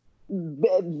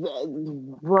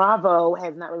 Bravo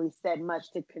has not really said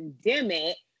much to condemn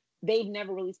it. They've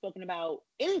never really spoken about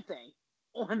anything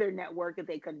on their network that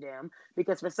they condemn,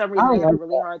 because for some reason they have a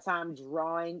really hard time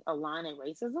drawing a line in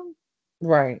racism.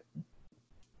 Right.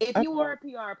 If you were a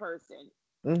PR person,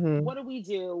 what do we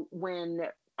do when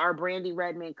our Brandy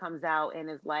Redmond comes out and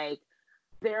is like,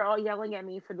 they're all yelling at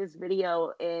me for this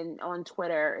video on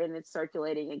Twitter and it's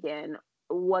circulating again?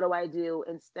 What do I do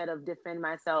instead of defend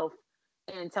myself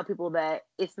and tell people that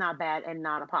it's not bad and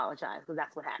not apologize? Because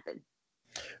that's what happened.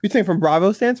 You think from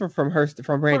Bravo stance or from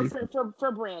Brandy?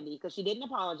 For Brandy, because she didn't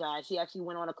apologize. She actually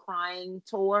went on a crying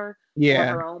tour on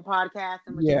her own podcast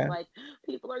and was just like,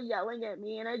 people are yelling at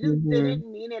me and I just didn't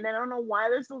mean it. And I don't know why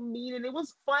they're so mean. And it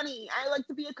was funny. I like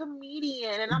to be a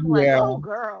comedian. And I'm like, oh,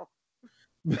 girl.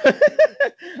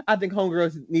 I think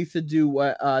Homegirl needs to do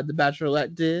what The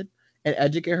Bachelorette did and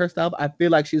educate herself. I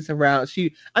feel like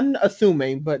I'm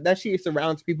assuming, but that she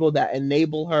surrounds people that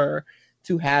enable her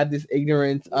to have this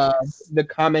ignorance of the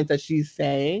comments that she's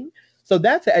saying. So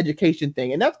that's an education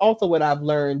thing. And that's also what I've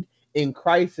learned in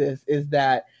Crisis, is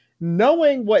that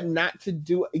knowing what not to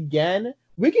do again,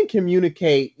 we can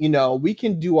communicate, we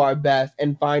can do our best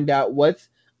and find out what's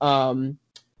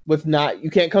not,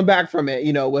 you can't come back from it,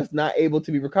 what's not able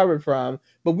to be recovered from,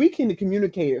 but we can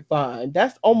communicate it fine.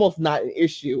 That's almost not an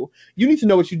issue. You need to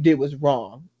know what you did was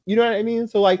wrong. You know what I mean?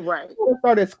 So people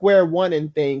start at square one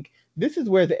and think, this is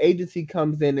where the agency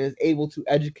comes in and is able to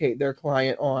educate their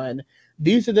client on,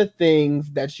 these are the things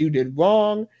that you did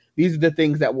wrong. These are the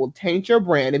things that will taint your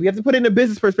brand. If you have to put it in a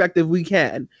business perspective, we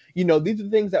can. These are the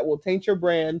things that will taint your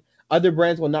brand. Other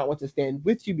brands will not want to stand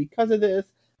with you because of this.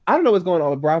 I don't know what's going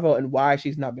on with Bravo and why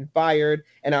she's not been fired.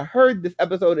 And I heard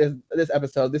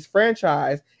this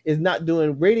franchise is not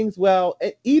doing ratings well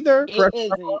either.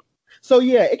 So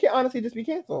yeah, it can honestly just be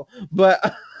canceled. But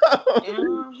I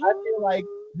feel like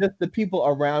just the people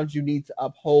around you need to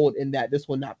uphold in that this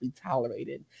will not be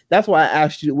tolerated. That's why I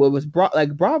asked you what was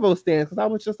Bravo stands, because I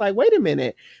was just like, wait a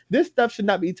minute, this stuff should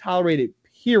not be tolerated,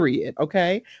 period.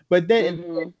 Okay. But then at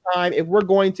the same time, if we're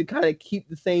going to kind of keep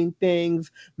the same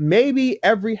things, maybe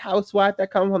every housewife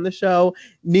that comes on the show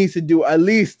needs to do at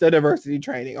least the diversity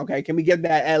training. Okay. Can we get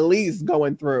that at least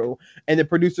going through? And the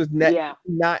producers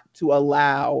not to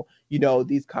allow,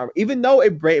 these even though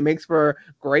it makes for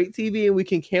great TV and we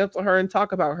can cancel her and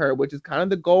talk about her, which is kind of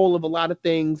the goal of a lot of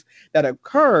things that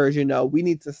occurs, we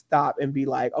need to stop and be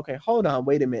like, okay, hold on,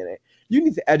 wait a minute. You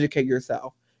need to educate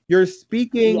yourself. Your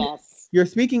speaking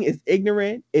is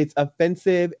ignorant, it's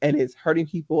offensive, and it's hurting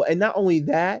people. And not only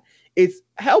that, it's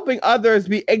helping others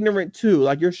be ignorant too.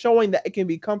 Like, you're showing that it can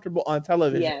be comfortable on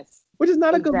television, which is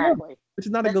not a good look. Which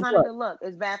is not a good look.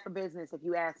 It's bad for business, if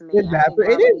you ask me. It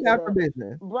is bad for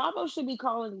business. Bravo should be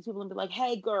calling these people and be like,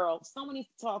 hey, girl, someone needs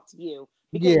to talk to you.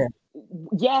 Because,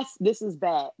 yes, this is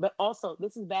bad, but also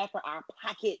this is bad for our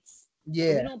pockets.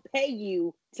 Yeah. We don't pay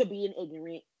you to be an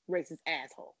ignorant, racist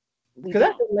asshole. Because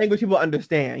that's the language people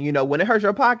understand. When it hurts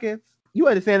your pockets, You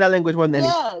understand that language more than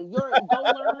anything. Yeah, you're go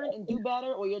learn and do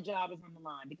better, or your job is on the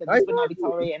line because this would not be Exactly.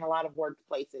 tolerated in a lot of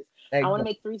workplaces. I want to Exactly.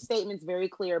 make three statements very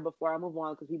clear before I move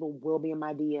on because people will be in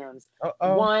my DMs.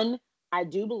 Uh-oh. One, I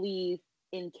do believe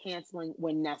in canceling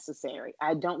when necessary.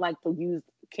 I don't like to use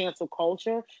cancel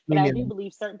culture, but Me I do neither.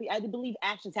 believe I do believe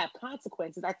actions have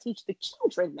consequences. I teach the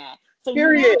children that. So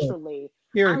Period. naturally, I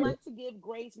Period. like to give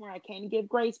grace where I can give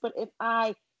grace, but if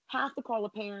I have to call a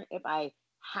parent, if I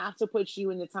have to put you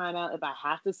in the timeout, if I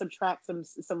have to subtract some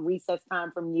recess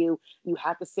time from you, you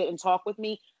have to sit and talk with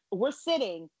me. We're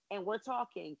sitting and we're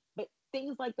talking, but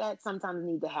things like that sometimes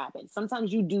need to happen.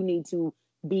 Sometimes you do need to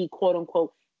be quote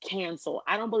unquote canceled.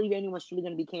 I don't believe anyone's truly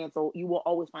going to be canceled. You will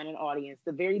always find an audience.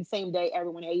 The very same day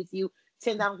everyone hates you,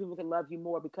 10,000 people can love you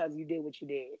more because you did what you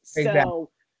did. Exactly.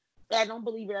 So I don't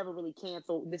believe you're ever really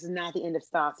canceled. This is not the end of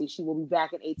Stassi. She will be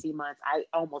back in 18 months. I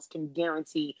almost can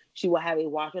guarantee she will have a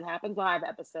Watch What Happens Live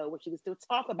episode where she can still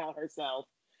talk about herself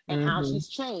and how Mm-hmm. she's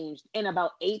changed in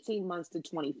about 18 months to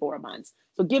 24 months.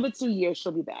 So give it 2 years,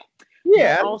 she'll be back. But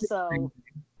Yeah. also,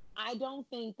 I don't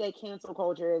think that cancel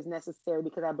culture is necessary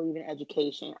because I believe in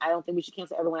education. I don't think we should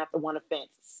cancel everyone after one offense.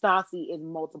 Stassi is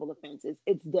multiple offenses.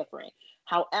 It's different.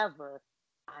 However,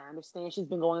 I understand she's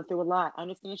been going through a lot. I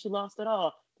understand she lost it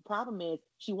all. The problem is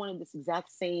she wanted this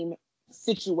exact same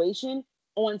situation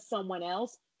on someone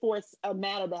else for a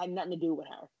matter that had nothing to do with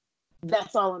her.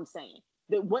 That's all I'm saying.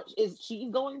 That what is she's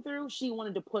going through, she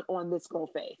wanted to put on this girl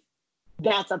face.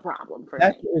 That's a problem for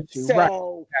That's me. the issue. Right.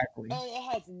 So, Exactly. and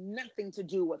it has nothing to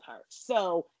do with her.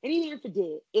 So, and even if it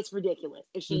did, it's ridiculous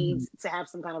if she Mm-hmm. needs to have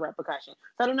some kind of repercussion.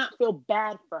 So I do not feel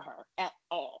bad for her at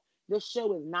all. This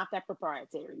show is not that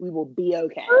proprietary. We will be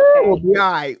okay. We'll Okay. be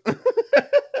all right.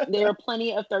 There are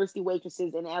plenty of thirsty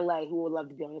waitresses in LA who would love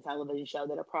to be on a television show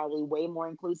that are probably way more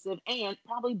inclusive and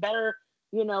probably better,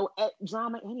 at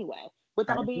drama anyway, I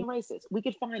without agree. being racist. We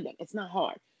could find them. It's not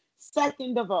hard.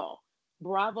 Second of all,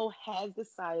 Bravo has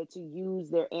decided to use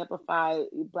their amplified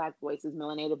black voices,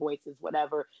 melanated voices,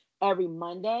 whatever, every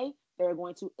Monday. They're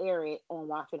going to air it on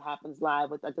Watch What Happens Live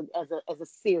with as a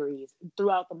series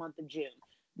throughout the month of June.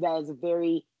 That is a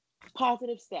very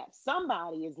positive step.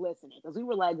 Somebody is listening because we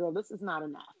were like, girl, this is not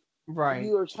enough. Right.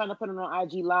 You are trying to put it on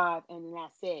IG Live, and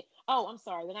that's it. Oh, I'm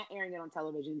sorry, they're not airing it on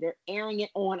television. They're airing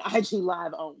it on IG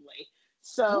Live only.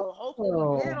 So hopefully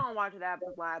we get it Oh. on Watch It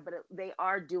Happens Live, but they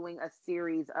are doing a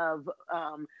series of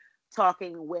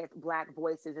talking with Black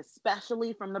voices,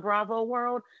 especially from the Bravo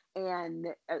world, and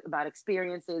about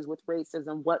experiences with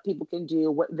racism, what people can do,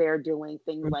 what they're doing,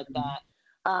 things like Mhm. that.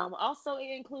 Also, it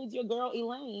includes your girl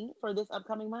Elaine for this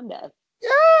upcoming Monday.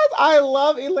 Yes, I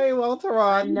love Elaine I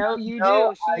Welteron. You know have you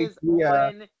no do. She is idea.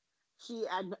 on.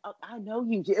 I know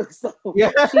you do. So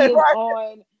Yeah, she is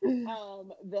right.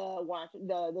 on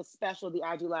the special, the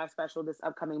IG Live special this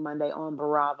upcoming Monday on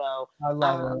Bravo, I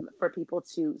love it. for people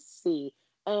to see.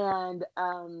 And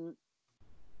I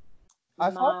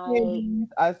saw my Candies.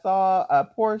 I saw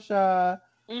Portia.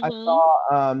 I mm-hmm.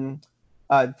 saw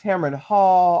Tamron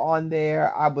Hall on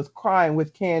there. I was crying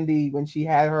with Candy when she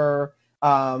had her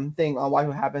thing on Watch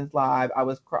What Happens Live.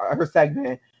 Her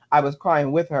segment. I was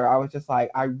crying with her. I was just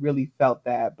like, I really felt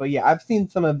that. But yeah, I've seen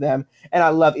some of them, and I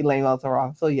love Elaine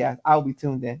Welteroth. So yeah, I'll be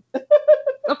tuned in.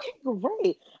 Okay,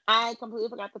 great. I completely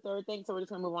forgot the third thing, so we're just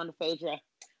gonna move on to Phaedra.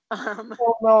 Um,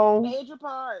 Oh no, Phaedra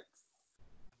Parks.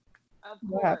 Of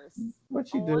what course, happened? What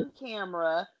she do? on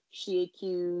camera, she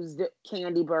accused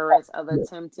Candy Burris of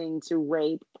attempting to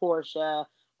rape Portia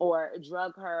or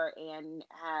drug her and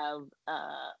have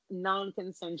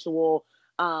non-consensual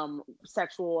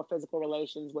sexual or physical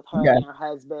relations with her Yes. and her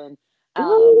husband.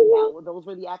 Ooh. Those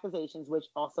were the accusations, which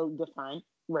also define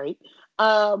rape.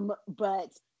 But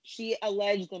she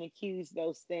alleged and accused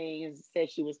those things.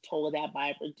 Said she was told that by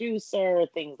a producer,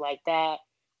 things like that.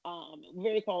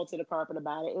 Very called to the carpet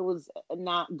about it. It was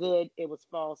not good. It was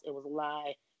false. It was a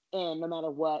lie. And no matter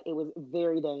what, it was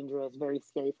very dangerous, very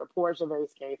scary for Portia, very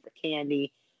scary for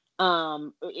Candy,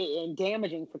 and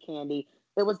damaging for Candy.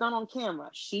 It was done on camera.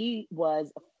 She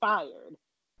was fired.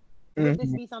 Would this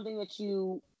Mhm. be something that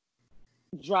you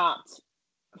dropped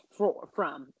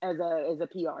from as a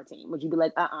PR team? Would you be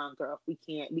like, girl, we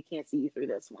can't see you through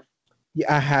this one?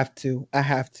 Yeah, I have to. I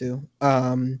have to.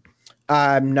 I'm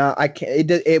not. I can't.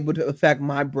 It would affect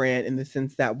my brand in the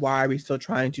sense that why are we still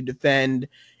trying to defend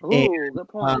and Ooh, good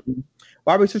point. um,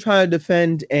 why are we still trying to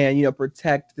defend and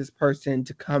protect this person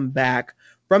to come back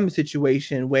from a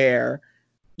situation where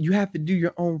you have to do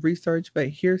your own research, but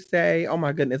hearsay. Oh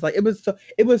my goodness! Like it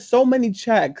was so many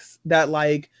checks that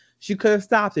like She could have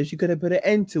stopped it. She could have put an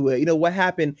end to it. You know what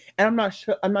happened? And I'm not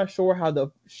sure. I'm not sure how the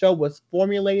show was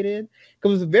formulated. Because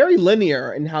it was very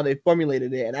linear in how they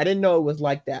formulated it, and I didn't know it was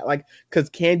like that. Like because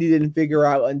Candy didn't figure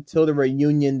out until the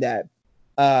reunion that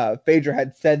Phaedra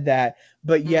had said that,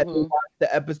 but yet they watched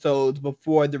the episodes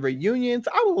before the reunion. So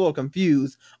I was a little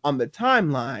confused on the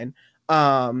timeline.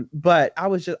 But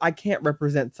I can't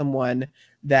represent someone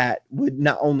that would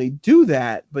not only do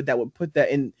that, but that would put that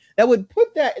in, that would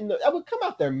come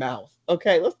out their mouth.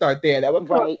 Okay, let's start there. That would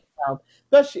come out their mouth,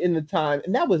 especially in the time,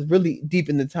 and that was really deep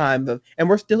in the time of, and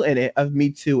we're still in it, of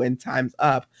Me Too and Time's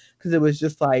Up, because it was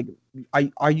just like,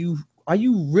 are you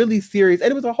really serious? And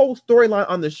it was a whole storyline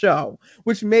on the show,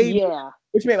 which made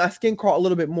my skin crawl a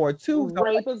little bit more too.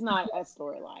 Rape is not a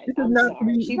storyline. I'm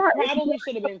sorry. She probably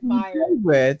should have been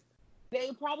fired. They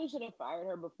probably should have fired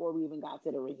her before we even got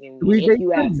to the reunion, if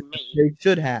you ask me. They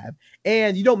should have.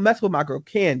 And you don't mess with my girl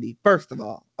Candy, first of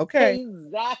all. Okay?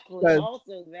 Exactly.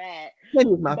 Also that.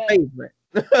 Candy was my favorite.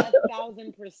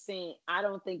 1,000%. I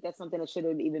don't think that's something that should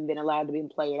have even been allowed to be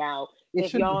played out. It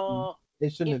shouldn't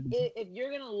have been. If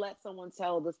you're gonna let someone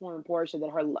tell this woman Portia that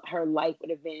her life would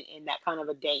have been in that kind of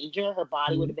a danger, her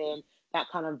body would have been that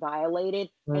kind of violated,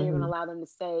 and you're gonna allow them to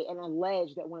say and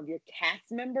allege that one of your cast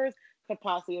members could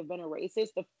possibly have been a racist,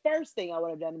 the first thing I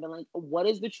would have done is been like, what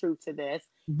is the truth to this?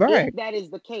 Right. If that is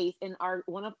the case, and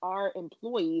one of our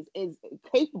employees is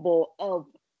capable of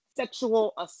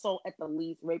sexual assault at the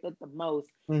least, rape at the most,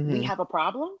 we have a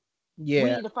problem. Yeah.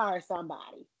 We need to fire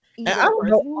somebody. Either I don't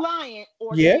know, lying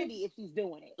or Candy if she's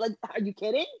doing it. Like, are you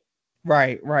kidding?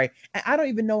 Right. And I don't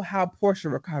even know how Portia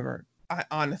recovered. I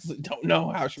honestly don't know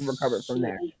how she recovered from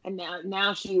that. And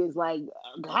now she is like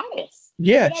a goddess.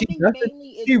 Yeah, she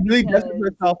really dusted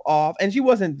herself off, and it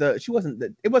wasn't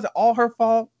all her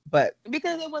fault, but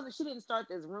because she didn't start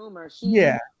this rumor. She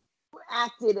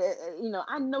acted,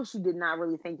 I know she did not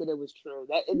really think that it was true.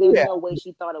 There's no way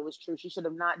she thought it was true. She should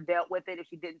have not dealt with it if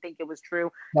she didn't think it was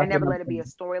true. I never let it be a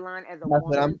storyline as a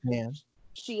woman.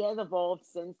 She has evolved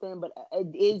since then, but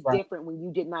it is different when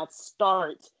you did not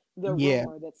start the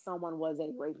rumor that someone was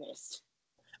a rapist.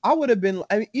 I would have been,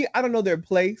 I don't know their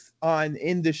place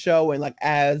in the show and like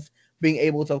as being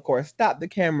able to, of course, stop the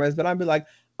cameras, but I'd be like,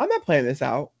 I'm not playing this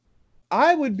out.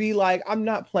 I would be like, I'm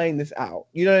not playing this out.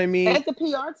 You know what I mean? As the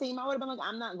PR team, I would have been like,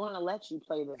 I'm not going to let you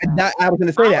play this out. I was going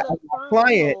to say that.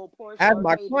 As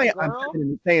my client, I'm going to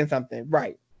be saying something.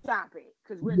 Right. Stop it.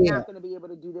 Because we're not going to be able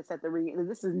to do this at the reunion.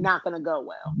 This is not going to go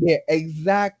well. Yeah,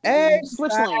 exactly.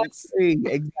 Switch lanes.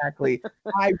 Exactly.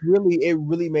 It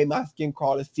really made my skin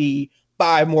crawl to see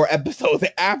 5 more episodes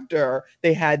after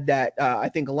they had that, I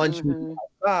think, lunch meeting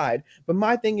outside. But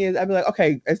my thing is, I'd be like,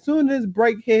 okay, as soon as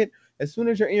break hit, as soon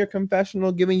as you're in your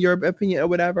confessional giving your opinion or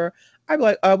whatever, I'd be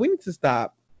like, we need to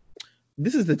stop.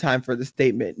 This is the time for the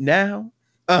statement now.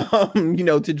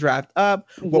 To draft up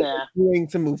what we're doing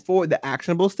to move forward, the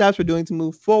actionable steps we're doing to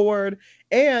move forward.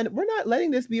 And we're not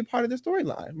letting this be a part of the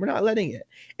storyline. We're not letting it.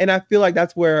 And I feel like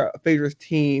that's where Phaedra's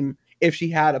team, if she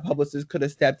had a publicist, could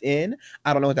have stepped in.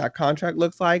 I don't know what that contract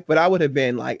looks like, but I would have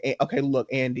been like, okay, look,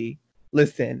 Andy,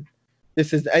 listen,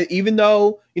 this is, even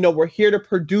though, we're here to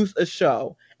produce a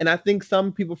show. And I think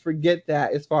some people forget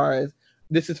that as far as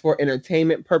this is for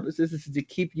entertainment purposes. This is to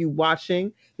keep you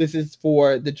watching. This is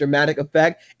for the dramatic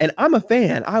effect. And I'm a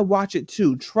fan. I watch it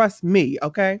too. Trust me.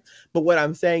 Okay. But what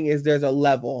I'm saying is there's a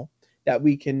level that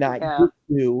we cannot get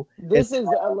to. This is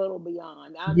a little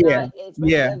beyond.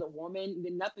 Especially as a woman,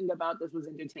 nothing about this was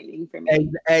entertaining for me.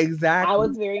 Exactly. I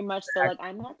was very much so like,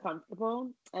 I'm not comfortable.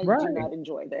 I do not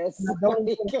enjoy this.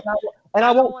 And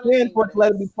I won't stand for it to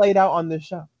let it be played out on this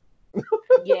show.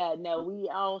 We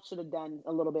all should have done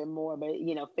a little bit more, but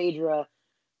Phaedra,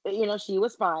 she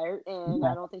was fired, and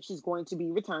I don't think she's going to be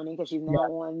returning because she's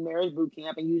now on marriage boot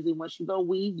camp, and usually once you go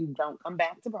weed, you don't come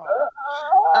back to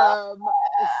Bravo.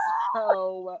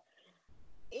 So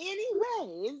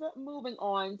anyways, moving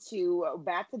on to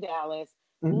back to Dallas.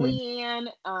 Leanne,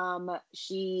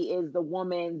 she is the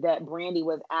woman that Brandy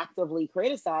was actively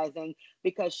criticizing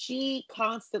because she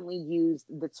constantly used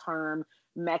the term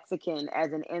Mexican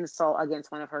as an insult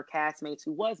against one of her castmates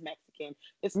who was Mexican.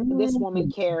 This woman,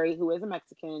 Carrie, who is a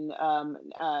Mexican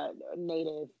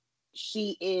native,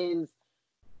 she is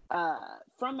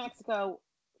from Mexico,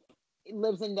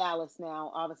 lives in Dallas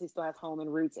now, obviously still has home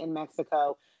and roots in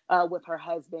Mexico with her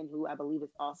husband, who I believe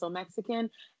is also Mexican,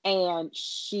 and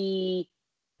she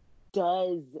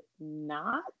does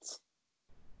not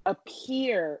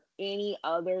appear any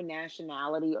other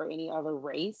nationality or any other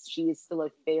race. She is still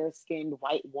a fair-skinned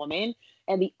white woman,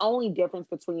 and the only difference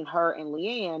between her and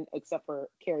Leanne, except for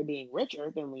Carrie being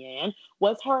richer than Leanne,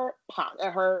 was her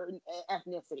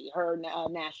ethnicity, her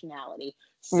nationality.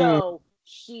 Mm. So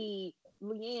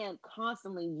Leanne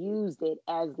constantly used it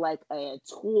as like a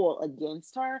tool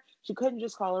against her. She couldn't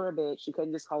just call her a bitch. She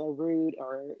couldn't just call her rude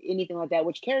or anything like that,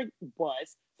 which Carrie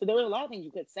was. So there were a lot of things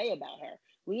you could say about her.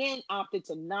 Leanne opted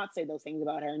to not say those things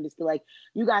about her and just be like,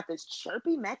 "You got this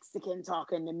chirpy Mexican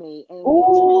talking to me," and the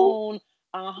tone.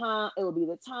 It would be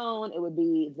the tone. It would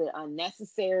be the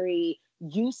unnecessary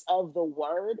use of the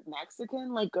word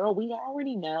Mexican. Like, girl, we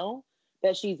already know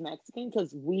that she's Mexican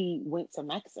because we went to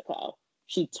Mexico.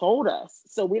 She told us,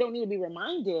 so we don't need to be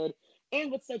reminded.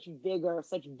 And with such vigor,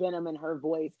 such venom in her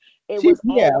voice, it was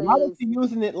Why was always, she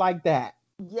using it like that?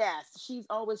 yes, she's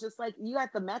always just like, "You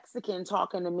got the Mexican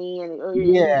talking to me," and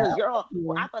Yeah. because you're all,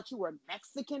 "Well, I thought you were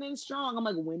Mexican and strong." I'm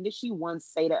like, when did she once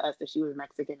say to us that she was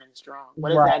Mexican and strong? What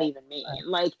does Right. that even mean?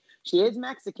 Like, she is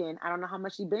Mexican. I don't know how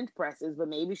much she bench presses, but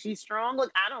maybe she's strong. Like,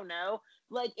 I don't know.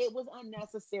 Like, it was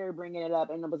unnecessary bringing it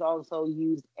up, and it was also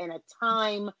used in a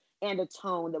time and a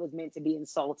tone that was meant to be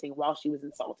insulting while she was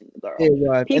insulting the It girl.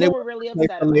 was. And it People were wasn't really a place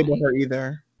upset to about label it. her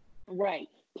either. Right.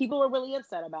 People were really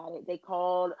upset about it. They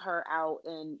called her out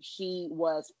and she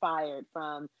was fired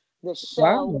from the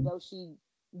show, Wow. though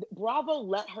Bravo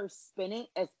let her spin it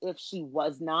as if she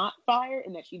was not fired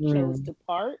and that she chose Mm. to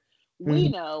part. We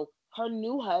Mm. know her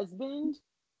new husband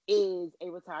is a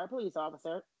retired police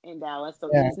officer in Dallas, so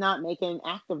Yeah. he's not making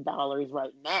active dollars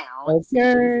right now, it seems.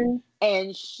 Okay.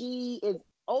 And she is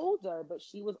older, but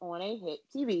she was on a hit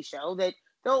TV show that,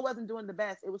 though it wasn't doing the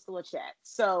best, it was still a check. It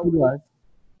So was.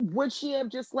 would she have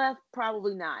just left?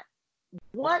 Probably not.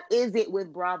 What is it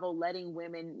with Bravo letting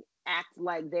women act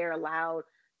like they're allowed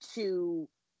to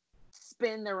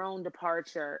spin their own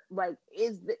departure? Like,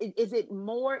 is it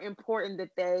more important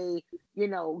that they,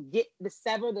 get the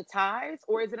sever the ties,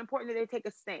 or is it important that they take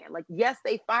a stand? Like, yes,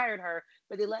 they fired her,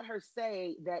 but they let her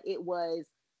say that it was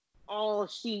all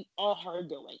her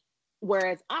doing.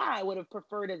 Whereas I would have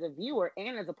preferred as a viewer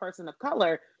and as a person of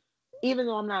color, even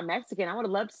though I'm not Mexican, I would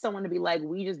have loved someone to be like,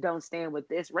 "We just don't stand with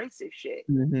this racist shit.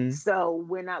 Mm-hmm. So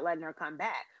we're not letting her come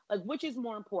back." Like, which is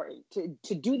more important,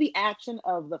 to do the action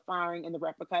of the firing and the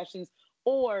repercussions,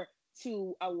 or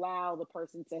to allow the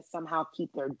person to somehow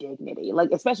keep their dignity? Like,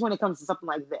 especially when it comes to something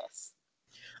like this.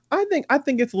 I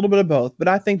think it's a little bit of both, but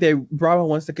I think Bravo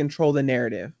wants to control the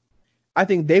narrative. I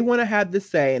think they want to have the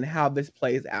say in how this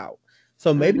plays out.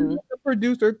 So maybe Mm-hmm. the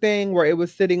producer thing where it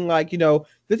was sitting like,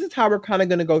 this is how we're kind of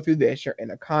going to go through this. You're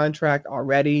in a contract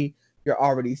already. You're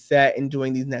already set in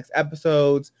doing these next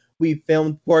episodes. We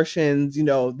filmed portions,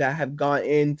 that have gone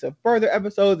into further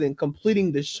episodes and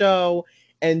completing the show.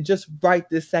 And just right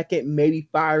this second, maybe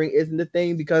firing isn't the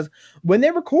thing because when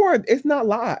they record, it's not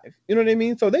live. You know what I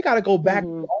mean? So they got to go back to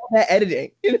Mm-hmm. all that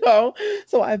editing.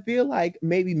 So I feel like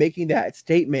maybe making that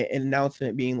statement and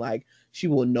announcement being like, she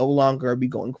will no longer be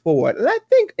going forward. And I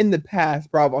think in the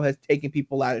past, Bravo has taken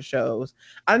people out of shows.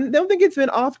 I don't think it's been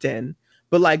often,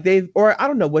 but like or I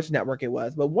don't know which network it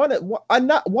was, but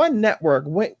one network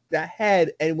went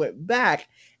ahead and went back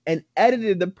and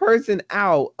edited the person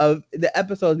out of the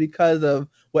episodes because of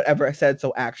whatever said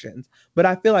so actions. But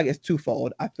I feel like it's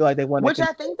twofold. I feel like they want to Which I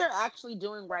control. think they're actually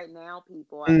doing right now,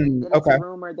 people. I think that it's Okay.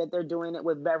 rumored that they're doing it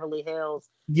with Beverly Hills.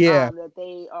 Yeah. That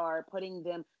they are putting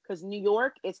them, because New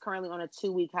York is currently on a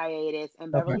 2 week hiatus,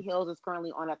 and Okay. Beverly Hills is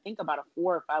currently on, I think, about a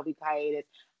 4 or 5 week hiatus.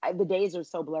 The days are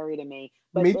so blurry to me,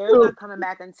 but Me they're too. not coming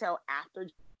back until after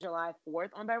July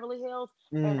 4th on Beverly Hills.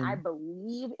 And I Mm.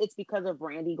 believe it's because of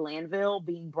Brandy Glanville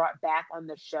being brought back on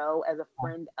the show as a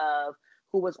friend of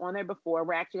who was on there before.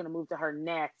 We're actually going to move to her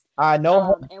next. I know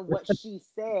her. And what she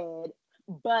said,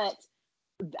 but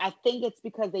I think it's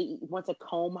because they want to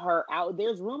comb her out.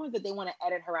 There's rumors that they want to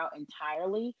edit her out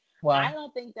entirely. I Wow.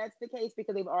 don't think that's the case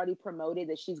because they've already promoted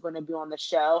that she's going to be on the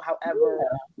show. However,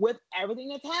 with everything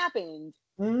that's happened,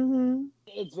 Mm-hmm.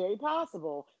 it's very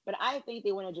possible. But I think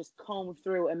they want to just comb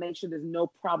through and make sure there's no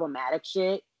problematic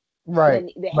shit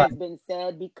Right. that Right. has been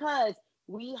said, because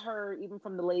we heard even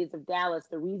from the ladies of Dallas,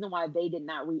 the reason why they did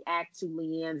not react to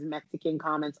Leanne's Mexican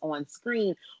comments on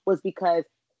screen was because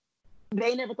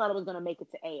they never thought it was going to make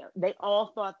it to air. They all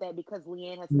thought that because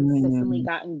Leanne has consistently Mm.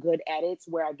 gotten good edits,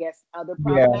 where I guess other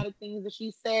Yeah. problematic things that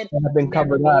she said That have been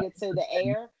never covered made up. it to the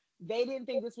air, they didn't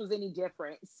think this was any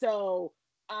different. So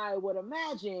I would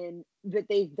imagine that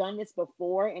they've done this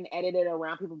before and edited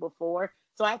around people before.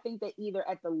 So I think that either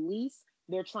at the least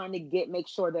they're trying to make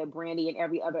sure that Brandy in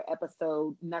every other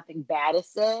episode, nothing bad is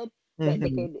said. that they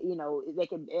Mhm.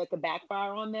 could, it could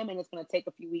backfire on them, and it's going to take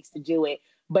a few weeks to do it.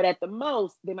 But at the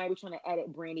most, they might be trying to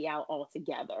edit Brandy out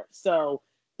altogether. So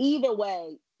either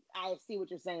way, I see what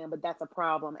you're saying, but that's a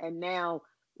problem. And now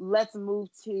let's move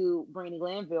to Brandy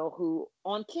Glanville, who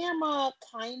on camera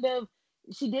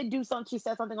she did do something. She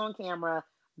said something on camera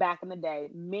back in the day.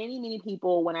 Many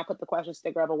people, when I put the question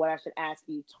sticker up of what I should ask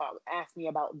you, asked me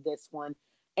about this one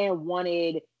and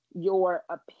wanted your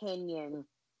opinion.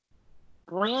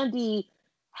 Brandy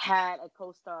had a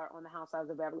co-star on the Housewives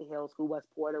of Beverly Hills who was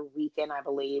Puerto Rican, I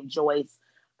believe, Joyce.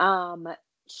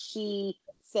 She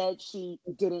said she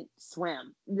didn't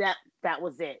swim. That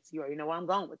was it. You already know where I'm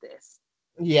going with this.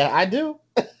 Yeah, I do.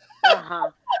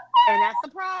 Uh-huh. And that's the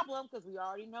problem, because we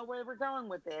already know where we're going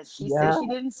with this. She said Yeah. she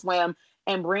didn't swim,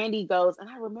 and Brandy goes, and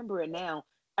I remember it now.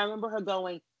 I remember her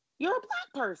going, "You're a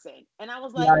black person," and I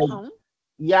was like, Yikes. "Huh?"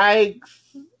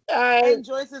 Yikes. And Yikes.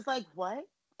 Joyce is like, "What?"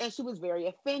 And she was very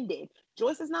offended.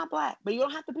 Joyce is not black, but you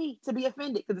don't have to be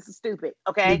offended, because this is stupid.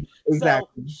 Okay. So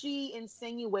Exactly. she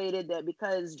insinuated that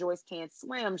because Joyce can't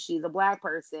swim, she's a black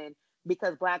person,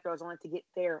 because black girls want to get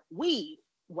their weave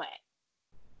wet.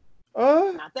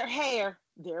 Uh, Not their hair,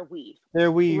 their weave.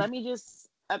 there Let we've. me just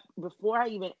before I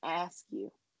even ask you,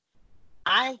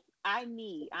 I I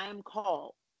am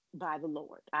called by the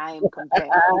Lord. I am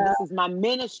compelled. This is my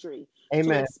ministry to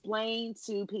Amen. explain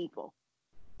to people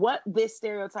what this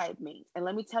stereotype means. And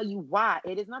let me tell you why.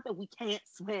 It is not that we can't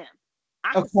swim.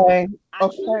 I can swim. Okay. I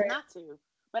choose Okay. not to,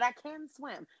 but I can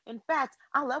swim. In fact,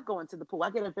 I love going to the pool. I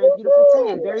get a very beautiful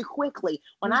tan very quickly.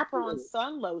 When Me I put on too.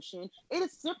 sun lotion, it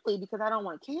is simply because I don't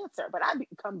want cancer, but I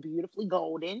become beautifully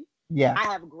golden. Yeah. I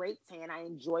have a great tan. I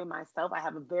enjoy myself. I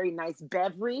have a very nice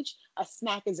beverage. A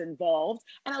snack is involved,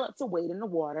 and I love to wade in the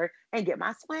water and get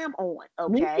my swam on.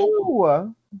 Me Okay.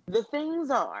 too. The things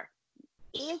are,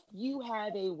 if you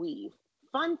have a weave,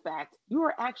 fun fact, you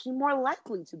are actually more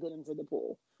likely to get into the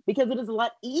pool because it is a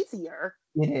lot easier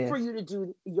It for is. you to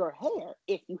do your hair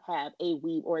if you have a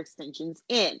weave or extensions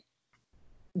in.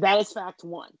 That is fact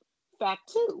one.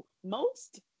 Fact two,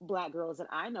 most black girls that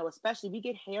I know, especially, we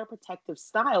get hair protective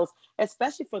styles,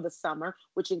 especially for the summer,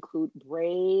 which include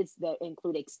braids, that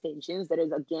include extensions, that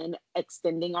is, again,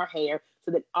 extending our hair so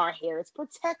that our hair is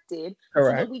protected so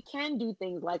that Correct. we can do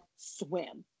things like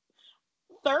swim.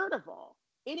 Third of all,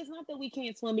 it is not that we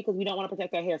can't swim because we don't want to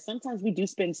protect our hair. Sometimes we do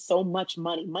spend so much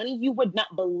money you would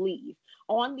not believe,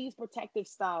 on these protective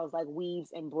styles like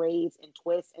weaves and braids and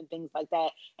twists and things like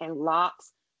that, and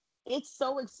locks. It's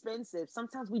so expensive.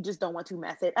 Sometimes we just don't want to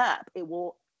mess it up. It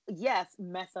will, yes,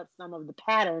 mess up some of the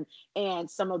pattern and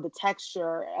some of the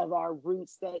texture of our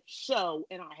roots that show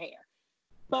in our hair.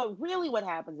 But really, what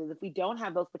happens is, if we don't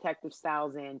have those protective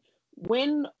styles in,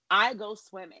 when I go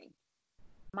swimming,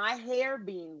 my hair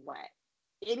being wet,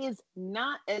 it is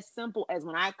not as simple as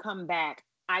when I come back,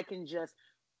 I can just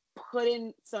put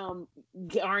in some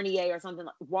Garnier or something,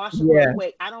 like wash it real Yeah.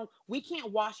 quick. We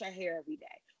can't wash our hair every day.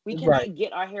 We Right. cannot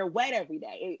get our hair wet every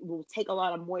day. It will take a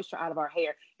lot of moisture out of our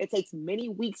hair. It takes many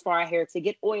weeks for our hair to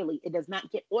get oily. It does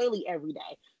not get oily every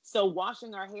day. So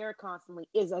washing our hair constantly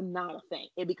is not a thing.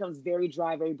 It becomes very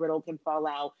dry, very brittle, can fall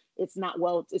out. It's not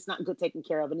good taken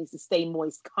care of. It needs to stay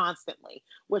moist constantly,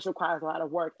 which requires a lot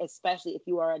of work, especially if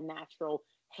you are a natural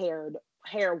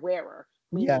hair wearer,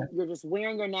 Yeah. meaning you're just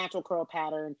wearing your natural curl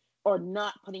pattern, or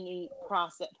not putting any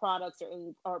products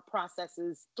or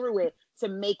processes through it to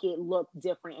make it look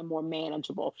different and more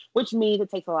manageable, which means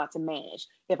it takes a lot to manage.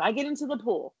 If I get into the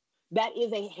pool, that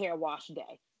is a hair wash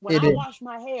day. When It I is. wash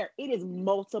my hair, it is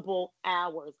multiple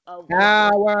hours of work,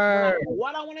 no matter Hours.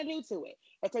 what I want to do to it.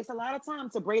 It takes a lot of time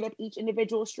to braid up each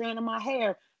individual strand of my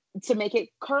hair, to make it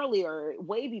curly or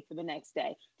wavy for the next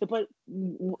day, to put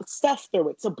stuff through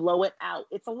it, to blow it out.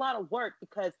 It's a lot of work,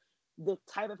 because the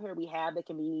type of hair we have, that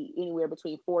can be anywhere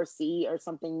between 4C or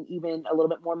something even a little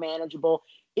bit more manageable,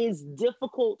 is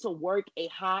difficult to work a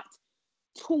hot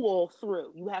tool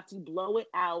through. You have to blow it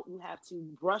out, you have to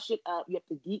brush it up, you have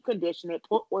to deep condition it,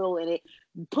 put oil in it,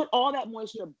 put all that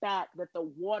moisture back that the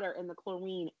water and the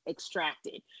chlorine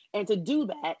extracted. And to do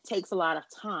that takes a lot of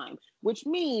time, which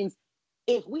means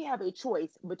if we have a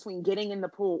choice between getting in the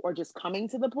pool or just coming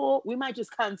to the pool, we might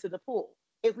just come to the pool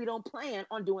if we don't plan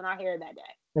on doing our hair that day.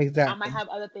 I might Exactly. have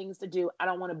other things to do. I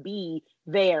don't want to be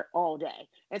there all day.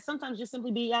 And sometimes just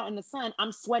simply be out in the sun,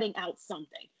 I'm sweating out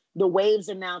something. The waves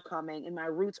are now coming and my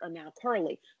roots are now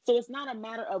curly. So it's not a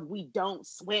matter of we don't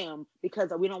swim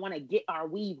because we don't want to get our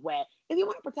weave wet. If you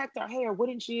want to protect our hair,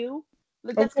 wouldn't you?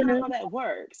 Like, that's kind of Okay. how that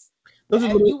works. Those are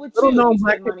little, You would little too if known you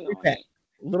black spend money history on facts.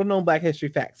 it. Little known Black history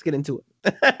facts. Get into it.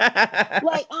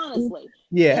 Like, honestly,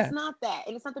 Yeah. it's not that.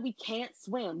 And it's not that we can't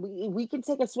swim. We can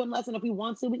take a swim lesson if we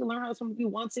want to. We can learn how to swim if we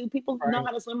want to. People know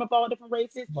how to swim of all different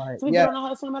races. Right. So people don't know how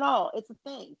to swim at all. It's a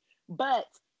thing. But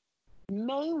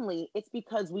mainly it's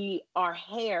because our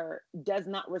hair does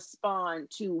not respond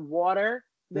to water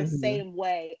the same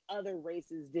way other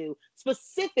races do,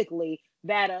 specifically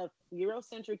that of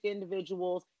Eurocentric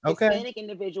individuals, Hispanic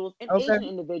individuals, and Asian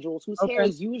individuals whose hair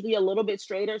is usually a little bit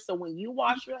straighter. So when you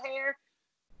wash your hair,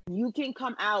 you can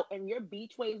come out and your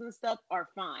beach waves and stuff are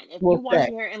fine. If you wash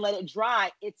your hair and let it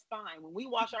dry, it's fine. When we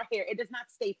wash our hair, it does not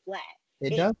stay flat.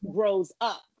 It grows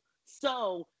up.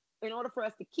 So in order for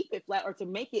us to keep it flat or to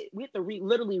make it, we have to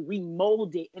literally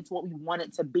remold it into what we want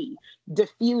it to be.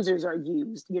 Diffusers are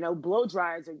used, blow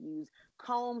dryers are used,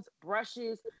 combs,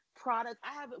 brushes, products.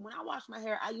 When I wash my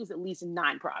hair, I use at least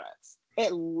 9 products.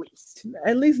 At least 9?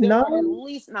 At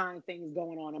least 9 things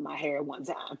going on in my hair at one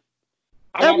time.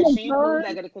 I got to shampoo,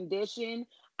 I got to condition,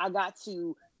 I got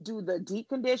to do the deep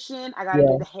condition, I got to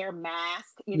do the hair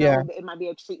mask. It might be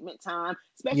a treatment time,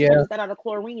 especially when it's got out of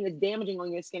chlorine. It's damaging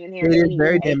on your skin and hair. It is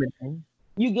very damaging.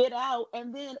 You get out,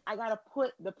 and then I got to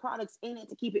put the products in it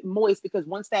to keep it moist, because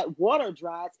once that water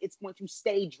dries, it's going to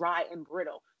stay dry and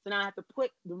brittle. So now I have to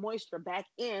put the moisture back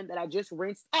in that I just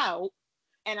rinsed out,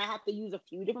 and I have to use a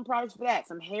few different products for that.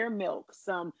 Some hair milk,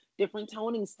 some different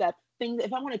toning stuff. Things,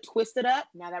 if I want to twist it up,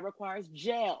 now that requires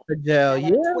gel. The gel,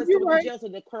 twist it with the gel so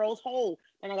the curls hold.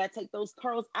 And I got to take those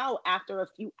curls out after a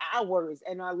few hours,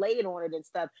 and I lay it on it and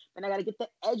stuff. Then I got to get the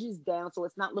edges down so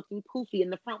it's not looking poofy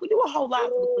in the front. We do a whole lot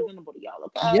to look presentable to y'all,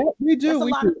 okay? Yeah, we do. That's a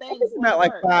lot of things. About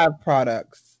like 5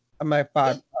 products. I'm like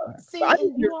 5 products. See,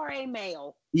 you are a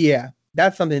male. Yeah,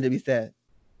 that's something to be said.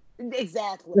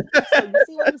 Exactly. So you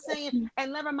see what I'm saying?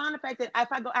 And never mind the fact that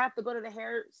if I have to go to the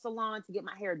hair salon to get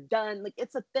my hair done. Like,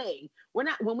 it's a thing. When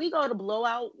we go to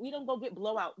blowout, we don't go get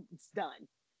blowouts done.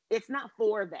 It's not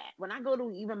for that. When I go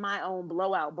to even my own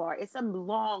blowout bar, it's a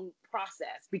long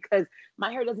process because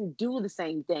my hair doesn't do the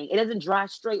same thing. It doesn't dry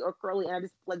straight or curly, and I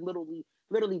just like literally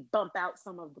bump out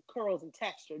some of the curls and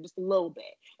texture just a little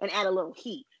bit and add a little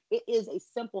heat. It is a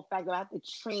simple fact that I have to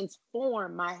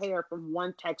transform my hair from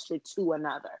one texture to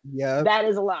another. Yeah, that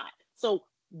is a lot. So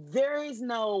there is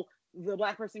the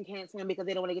Black person can't swim because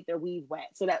they don't want to get their weave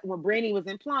wet. So that what Brandy was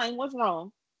implying was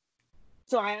wrong.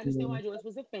 So I understand why Joyce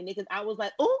was offended, because I was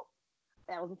like, oh,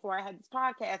 that was before I had this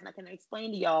podcast and I couldn't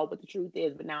explain to y'all what the truth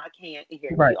is, but now I can't, and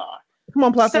here we are. Come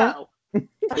on, platform. So,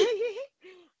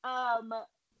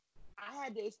 I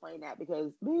had to explain that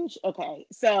because, bitch, okay.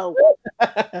 So,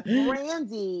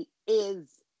 Brandy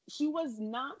she was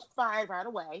not fired right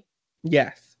away.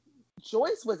 Yes.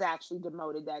 Joyce was actually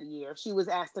demoted that year. She was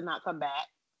asked to not come back.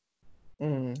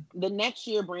 The next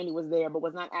year, Brandy was there, but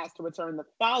was not asked to return the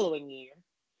following year.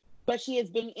 But she has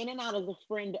been in and out as a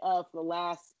friend of for the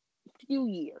last few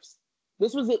years.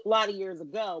 This was a lot of years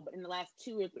ago, but in the last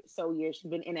 2 or so years,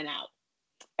 she's been in and out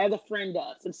as a friend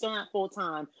of. So still not full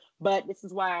time, but this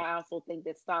is why I also think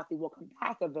that Stassi will come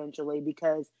back eventually,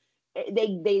 because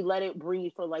they let it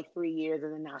breathe for like 3 years,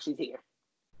 and then now she's here.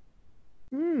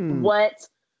 What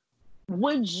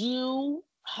would you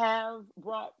have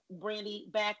brought Brandy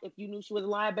back if you knew she was a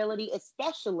liability,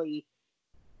 especially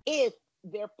if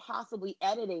they're possibly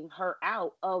editing her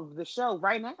out of the show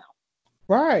right now?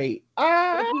 Right.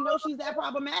 If you know she's that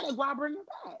problematic, why bring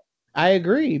her back? I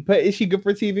agree, but is she good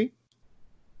for TV?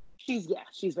 She's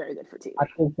very good for TV.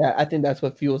 I think that's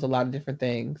what fuels a lot of different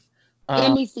things.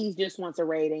 NBC just wants a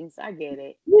ratings. I get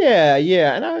it. Yeah,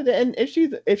 and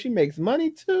if she makes money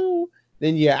too,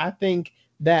 then yeah, I think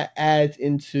that adds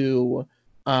into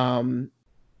why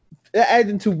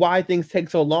things take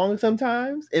so long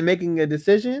sometimes in making a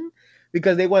decision,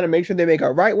 because they want to make sure they make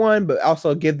a right one, but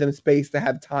also give them space to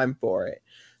have time for it.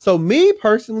 So me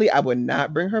personally, I would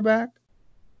not bring her back.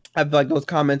 I feel like those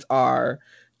comments are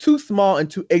too small and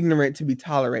too ignorant to be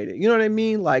tolerated. You know what I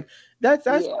mean? Like that's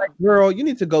like, girl, you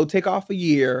need to go take off a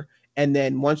year, and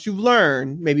then once you've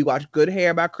learned, maybe watch Good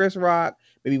Hair by Chris Rock,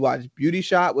 maybe watch Beauty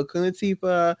Shop with Queen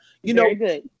Latifah. Very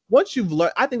good. Once you've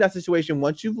learned, I think that situation,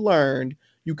 once you've learned,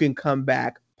 you can come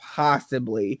back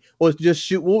possibly, or just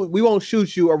shoot. We won't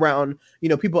shoot you around,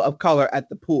 people of color at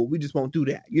the pool. We just won't do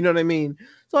that. You know what I mean?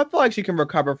 So I feel like she can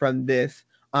recover from this.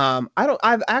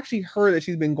 I've actually heard that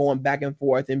she's been going back and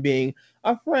forth and being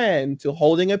a friend to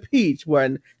holding a peach,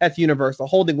 when that's Universal,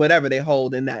 holding whatever they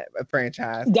hold in that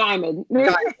franchise. Diamond.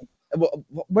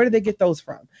 Where did they get those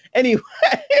from? Anyway,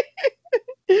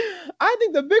 I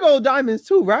think the big old diamonds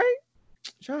too, right?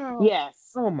 Child.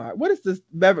 Yes. Oh my! What is this?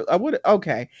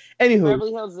 Okay. Anywho,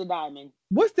 Beverly Hills is a diamond.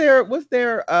 What's their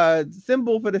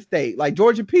symbol for the state? Like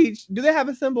Georgia Peach, do they have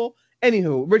a symbol?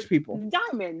 Anywho, rich people.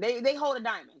 Diamond. They hold a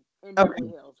diamond in Okay.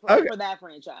 Beverly Hills Okay. for that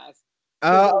franchise.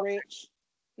 Because they're rich.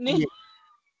 Yeah.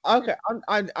 Okay,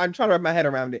 I'm trying to wrap my head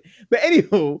around it, but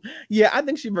anywho, yeah, I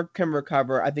think she can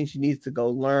recover. I think she needs to go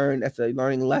learn. That's a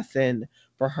learning lesson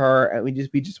for her, and we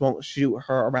just won't shoot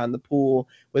her around the pool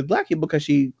with black people because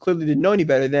she clearly didn't know any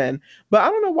better then. But I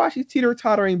don't know why she's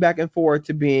teeter-tottering back and forth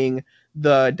to being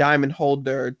the diamond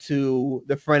holder to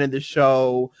the friend of the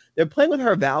show. They're playing with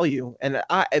her value, and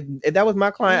if that was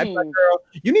my client, I'd be like, girl,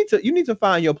 you need to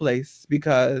find your place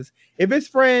because if it's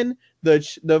friend,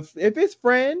 if it's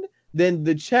friend, then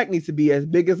the check needs to be as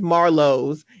big as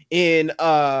Marlowe's in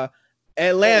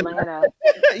Atlanta.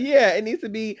 Yeah, it needs to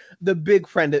be the big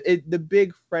friend of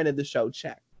the show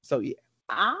check. So yeah.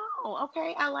 Oh,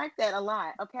 okay. I like that a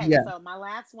lot. Okay, Yeah. so my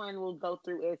last one we'll go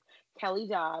through is Kelly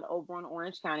Dodd over on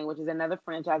Orange County, which is another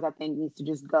franchise I think needs to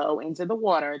just go into the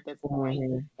water at this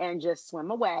point and just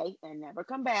swim away and never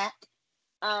come back.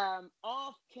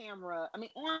 Off camera, I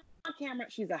mean, on camera,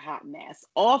 she's a hot mess.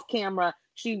 Off camera,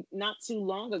 she not too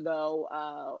long ago,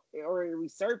 or it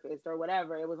resurfaced or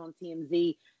whatever. It was on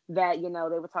TMZ that they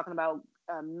were talking about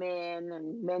men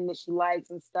and men that she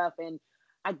likes and stuff, and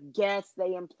I guess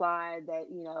they implied that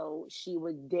she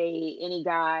would date any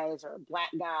guys or black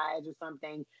guys or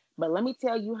something. But let me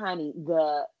tell you, honey,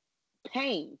 the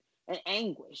pain and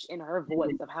anguish in her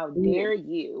voice of how dare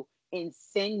you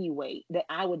insinuate that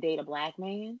I would date a black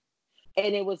man.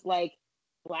 And it was like,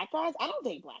 black guys? I don't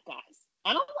date black guys.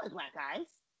 I don't like black guys.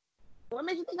 What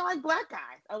makes you think I like black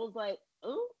guys? I was like,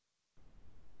 ooh.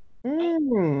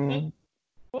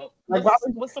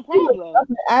 What's the problem?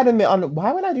 I'm adamant on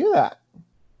why would I do that?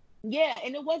 Yeah,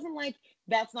 and it wasn't like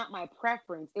that's not my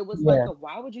preference. It was like,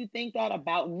 why would you think that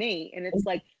about me? And it's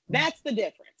like, that's the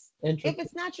difference. If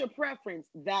it's not your preference,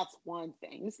 that's one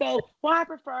thing. So, well, I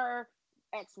prefer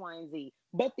X, Y, and Z.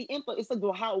 But it's like,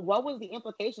 what was the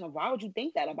implication of why would you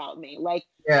think that about me? Like,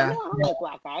 I don't like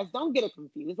black guys. Don't get it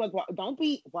confused. Like,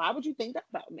 why would you think that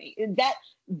about me?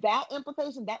 That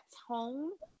implication, that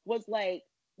tone was like,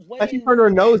 what? Like she turned her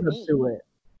nose up to it.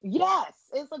 Yes.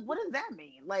 It's like, what does that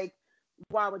mean? Like,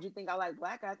 why would you think I like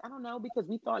black guys? I don't know, because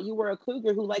we thought you were a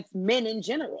cougar who likes men in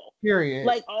general. Period.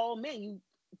 Like all men, you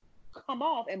come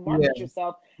off and market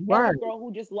yourself as a girl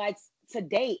who just likes to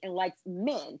date and likes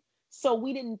men. So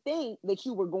we didn't think that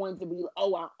you were going to be,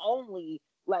 I only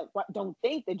like, don't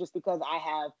think that just because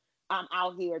I'm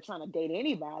out here trying to date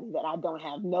anybody that I don't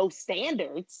have no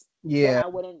standards. That I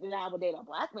would date a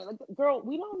black man. Like, girl,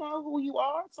 we don't know who you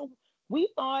are. So we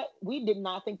did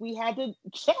not think we had to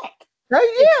check.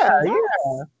 Yeah.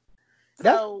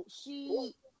 So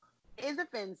she is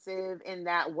offensive in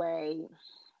that way.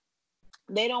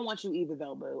 They don't want you either,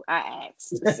 though, boo. I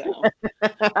asked. So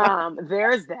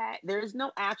there's that. There's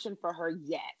no action for her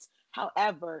yet.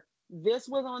 However, this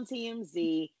was on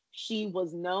TMZ. She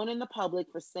was known in the public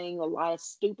for saying a lot of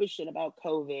stupid shit about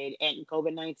COVID and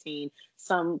COVID-19.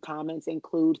 Some comments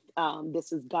include,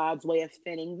 this is God's way of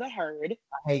thinning the herd.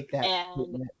 I hate that.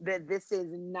 And that this is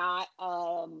not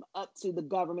up to the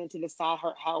government to decide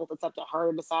her health. It's up to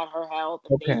her to decide her health.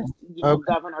 And they,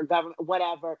 govern her government,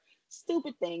 whatever.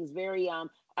 Stupid things. Very,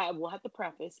 I will have to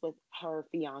preface with her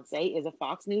fiance is a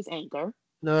Fox News anchor.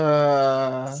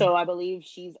 So I believe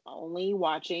she's only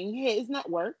watching his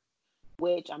network.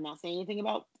 Which I'm not saying anything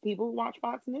about people who watch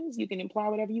Fox News. You can imply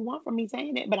whatever you want from me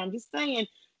saying it, but I'm just saying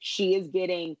she is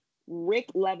getting Rick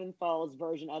Leventhal's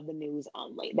version of the news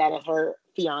only. That is her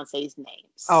fiance's name.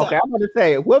 So, okay, I'm going to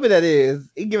say whoever that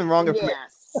is, he's giving wrong information.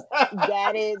 Yes,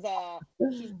 that is.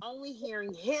 She's only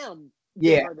hearing him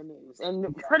give her the news,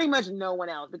 and pretty much no one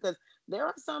else, because there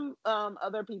are some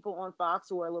other people on Fox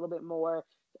who are a little bit more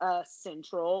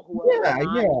central, who are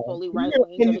not fully right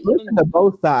wing. Listen to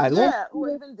both sides. Who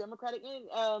are even Democratic,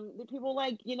 and the people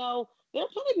like there are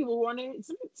plenty of people who are there.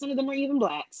 Some of them are even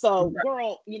black. So,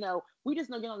 girl, we just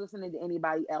know you're not listening to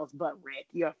anybody else but Rick,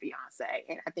 your fiance,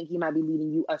 and I think he might be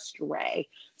leading you astray.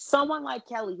 Someone like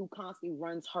Kelly, who constantly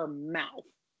runs her mouth,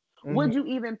 would you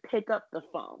even pick up the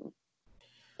phone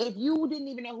if you didn't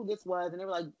even know who this was, and they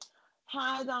were like,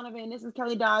 "Hi, Donovan, this is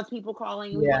Kelly Dodd's people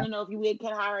calling. We want to know if we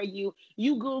can hire you."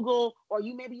 You Google, or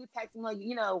maybe you text me like,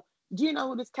 do you know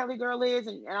who this Kelly girl is?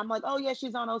 And I'm like, oh yeah,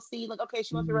 she's on OC. Like, okay,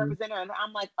 she wants to represent her. And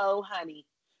I'm like, oh honey,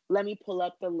 let me pull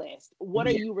up the list. What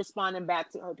are you responding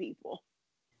back to her people?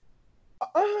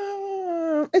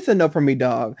 It's a no for me,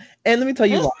 dog. And let me tell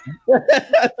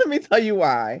you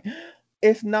why.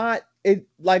 It's not.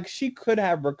 Like, she could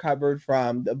have recovered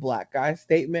from the black guy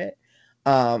statement.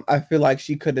 I feel like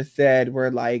she could have said, we're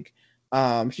like,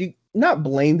 she not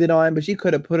blamed it on, but she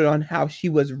could have put it on how she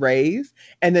was raised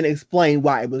and then explained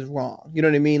why it was wrong. You know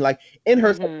what I mean? Like in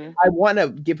her, Mm-hmm. I want to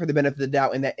give her the benefit of the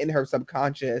doubt, and that in her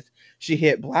subconscious, she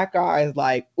hit black eyes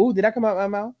like, "Ooh, did that come out my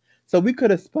mouth?" So we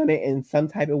could have spun it in some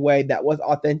type of way that was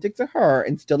authentic to her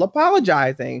and still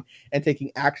apologizing and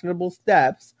taking actionable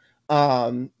steps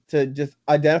to just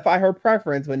identify her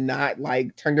preference, but not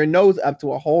like turn your nose up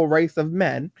to a whole race of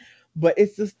men. But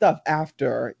it's the stuff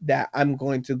after that I'm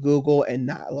going to Google and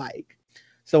not like.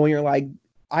 So when you're like,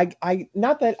 I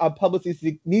not that a publicist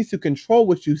needs to control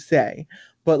what you say,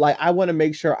 but like I want to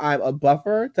make sure I'm a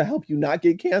buffer to help you not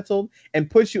get canceled and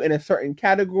put you in a certain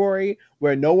category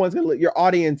where no one's gonna let your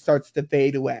audience starts to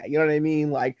fade away. You know what I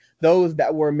mean? Like those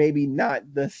that were maybe not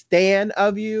the stan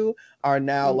of you are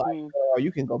now like, Mm-hmm. oh,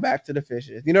 you can go back to the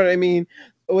fishes. You know what I mean?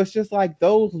 It was just like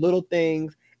those little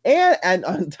things. And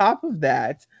on top of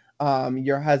that,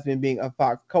 your husband being a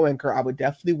Fox co-anchor, I would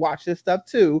definitely watch this stuff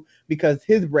too because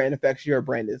his brand affects your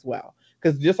brand as well.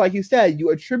 Because just like you said, you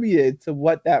attributed to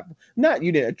what that not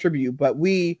you didn't attribute, but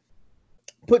we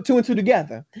put two and two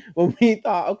together when we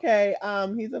thought, okay,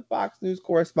 he's a Fox News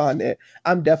correspondent.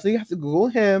 I'm definitely have to Google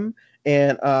him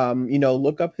and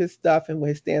look up his stuff and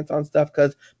his stance on stuff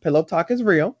because pillow talk is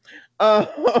real. Um,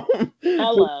 but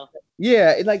Hello.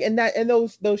 yeah, like and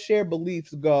those shared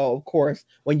beliefs go, of course,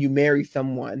 when you marry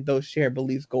someone, those shared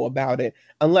beliefs go about it.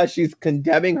 Unless she's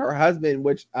condemning her husband,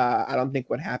 which I don't think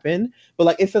would happen. But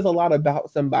like it says a lot about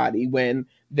somebody when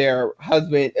their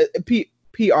husband,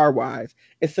 PR wise,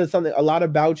 it says something a lot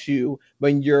about you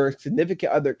when your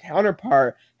significant other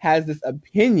counterpart has this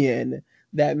opinion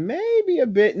that may be a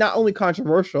bit not only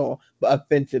controversial but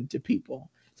offensive to people.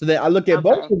 So then Okay. I look at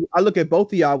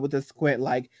both of y'all with a squint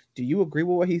like, do you agree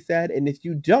with what he said? And if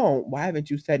you don't, why haven't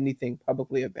you said anything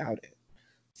publicly about it?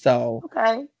 So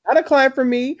Okay. not a client for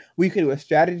me. We could do a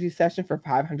strategy session for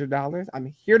 $500. I'm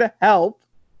here to help,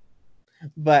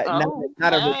 but Oh,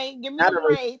 not a okay. Give me not them a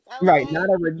rates. right, Okay.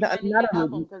 You might need not to a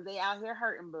up them because they out here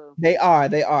hurting, boo. they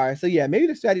are. So yeah, maybe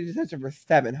the strategy session for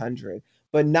 700,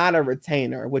 but not a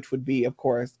retainer, which would be of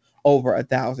course over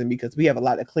 1,000 because we have a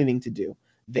lot of cleaning to do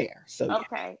there. So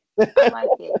Okay. yeah. I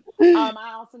like it.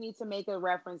 I also need to make a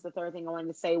reference. The third thing I wanted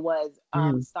to say was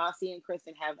Mhm. Stassi and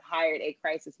Kristen have hired a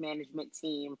crisis management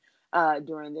team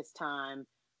during this time.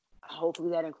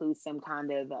 Hopefully that includes some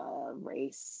kind of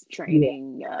race Yeah,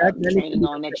 training, that needs to training be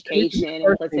on that needs to be education, the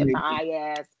first thing implicit they do.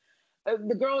 bias.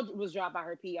 The girl was dropped by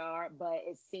her PR, but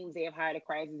it seems they have hired a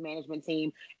crisis management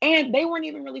team, and they weren't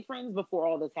even really friends before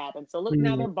all this happened. So look,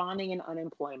 now Mm. they're bonding in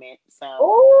unemployment.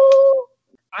 So Oh,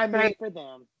 I mean, great for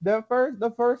them.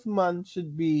 the first month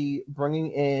should be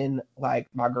bringing in like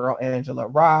my girl Angela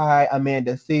Rye,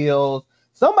 Amanda Seals,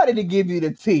 somebody to give you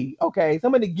the tea, okay?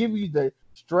 Somebody to give you the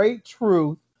straight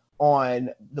truth on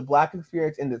the black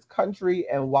experience in this country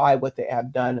and why what they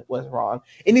have done was wrong.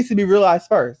 It needs to be realized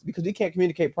first because we can't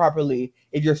communicate properly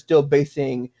if you're still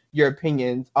basing your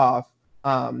opinions off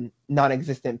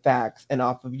non-existent facts and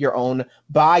off of your own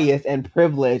bias and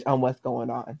privilege on what's going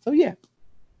on. So yeah.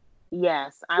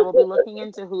 Yes, I will be looking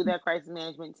into who their crisis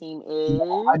management team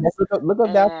I just is, look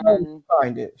up that and and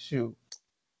find it. Shoot.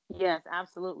 yes,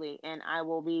 absolutely. And I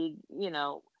will be,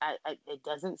 it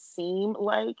doesn't seem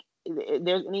like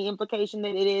there's any implication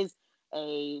that it is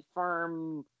a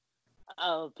firm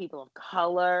of people of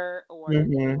color or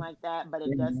anything Mm-hmm. like that, but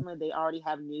it does Mm-hmm. seem like they already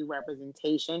have new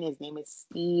representation. His name is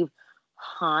Steve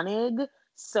Honig.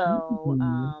 So,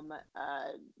 Mm-hmm.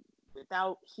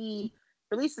 without he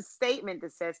released a statement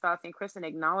that says Stassi and Kristen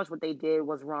acknowledge what they did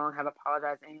was wrong, have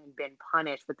apologized, and been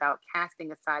punished without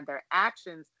casting aside their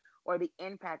actions or the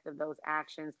impact of those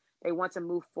actions. They want to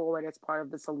move forward as part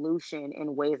of the solution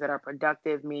in ways that are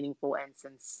productive, meaningful, and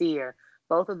sincere.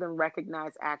 Both of them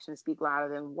recognize actions speak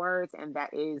louder than words, and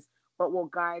that is what will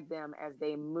guide them as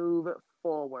they move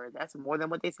forward. That's more than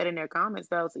what they said in their comments,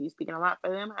 though. So you're speaking a lot for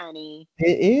them, honey.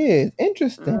 It is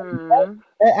interesting. Mm,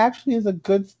 That actually is a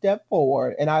good step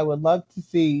forward, and I would love to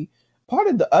see. Part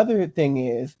of the other thing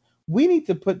is we need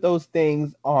to put those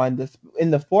things on the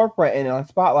in the forefront and on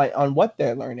spotlight on what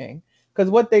they're learning, because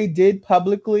what they did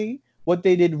publicly, what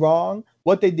they did wrong,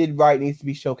 what they did right needs to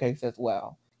be showcased as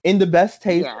well in the best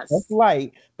taste, best yes.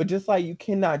 light. But just like you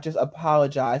cannot just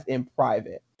apologize in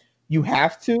private. You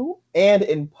have to, and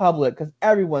in public, because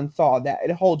everyone saw that.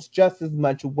 It holds just as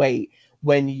much weight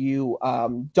when you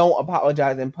don't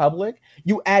apologize in public.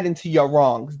 You add into your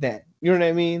wrongs then. You know what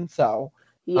I mean? So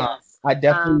uh, Yes. I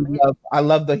definitely His,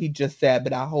 love that he just said,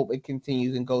 but I hope it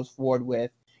continues and goes forward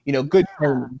with, good yeah.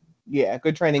 training. Yeah,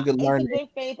 good training, good It's a learning. good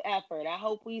faith effort. I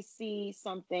hope we see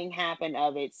something happen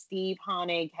of it. Steve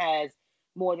Honig has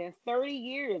More than 30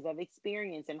 years of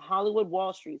experience in Hollywood,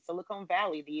 Wall Street, Silicon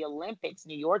Valley, the Olympics,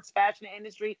 New York's fashion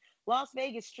industry, Las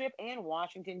Vegas Strip, and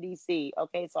Washington, D.C.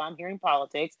 Okay, so I'm hearing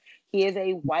politics. He is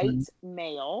a white Mhm.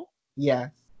 male,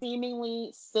 Yes.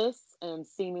 seemingly cis and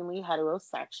seemingly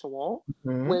heterosexual,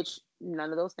 Mhm. which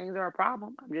none of those things are a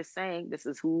problem. I'm just saying this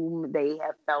is whom they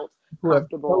have felt Who have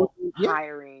comfortable chosen? Yeah,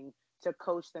 hiring to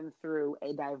coach them through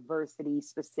a diversity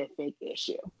specific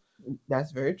issue.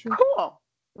 that's very true. Cool.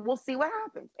 We'll see what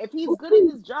happens. If he's good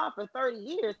at his job for 30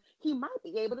 years, he might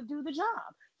be able to do the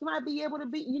job. He might be able to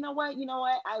be, you know what? You know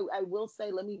what? I will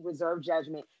say, let me reserve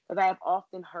judgment because I have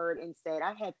often heard and said,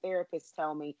 I've had therapists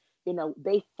tell me,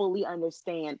 they fully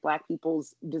understand Black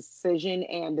people's decision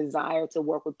and desire to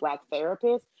work with Black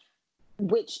therapists,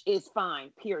 which is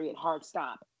fine, period, hard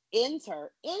stop. Right.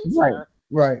 Enter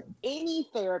Right. any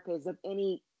therapist of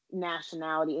any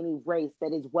nationality, any race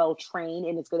that is well trained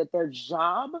and is good at their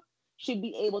job should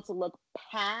be able to look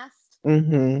past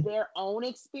Mm-hmm. their own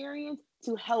experience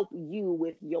to help you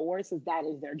with yours, because that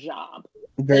is their job.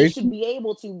 They Very should true. be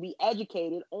able to be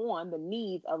educated on the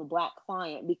needs of a Black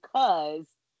client because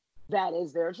that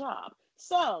is their job.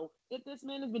 So if this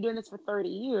man has been doing this for 30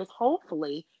 years,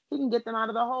 hopefully he can get them out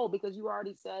of the hole, because you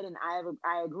already said, and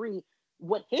I agree,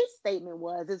 what his statement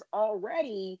was is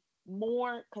already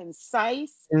more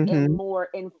concise and Mm-hmm. more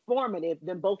informative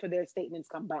than both of their statements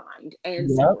combined and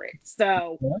Yep. separate.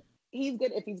 So Yep. he's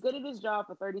good. If he's good at his job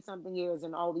for 30 something years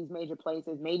in all these major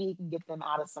places, maybe he can get them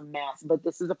out of some mess. But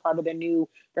this is a part of their new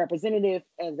representative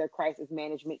as their crisis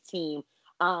management team.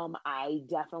 I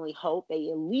definitely hope they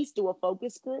at least do a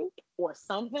focus group or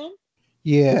something,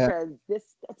 Yeah. because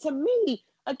this, to me,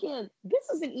 again, this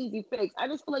is an easy fix. I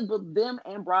just feel like both them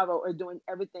and Bravo are doing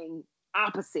everything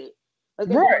opposite. Like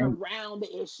they're going Right. around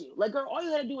the issue. Like, girl, all you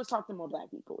gotta do is talk to more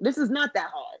Black people. This is not that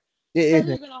hard. It Say you're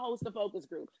isn't. gonna host a focus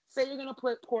group. Say you're gonna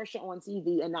put Portia on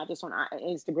TV and not just on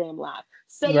Instagram Live.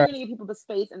 Say you're Right. gonna give people the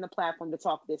space and the platform to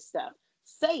talk this stuff.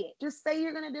 Say it. Just say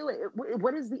you're gonna do it.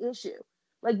 What is the issue?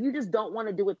 Like, you just don't want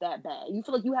to do it that bad. You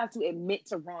feel like you have to admit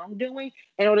to wrongdoing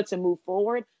in order to move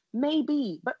forward.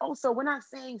 Maybe, but also we're not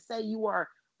saying say you are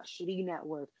a shitty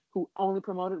network who only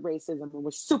promoted racism and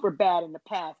was super bad in the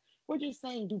past. We're just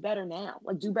saying do better now,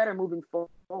 like do better moving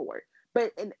forward.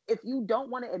 But and if you don't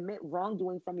want to admit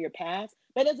wrongdoing from your past,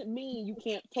 that doesn't mean you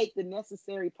can't take the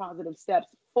necessary positive steps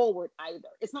forward either.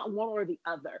 It's not one or the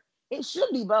other. It should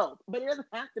be both, but it doesn't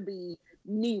have to be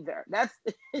neither. That's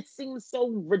it seems so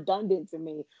redundant to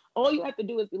me. All you have to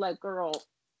do is be like, girl,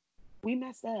 we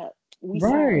messed up. We Right.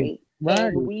 sorry. Right.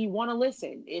 And we want to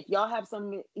listen. If y'all have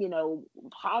some,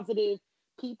 positive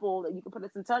people that you can put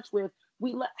us in touch with,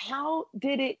 how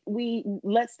did it we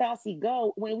let Stassi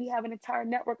go when we have an entire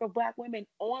network of Black women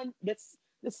on the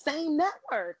same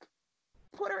network?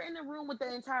 Put her in the room with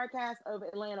the entire cast of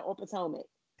Atlanta or Potomac.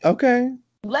 Okay.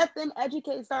 Let them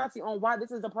educate Stassi on why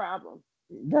this is a problem,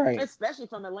 Right. especially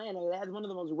from Atlanta. That has one of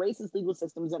the most racist legal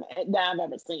systems that I've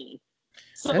ever seen.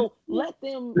 That's So let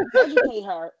them educate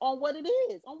her on what it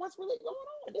is, on what's really going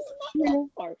on. This is not that true.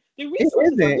 hard. The It resources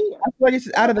are isn't. here. I feel like it's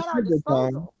out They're of the at our comfort zone.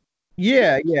 disposal.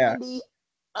 Yeah. Take Yeah. Candy,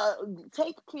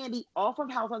 take Candy off of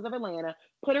Housewives of Atlanta,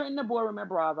 put her in the boardroom at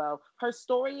Bravo. Her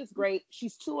story is great.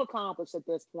 She's too accomplished at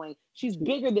this point. She's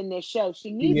bigger than this show. She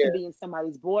She needs to is. be in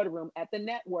somebody's boardroom at the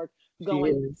network She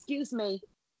going, is. excuse me,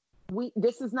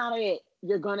 this is not it.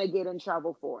 You're gonna get in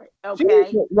trouble for it. She needs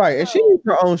Okay. right, and she needs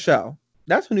So her own show.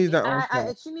 That's who needs her own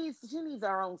show. she needs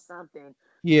her own something.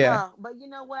 Yeah. But you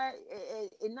know what?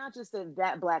 Not just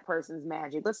that Black person's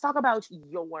magic. Let's talk about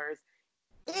yours.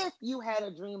 If you had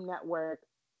a dream network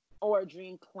or a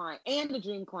dream client and a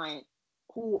dream client,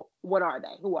 what are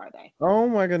they? Who are they? Oh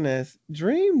my goodness.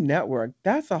 Dream Network.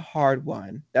 That's a hard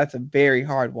one. That's a very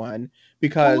hard one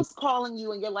because Who's calling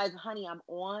you and you're like, honey, I'm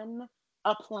on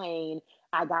a plane.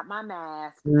 I got my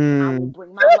mask. I will mm,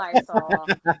 bring my Lysol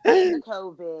and the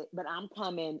COVID, but I'm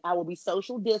coming. I will be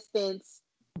social distance.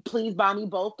 Please buy me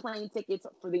both plane tickets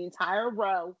for the entire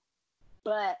row,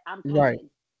 but I'm right, coming.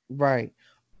 right.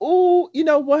 Oh, you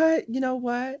know what? You know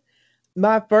what?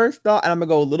 My first thought, and I'm gonna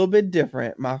go a little bit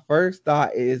different. My first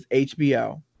thought is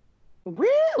HBO.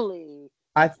 Really?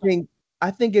 I That's funny. think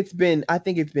I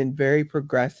think it's been very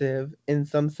progressive in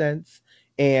some sense,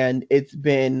 and it's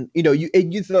been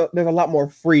there's a lot more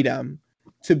freedom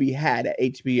to be had at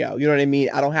HBO. You know what I mean?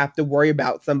 I don't have to worry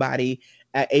about somebody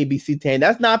at ABC 10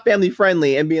 that's not family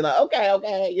friendly and being like,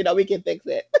 okay, we can fix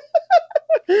it.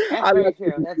 That's I very like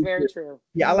true. That's ABC very too. true.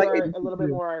 Yeah, I You like are a ABC little bit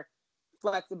too. more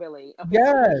flexibility. Okay,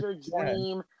 so who's Yes, your yes,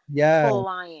 dream yes.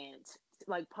 client,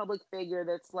 like public figure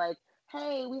that's like,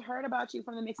 hey, we heard about you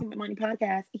from the Mixing with Money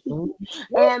podcast, Mhm.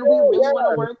 and we Woo-hoo, really want to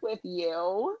yes. work with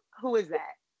you. Who is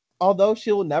that? although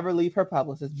she will never leave her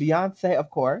publicist, Beyonce, of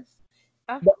course.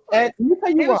 Of And course. let me tell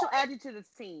you Maybe why. she'll add you to the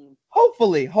team.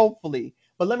 Hopefully.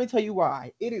 But let me tell you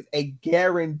why. It is a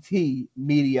guaranteed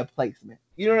media placement.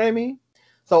 You know what I mean?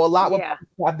 So a lot what Yeah.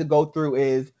 people have to go through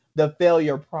is the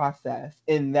failure process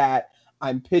in that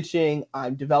I'm pitching,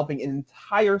 I'm developing an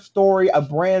entire story, a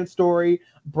brand story,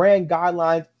 brand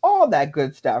guidelines, all that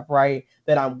good stuff, right?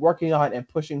 That I'm working on and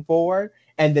pushing forward,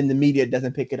 and then the media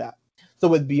doesn't pick it up. So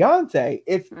with Beyonce,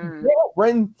 it's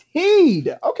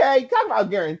guaranteed. Okay, talk about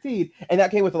guaranteed. And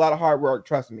that came with a lot of hard work,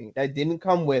 trust me. That didn't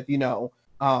come with,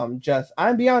 just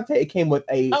I'm Beyonce. It came with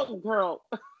a Oh, girl.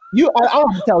 I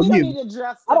don't have to tell We don't you. need to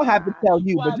justify I don't have to tell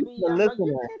you, why but just the Beyonce. Bro, you listener.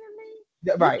 kidding me?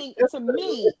 You Right. think to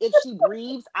me, if she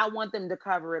grieves, I want them to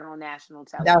cover it on national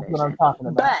That's what I'm television. talking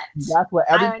about. But That's what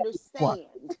I everybody wants.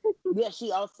 understand that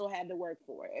she also had to work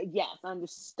for it. Yes,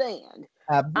 understand.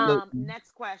 Absolutely.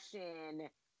 Next question.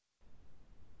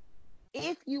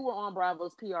 If you were on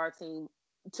Bravo's PR team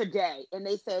today and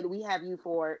they said we have you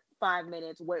for 5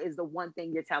 minutes, what is the one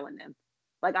thing you're telling them?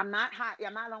 Like, I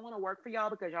don't want to work for y'all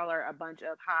because y'all are a bunch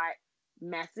of hot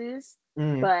messes.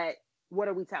 But what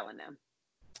are we telling them?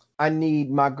 I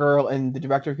need my girl in the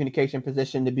director of communication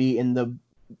position to be in the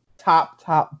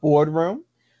top boardroom.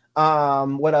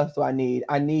 What else do I need?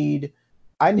 I need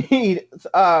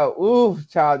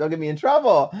child, don't get me in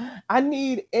trouble. I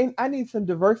need some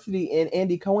diversity in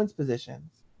Andy Cohen's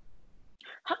positions.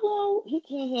 Hello, he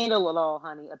can't handle it all,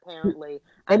 honey. Apparently,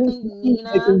 I think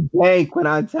Nina making bank when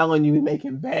I'm telling you he's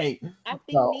making bank. I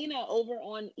think Nina over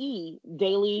on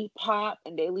Daily Pop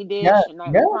and Daily Dish and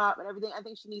Nightly Pop and everything. I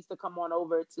think she needs to come on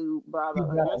over to Bravo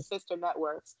or their sister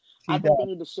networks. I think they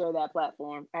need to share that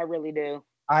platform. I really do.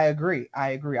 I agree.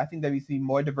 I think that we see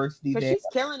more diversity there. She's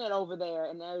killing it over there,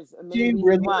 and there's a many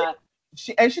reasons why.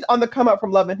 She's on the come up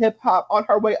from Love and Hip Hop, on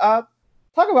her way up.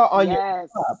 Talk about on your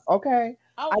up, okay?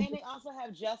 Oh, and they also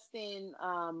have Justin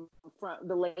from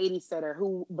the Lady Sitter,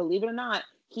 who, believe it or not,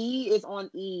 he is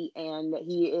on and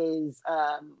he is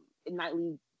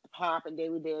Nightly Pop and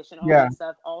Daily Dish and all that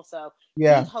stuff. Also,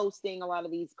 he's hosting a lot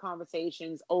of these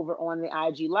conversations over on the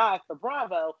IG Live for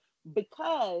Bravo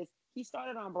because he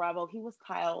started on Bravo. He was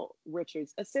Kyle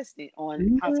Richards' assistant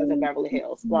on Housewives of Beverly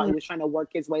Hills while he was trying to work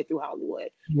his way through Hollywood,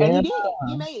 and he did.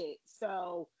 He made it.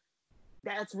 So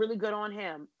that's really good on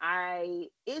him.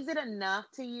 Is it enough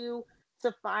to you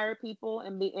to fire people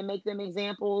and make them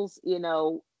examples?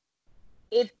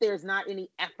 If there's not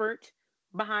any effort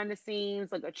behind the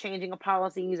scenes, like a changing of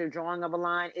policies or drawing of a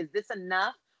line, is this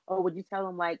enough, or would you tell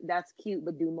them like that's cute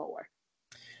but do more?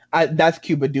 That's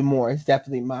cute but do more. It's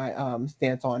definitely my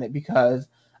stance on it because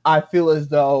I feel as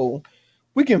though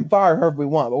we can fire whoever we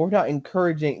want, but we're not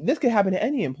encouraging. This could happen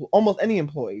to almost any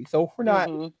employee. So if we're not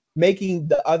making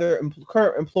the other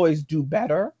current employees do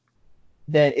better,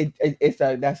 then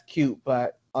that's cute,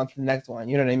 but on to the next one.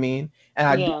 You know what I mean? And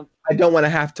I don't want to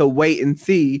have to wait and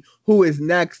see who is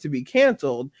next to be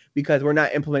canceled because we're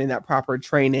not implementing that proper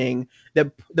training,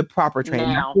 the proper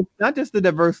training, not just the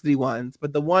diversity ones,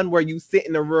 but the one where you sit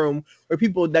in a room where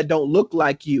people that don't look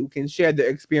like you can share their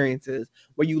experiences,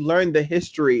 where you learn the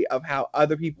history of how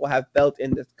other people have felt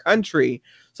in this country.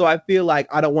 So I feel like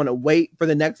I don't want to wait for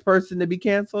the next person to be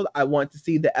canceled. I want to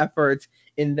see the efforts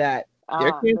in that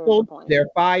they're canceled, they're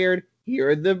fired.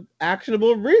 Here are the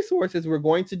actionable resources we're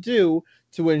going to do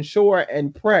to ensure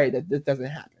and pray that this doesn't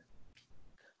happen.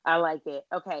 I like it.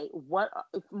 Okay, what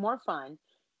more fun?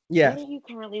 Yes. What are you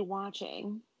currently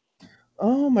watching?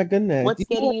 Oh my goodness! What's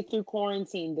getting you through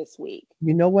quarantine this week?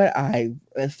 You know what? I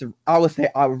would say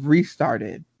I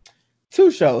restarted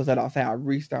 2 shows that I'll say I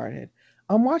restarted.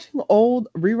 I'm watching old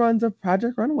reruns of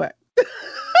Project Runway.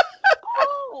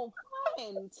 Oh,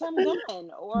 fun! Tim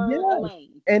Gunn or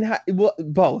Elaine? And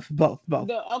both.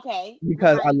 Okay.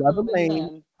 Because I love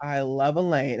Elaine. I love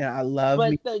Elaine, and I love.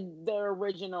 But the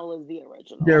original is the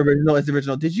original. The original is the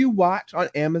original. Did you watch on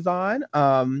Amazon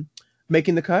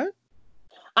Making the Cut?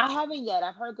 I haven't yet.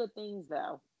 I've heard good things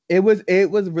though. It was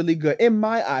really good. In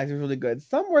my eyes, it was really good.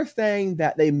 Some were saying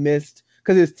that they missed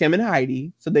because it's Tim and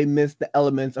Heidi, so they missed the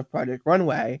elements of Project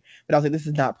Runway. But I was like, this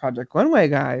is not Project Runway,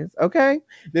 guys. Okay,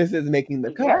 this is Making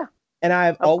the Cut. Yeah, and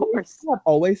I've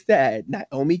always said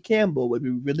Naomi Campbell would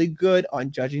be really good on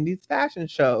judging these fashion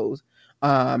shows.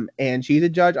 And she's a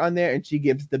judge on there, and she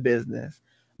gives the business.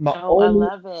 I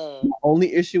love it. My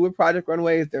only issue with Project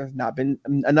Runway is there's not been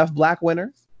enough Black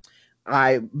winners.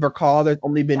 I recall there's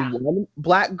only been one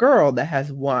Black girl that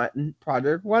has won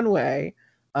Project Runway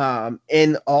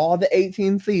in all the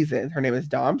 18 seasons. Her name is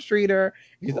Dom Streeter.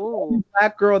 She's the only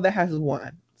Black girl that has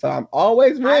won. So I'm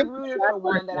always I rooting rooted for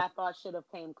one that I thought should have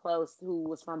came close, who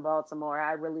was from Baltimore.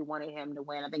 I really wanted him to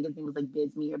win. I think his name was like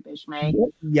Bismee or Bishmay or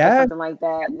Yes, something like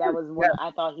that. That was yes, one. I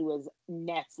thought he was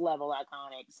next level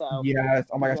iconic. So yes.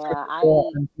 Oh my gosh, yeah,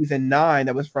 in season 9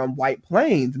 that was from White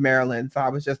Plains, Maryland. So I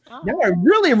was just now oh, I'm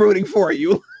really rooting for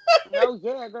you. oh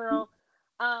yeah, girl.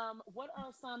 What are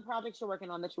some projects you're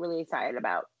working on that you're really excited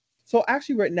about? So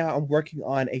actually, right now I'm working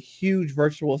on a huge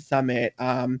virtual summit.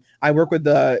 I work with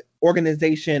the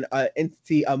organization,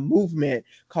 entity, a movement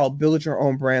called Build Your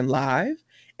Own Brand Live,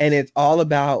 and it's all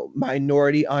about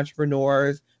minority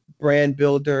entrepreneurs, brand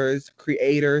builders,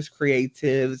 creators,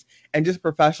 creatives, and just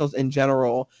professionals in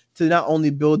general to not only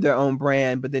build their own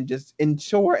brand, but then just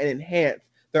ensure and enhance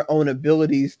their own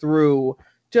abilities through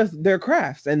just their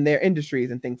crafts and their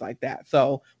industries and things like that.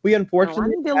 So we Oh, I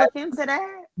unfortunately need to look into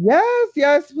that. yes,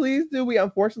 yes, please do. We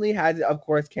unfortunately had to, of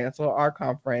course, cancel our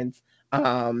conference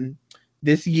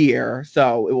this year.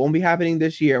 So it won't be happening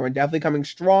this year. We're definitely coming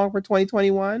strong for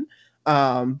 2021.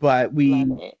 But Love we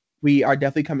it. we are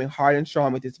definitely coming hard and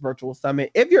strong with this virtual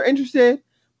summit. If you're interested,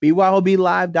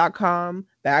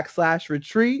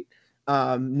 byoblive.com/retreat.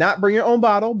 Not bring your own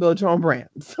bottle, build your own brand.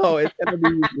 So it's gonna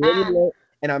be really lit,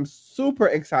 and I'm super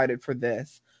excited for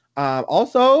this.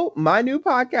 Also, my new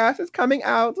podcast is coming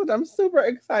out, which I'm super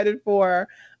excited for.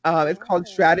 It's called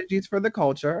Yeah. Strategies for the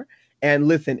Culture. And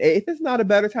listen, if it's not a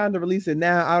better time to release it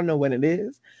now, I don't know when it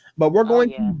is. But we're Oh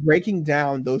going to be yeah. breaking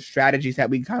down those strategies that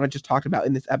we kind of just talked about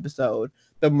in this episode,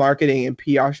 the marketing and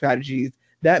PR strategies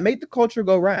that make the culture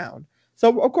go round.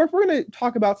 So, of course, we're going to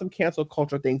talk about some cancel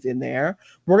culture things in there.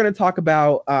 We're going to talk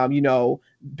about,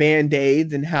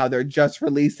 Band-Aids and how they're just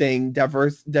releasing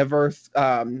diverse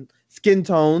skin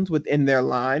tones within their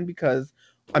line because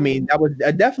I mean that was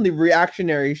a definitely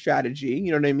reactionary strategy,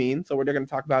 you know what I mean? So we're going to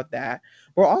talk about that.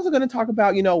 We're also going to talk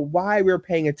about, why we're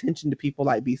paying attention to people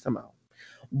like B Simone.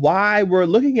 Why we're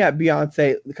looking at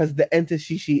Beyonce because the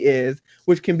entity she is,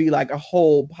 which can be like a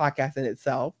whole podcast in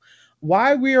itself.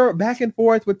 Why we're back and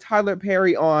forth with Tyler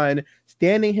Perry on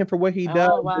standing him for what he does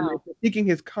Oh and wow. critiquing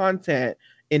his content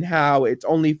and how it's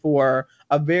only for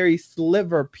a very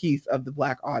sliver piece of the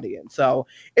Black audience. So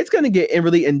it's going to get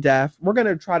really in depth. We're going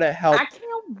to try to help. I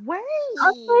can't wait.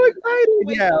 I'm so I excited. can't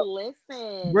wait Yeah, to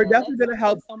listen. we're definitely That going to sounds like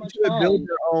help so you much to build fun.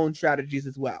 your own strategies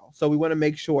as well. So we want to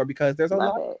make sure because there's a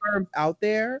Love lot of it. firms out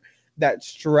there that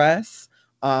stress,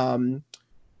 of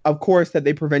course, that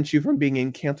they prevent you from being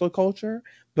in cancel culture,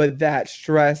 but that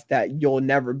stress that you'll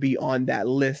never be on that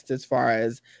list as far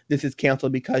as this is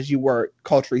canceled because you were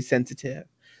culturally sensitive.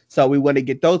 So we want to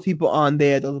get those people on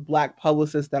there, those Black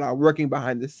publicists that are working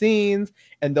behind the scenes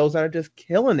and those that are just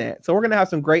killing it. So we're going to have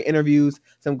some great interviews,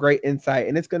 some great insight,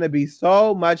 and it's going to be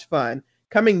so much fun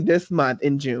coming this month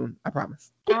in June. I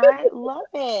promise. I love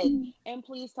it. And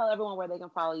please tell everyone where they can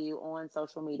follow you on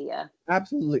social media.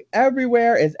 Absolutely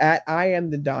everywhere is at I am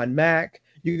the Don Mack.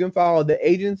 You can follow the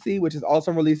agency, which is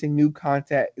also releasing new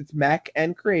content. It's Mack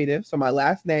and Creative. So my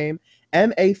last name,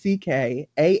 MACKAND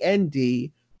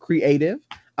Creative.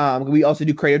 We also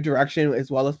do creative direction as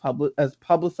well as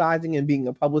publicizing and being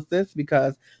a publicist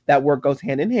because that work goes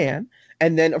hand in hand.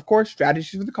 And then, of course,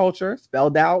 strategies for the culture,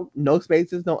 spelled out, no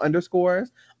spaces, no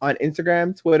underscores, on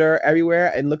Instagram, Twitter,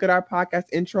 everywhere. And look at our podcast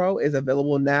intro is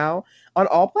available now on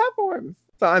all platforms.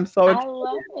 So I'm so I excited.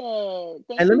 love it.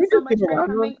 And Thank let you me so just much give a for round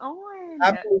of coming on.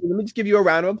 absolutely. Let me just give you a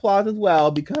round of applause as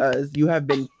well because you have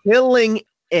been killing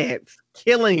it,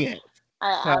 killing it.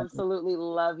 I So absolutely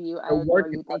love you. we're I adore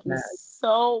working you. on Thank you that.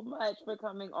 so much for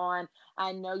coming on.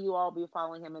 I know you all be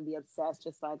following him and be obsessed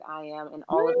just like I am. And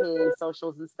all of his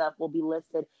socials and stuff will be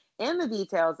listed in the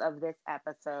details of this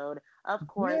episode. Of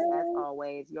course, as Yeah.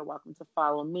 always, you're welcome to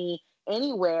follow me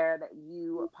anywhere that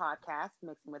you podcast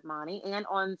Mixing with Monty and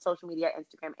on social media,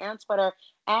 Instagram and Twitter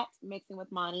at Mixing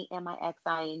with Monty,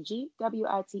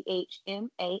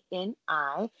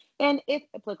 MixingWithMani. And if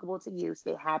applicable to you,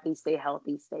 stay happy, stay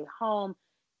healthy, stay home,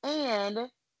 and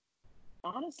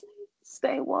honestly,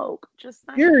 stay woke. Just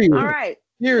saying. All Period. right.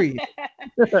 Period.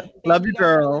 Thank Love you you, guys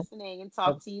for girl. listening and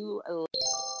talk to you later.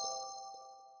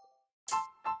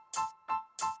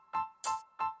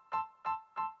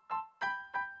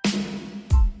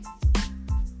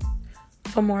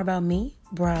 For more about me,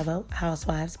 Bravo,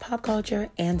 Housewives, pop culture,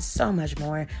 and so much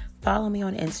more, follow me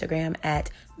on Instagram at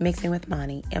Mixing with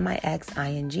Mani,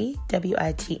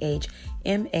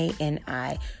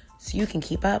 MixingWithMani, so you can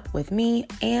keep up with me.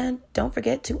 And don't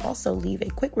forget to also leave a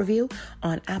quick review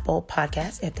on Apple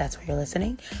Podcasts if that's where you're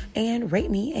listening, and rate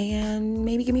me and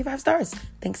maybe give me 5 stars.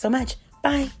 Thanks so much.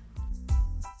 Bye.